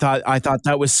I thought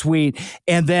that was sweet.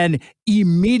 And then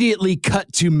immediately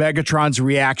cut to Megatron's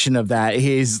reaction of that.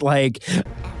 He's like,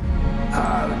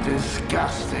 how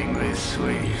disgustingly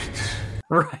sweet.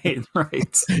 Right.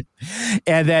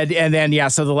 and then, yeah.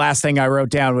 So the last thing I wrote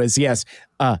down was,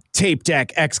 tape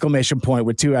deck !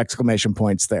 With 2 exclamation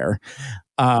points there.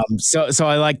 So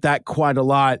I like that quite a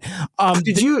lot.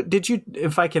 Did you,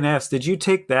 if I can ask, did you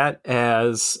take that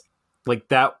as like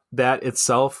that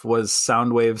itself was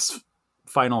Soundwave's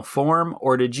final form?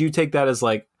 Or did you take that as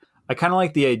like, I kind of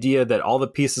like the idea that all the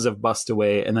pieces have bust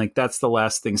away and like, that's the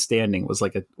last thing standing was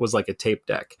like a tape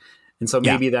deck. And so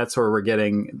maybe that's where we're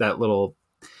getting that little,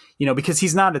 you know, because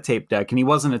he's not a tape deck and he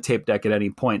wasn't a tape deck at any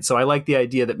point. So I like the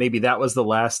idea that maybe that was the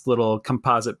last little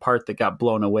composite part that got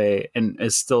blown away and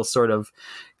is still sort of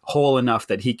whole enough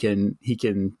that he can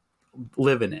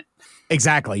live in it.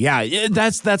 Exactly. Yeah.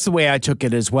 That's the way I took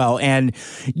it as well. And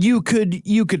you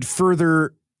could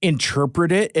further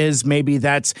interpret it as maybe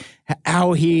that's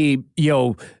how he, you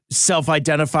know,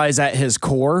 self-identifies at his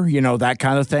core, you know, that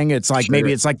kind of thing. It's like,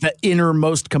 maybe it's like the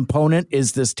innermost component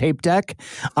is this tape deck,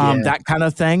 that kind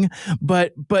of thing.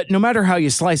 But no matter how you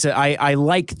slice it, I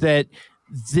like that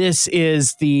this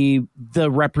is the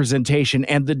representation,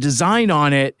 and the design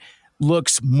on it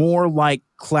looks more like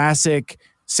classic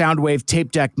Soundwave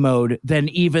tape deck mode than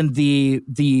even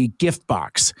the gift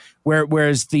box,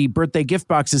 whereas the birthday gift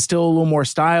box is still a little more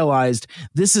stylized.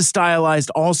 This is stylized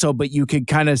also, but you could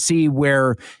kind of see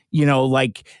where, you know,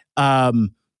 like, you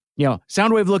know,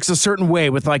 Soundwave looks a certain way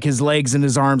with like his legs and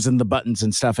his arms and the buttons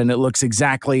and stuff. And it looks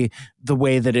exactly the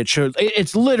way that it should.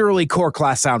 It's literally core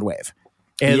class Soundwave.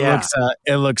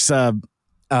 It looks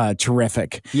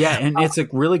terrific. Yeah, and it's a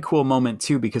really cool moment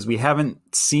too, because we haven't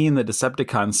seen the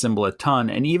Decepticon symbol a ton,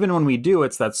 and even when we do,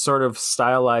 it's that sort of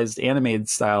stylized animated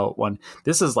style one.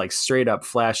 This is like straight up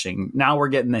flashing. Now we're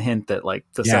getting the hint that like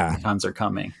the Decepticons are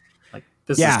coming. Like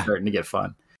this is starting to get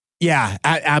fun. Yeah,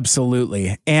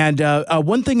 absolutely. And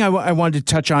one thing I wanted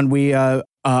to touch on,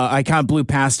 I kind of blew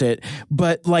past it,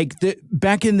 but like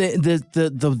back in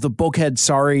the Bulkhead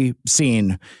Sari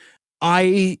scene,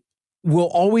 I will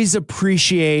always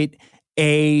appreciate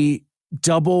a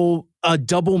double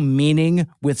meaning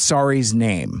with Sari's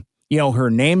name. You know,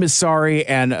 her name is Sari,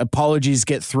 and apologies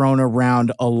get thrown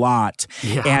around a lot.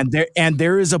 Yeah. And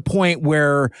there is a point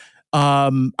where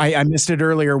I missed it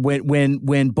earlier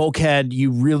when Bulkhead,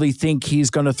 you really think he's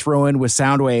going to throw in with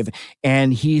Soundwave,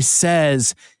 and he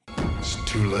says, "It's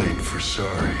too late for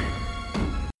Sari."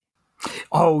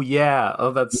 Oh yeah,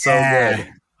 that's so good.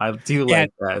 I do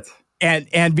like that.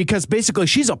 And because basically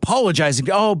she's apologizing.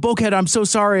 Oh, Bulkhead, I'm so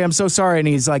sorry. And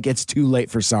he's like, it's too late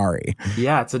for Sari.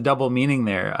 Yeah, it's a double meaning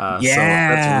there. So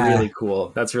that's really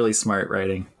cool. That's really smart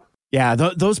writing. Yeah,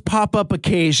 those pop up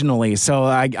occasionally, so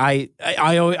I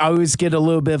always get a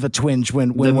little bit of a twinge when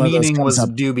The one of those meaning comes was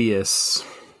up. dubious.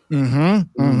 I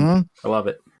love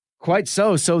it. Quite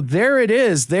so. So there it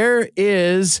is. There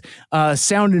is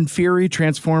Sound and Fury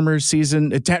Transformers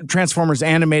Transformers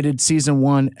Animated Season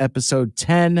 1, Episode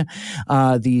 10,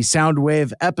 the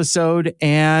Soundwave episode.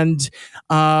 And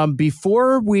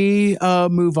before we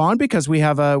move on, because we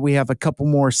have a couple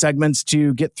more segments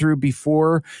to get through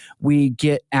before we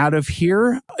get out of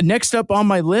here. Next up on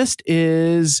my list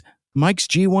is Mike's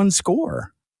G1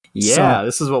 score. Yeah,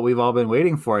 this is what we've all been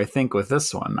waiting for, I think, with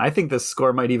this one. I think this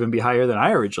score might even be higher than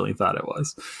I originally thought it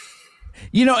was.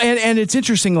 You know, and it's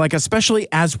interesting, like, especially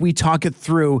as we talk it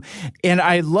through. And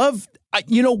I love,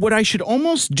 what I should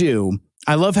almost do.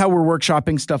 I love how we're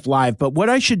workshopping stuff live, but what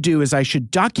I should do is I should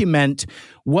document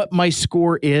what my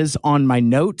score is on my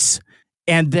notes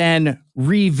and then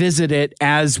revisit it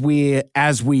as we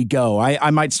go. I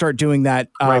might start doing that.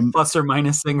 Right, plus or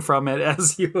minusing from it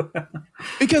as you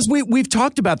because we've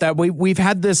talked about that. We've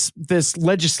had this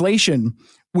legislation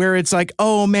where it's like,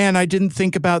 oh man, I didn't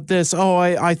think about this. Oh,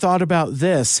 I thought about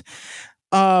this.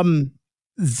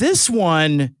 This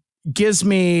one gives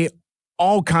me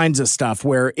all kinds of stuff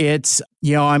where it's,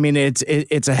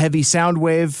 it's a heavy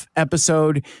Soundwave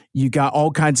episode. You got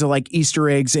all kinds of like Easter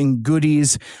eggs and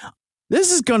goodies.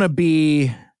 This is going to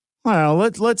be, I don't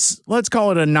know, let's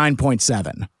call it a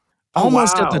 9.7.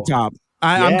 Almost at the top.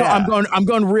 I'm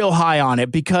going real high on it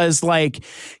because, like,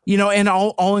 and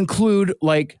I'll include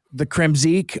like the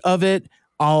Kremzik of it.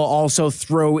 I'll also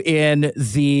throw in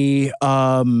the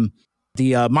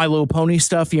My Little Pony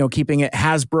stuff, keeping it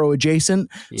Hasbro adjacent.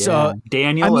 Yeah. So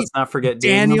Daniel, let's not forget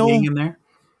Daniel being in there.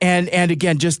 And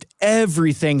again, just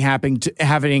everything having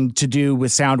to do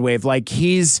with Soundwave. Like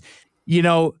he's,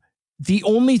 the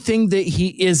only thing that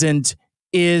he isn't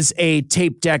is a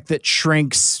tape deck that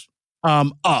shrinks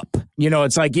up.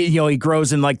 It's like, he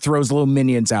grows and like throws little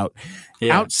minions out.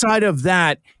 Yeah. Outside of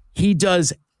that, he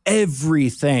does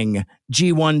everything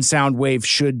G1 Soundwave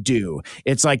should do.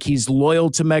 It's like he's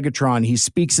loyal to Megatron. He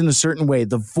speaks in a certain way.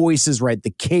 The voice is right. The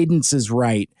cadence is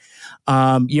right.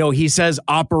 He says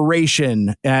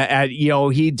operation,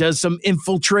 he does some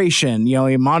infiltration,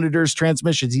 he monitors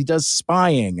transmissions. He does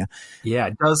spying. Yeah.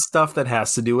 It does stuff that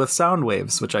has to do with sound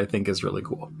waves, which I think is really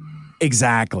cool.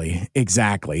 Exactly.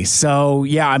 So,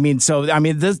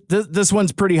 this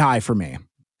one's pretty high for me.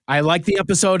 I like the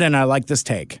episode and I like this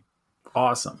take.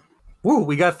 Awesome. Woo,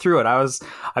 we got through it.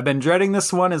 I've been dreading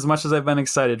this one as much as I've been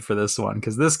excited for this one,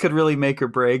 because this could really make or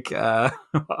break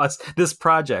this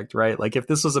project, right? Like if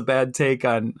this was a bad take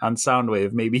on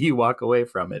Soundwave, maybe you walk away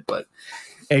from it, but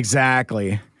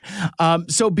exactly.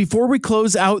 So before we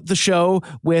close out the show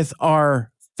with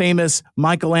our famous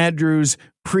Michael Andrews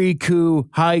pre-coup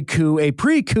haiku, a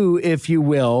pre-coup, if you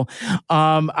will,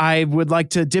 I would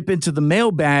like to dip into the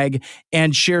mailbag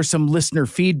and share some listener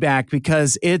feedback,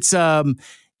 because it's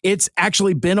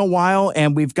actually been a while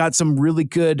and we've got some really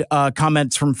good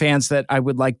comments from fans that I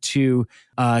would like to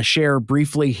share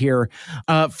briefly here.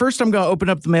 First, I'm going to open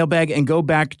up the mailbag and go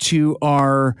back to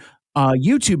our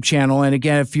YouTube channel. And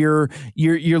again, if you're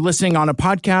listening on a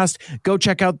podcast, go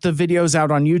check out the videos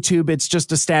out on YouTube. It's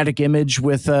just a static image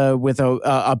with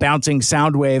a bouncing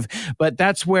sound wave, but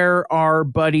that's where our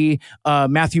buddy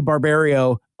Matthew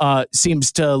Barbario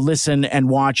seems to listen and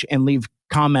watch and leave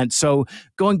comments. So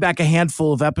going back a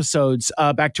handful of episodes,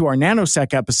 back to our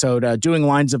Nanosec episode, Doing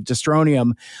Lines of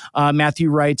Destronium, Matthew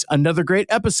writes, another great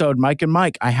episode, Mike and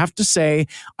Mike. I have to say,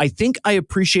 I think I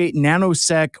appreciate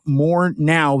Nanosec more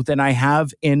now than I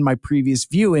have in my previous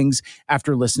viewings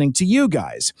after listening to you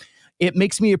guys. It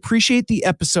makes me appreciate the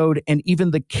episode and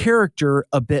even the character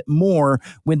a bit more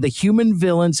when the human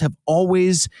villains have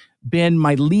always been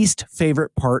my least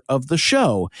favorite part of the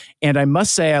show. And I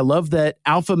must say, I love that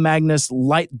Alpha Magnus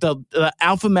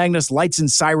Alpha Magnus Lights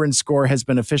and Sirens score has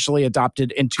been officially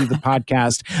adopted into the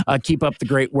podcast. Keep up the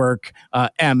great work,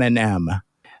 M&M.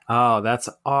 Oh, that's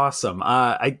awesome.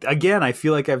 I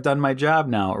feel like I've done my job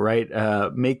now, right?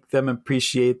 Make them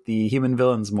appreciate the human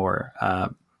villains more.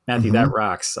 Matthew, that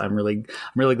rocks. I'm really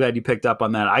glad you picked up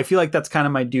on that. I feel like that's kind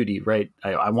of my duty, right?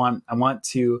 I want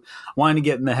to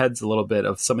get in the heads a little bit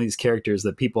of some of these characters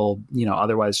that people,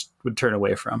 otherwise would turn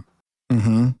away from.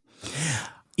 Mm-hmm.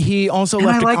 He also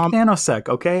left. I like Nanosec.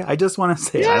 Okay, I just want to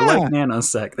say I like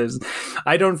Nanosec.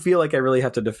 I don't feel like I really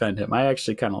have to defend him. I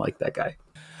actually kind of like that guy.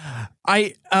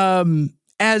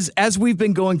 As we've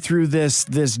been going through this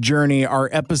journey, our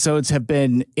episodes have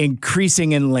been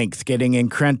increasing in length, getting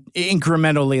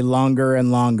incrementally longer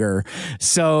and longer.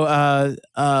 So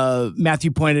Matthew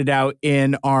pointed out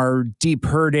in our Deep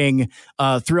Herding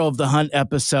Thrill of the Hunt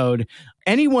episode,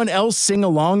 anyone else sing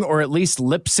along or at least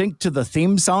lip sync to the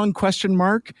theme song ? It's in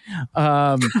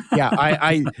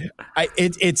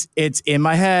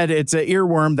my head. It's an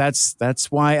earworm.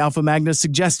 That's why Alpha Magnus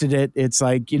suggested it. It's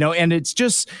like, and it's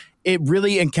just, it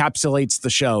really encapsulates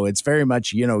the show. It's very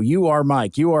much, you are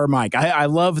Mike. I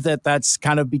love that that's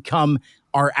kind of become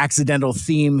our accidental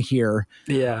theme here.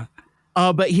 Yeah.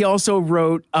 But he also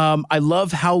wrote, I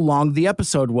love how long the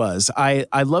episode was. I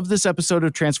love this episode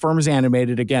of Transformers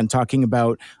Animated, again, talking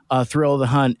about Thrill of the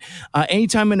Hunt.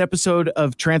 Anytime an episode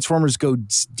of Transformers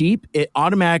goes deep, it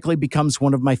automatically becomes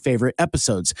one of my favorite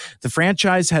episodes. The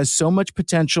franchise has so much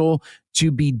potential to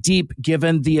be deep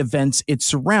given the events it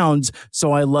surrounds,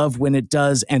 so I love when it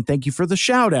does, and thank you for the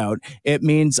shout out. It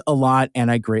means a lot,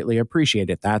 and I greatly appreciate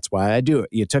it. That's why I do it.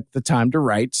 You took the time to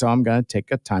write, so I'm going to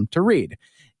take a time to read.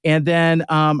 And then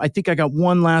I think I got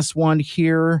one last one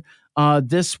here.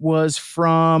 This was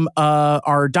from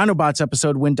our Dinobots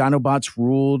episode when Dinobots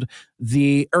ruled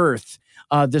the Earth.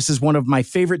 This is one of my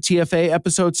favorite TFA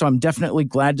episodes, so I'm definitely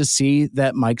glad to see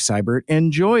that Mike Seibert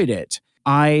enjoyed it.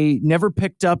 I never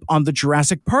picked up on the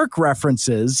Jurassic Park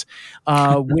references,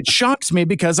 which shocks me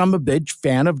because I'm a big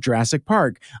fan of Jurassic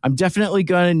Park. I'm definitely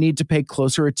going to need to pay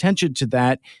closer attention to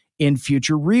that in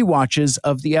future rewatches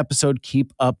of the episode.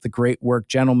 Keep up the great work,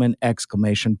 gentlemen! !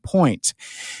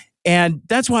 And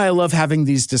that's why I love having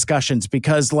these discussions,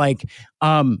 because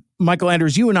Michael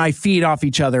Anders, you and I feed off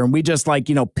each other, and we just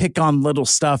pick on little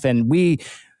stuff. And we,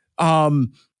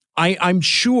 I'm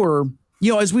sure,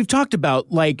 as we've talked about,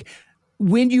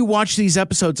 when you watch these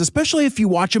episodes, especially if you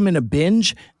watch them in a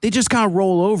binge, they just kind of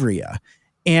roll over you.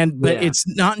 But it's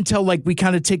not until we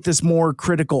kind of take this more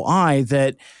critical eye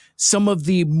that some of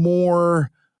the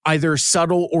more either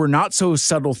subtle or not so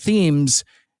subtle themes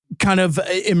kind of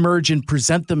emerge and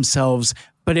present themselves.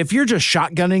 But if you're just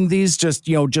shotgunning these, just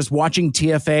watching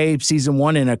TFA season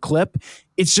 1 in a clip,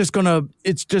 it's just gonna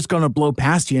blow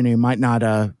past you, and you might not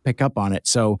pick up on it.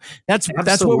 So that's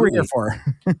what we're here for.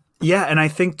 Yeah, and I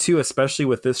think too, especially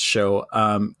with this show,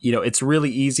 it's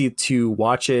really easy to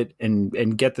watch it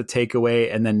and get the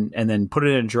takeaway, and then put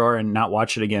it in a drawer and not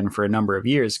watch it again for a number of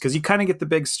years, because you kind of get the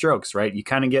big strokes, right? You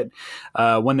kind of get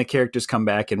when the characters come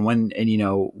back, and when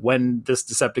this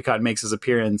Decepticon makes his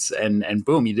appearance, and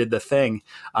boom, you did the thing.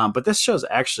 But this show's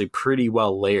actually pretty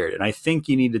well layered, and I think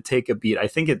you need to take a beat. I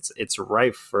think it's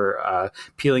rife for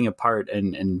peeling apart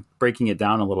and breaking it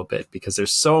down a little bit, because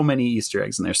there's so many Easter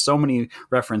eggs, and there's so many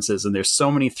references, and there's so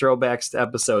many throwbacks to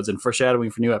episodes and foreshadowing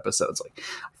for new episodes. I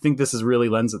think this really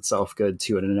lends itself good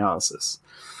to an analysis.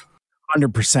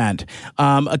 100%.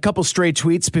 A couple stray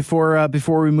tweets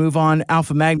before we move on.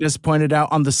 Alpha Magnus pointed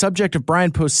out, on the subject of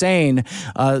Brian Posehn,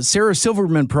 Sarah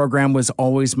Silverman program was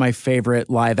always my favorite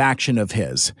live action of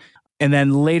his. And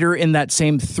then later in that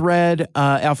same thread,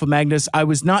 Alpha Magnus, I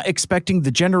was not expecting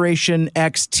the Generation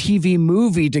X TV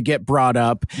movie to get brought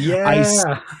up.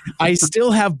 Yeah. I still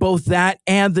have both that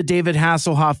and the David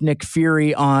Hasselhoff, Nick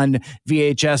Fury on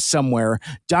VHS somewhere.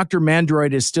 Dr.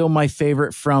 Mandroid is still my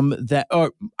favorite from that. Oh,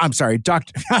 I'm sorry. I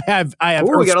have.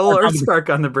 Oh, we got a little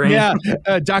Earthspark on the brain. Yeah.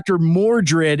 Dr.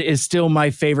 Mordred is still my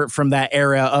favorite from that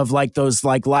era of those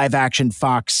live action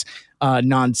Fox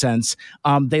nonsense.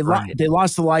 They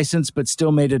lost the license, but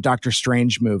still made a Doctor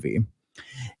Strange movie.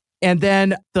 And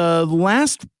then the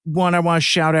last one I want to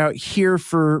shout out here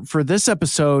for this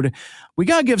episode, we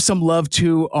got to give some love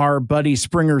to our buddy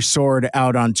Springer Sword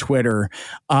out on Twitter,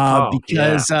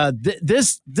 because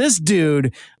this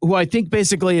dude, who I think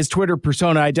basically his Twitter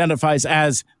persona identifies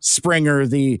as Springer,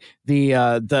 the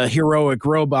heroic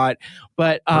robot,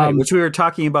 but which we were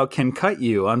talking about can cut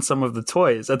you on some of the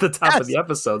toys at the top of the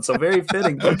episode. So very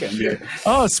fitting bookend here.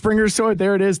 Oh, Springer Sword.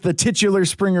 There it is. The titular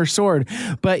Springer Sword.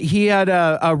 But he had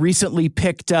recently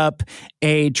picked up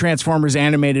a Transformers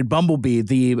animated Bumblebee,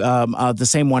 the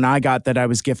same one I got that I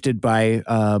was gifted by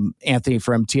Anthony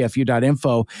from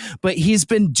TFU.info. But he's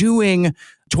been doing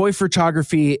toy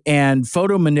photography and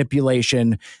photo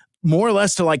manipulation more or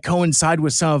less to coincide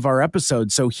with some of our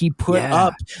episodes. So he put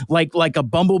up like a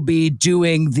Bumblebee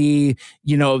doing the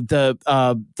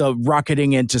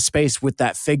rocketing into space with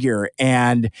that figure,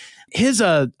 and his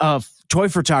toy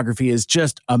photography is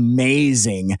just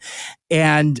amazing.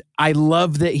 And I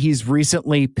love that he's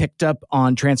recently picked up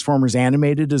on Transformers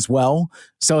Animated as well.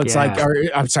 So it's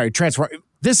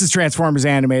this is Transformers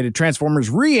Animated, Transformers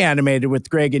Reanimated with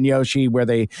Greg and Yoshi, where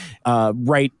they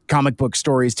write comic book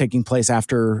stories taking place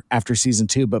after season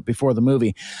 2, but before the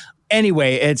movie.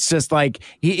 anyway, it's just like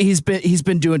he's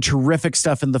been doing terrific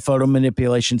stuff in the photo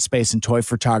manipulation space and toy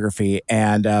photography.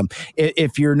 And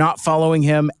if you're not following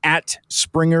him at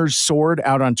Springer's Sword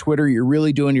out on Twitter, you're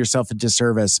really doing yourself a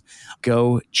disservice.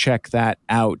 Go check that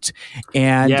out.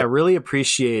 And yeah, really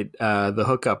appreciate the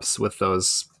hookups with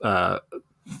those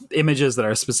images that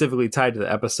are specifically tied to the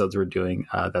episodes we're doing.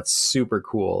 That's super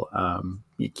cool.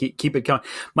 You keep it going.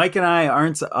 Mike and I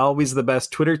aren't always the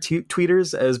best Twitter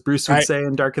tweeters, as Bruce would say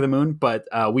in Dark of the Moon, but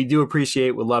we do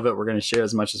appreciate, we love it. We're going to share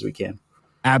as much as we can.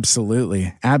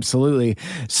 Absolutely.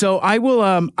 So I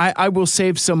will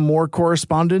save some more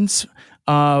correspondence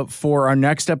for our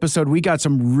next episode. We got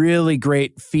some really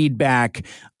great feedback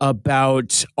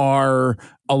about our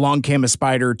Along Came a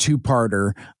Spider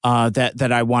 2-parter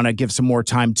that I want to give some more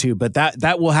time to, but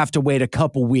that will have to wait a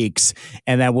couple weeks,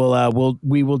 and that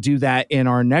we will do that in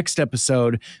our next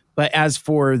episode. But as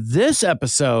for this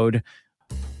episode,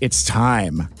 it's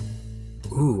time.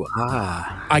 Ooh,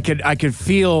 I could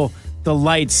feel the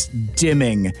lights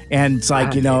dimming, and it's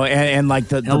like, and like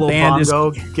the band is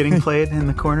getting played in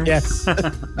the corner. Yes.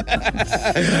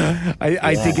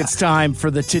 I think it's time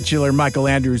for the titular Michael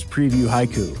Andrews preview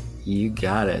haiku. You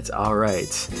got it. All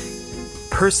right.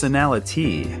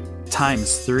 Personality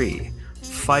 ×3.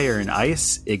 Fire and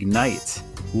ice ignite.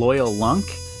 Loyal lunk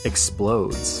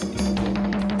explodes.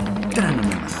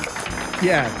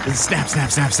 Yeah. Snap.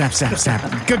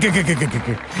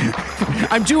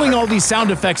 I'm doing all these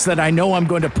sound effects that I know I'm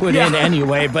going to put in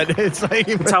anyway, but it's like...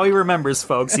 That's how he remembers,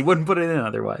 folks. He wouldn't put it in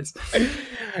otherwise.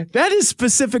 That is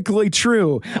specifically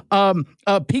true.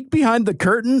 Peek behind the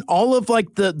curtain, all of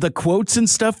like the quotes and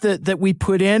stuff that we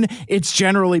put in, it's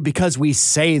generally because we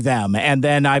say them. And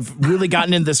then I've really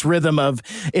gotten in this rhythm of,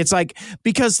 it's like,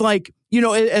 because like,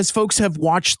 as folks have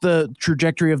watched the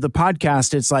trajectory of the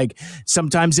podcast, it's like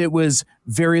sometimes it was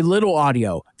very little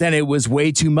audio, then it was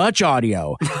way too much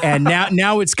audio. And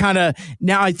now it's kind of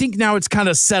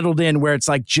settled in where it's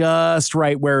like just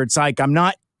right, where it's like I'm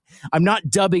not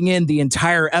dubbing in the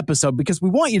entire episode because we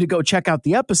want you to go check out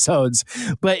the episodes,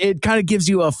 but it kind of gives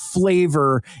you a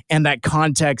flavor and that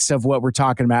context of what we're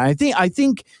talking about. I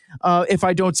think if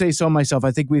I don't say so myself,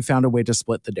 I think we found a way to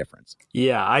split the difference.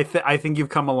 Yeah, I think you've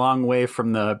come a long way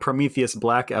from the Prometheus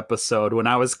Black episode. When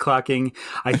I was clocking,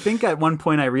 I think at one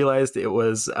point I realized it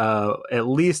was at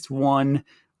least one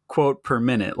quote per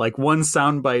minute, like one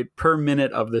soundbite per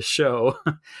minute of the show.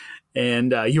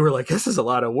 And you were like, this is a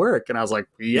lot of work. And I was like,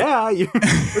 yeah, you're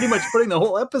pretty much putting the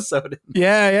whole episode in.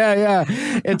 Yeah.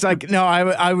 It's like, no,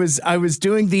 I was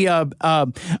doing the,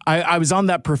 I was on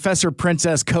that Professor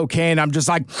Princess cocaine. I'm just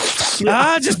like,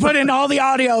 just put in all the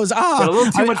audios. Got a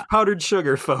little too much powdered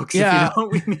sugar, folks. Yeah. If you know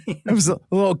what we mean. I was a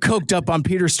little coked up on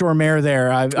Peter Stormare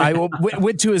there. I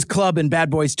went to his club in Bad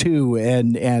Boys 2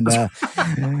 and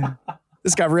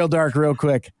this got real dark real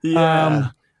quick.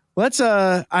 Yeah.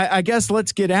 I guess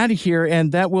let's get out of here,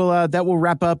 and that will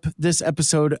wrap up this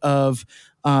episode of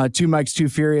Two Mikes, Two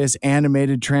Furious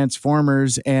animated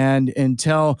Transformers. And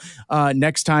until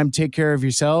next time, take care of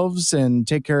yourselves and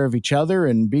take care of each other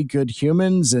and be good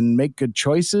humans and make good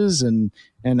choices and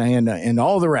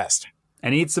all the rest.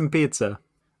 And eat some pizza.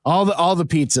 All the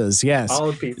pizzas, yes.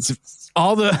 All the pizzas.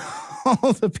 All the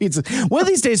pizzas. One of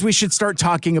these days we should start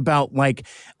talking about like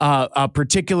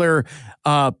particular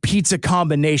pizza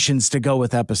combinations to go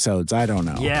with episodes. I don't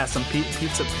know. Yeah, some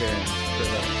pizza pairings for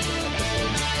the episodes.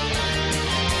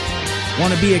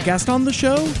 Want to be a guest on the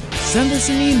show? Send us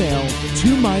an email,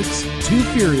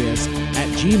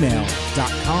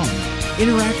 2mikes2furious@gmail.com.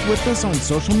 Interact with us on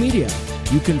social media.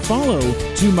 You can follow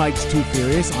 2 Mikes 2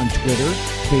 Furious on Twitter,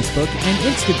 Facebook,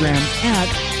 and Instagram at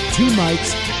 2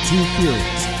 Mikes 2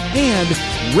 Furious. And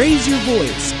raise your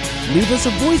voice. Leave us a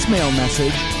voicemail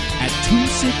message at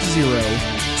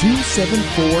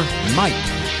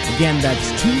 260-274-MIKE. Again,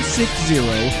 that's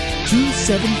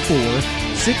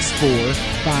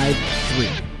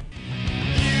 260-274-6453.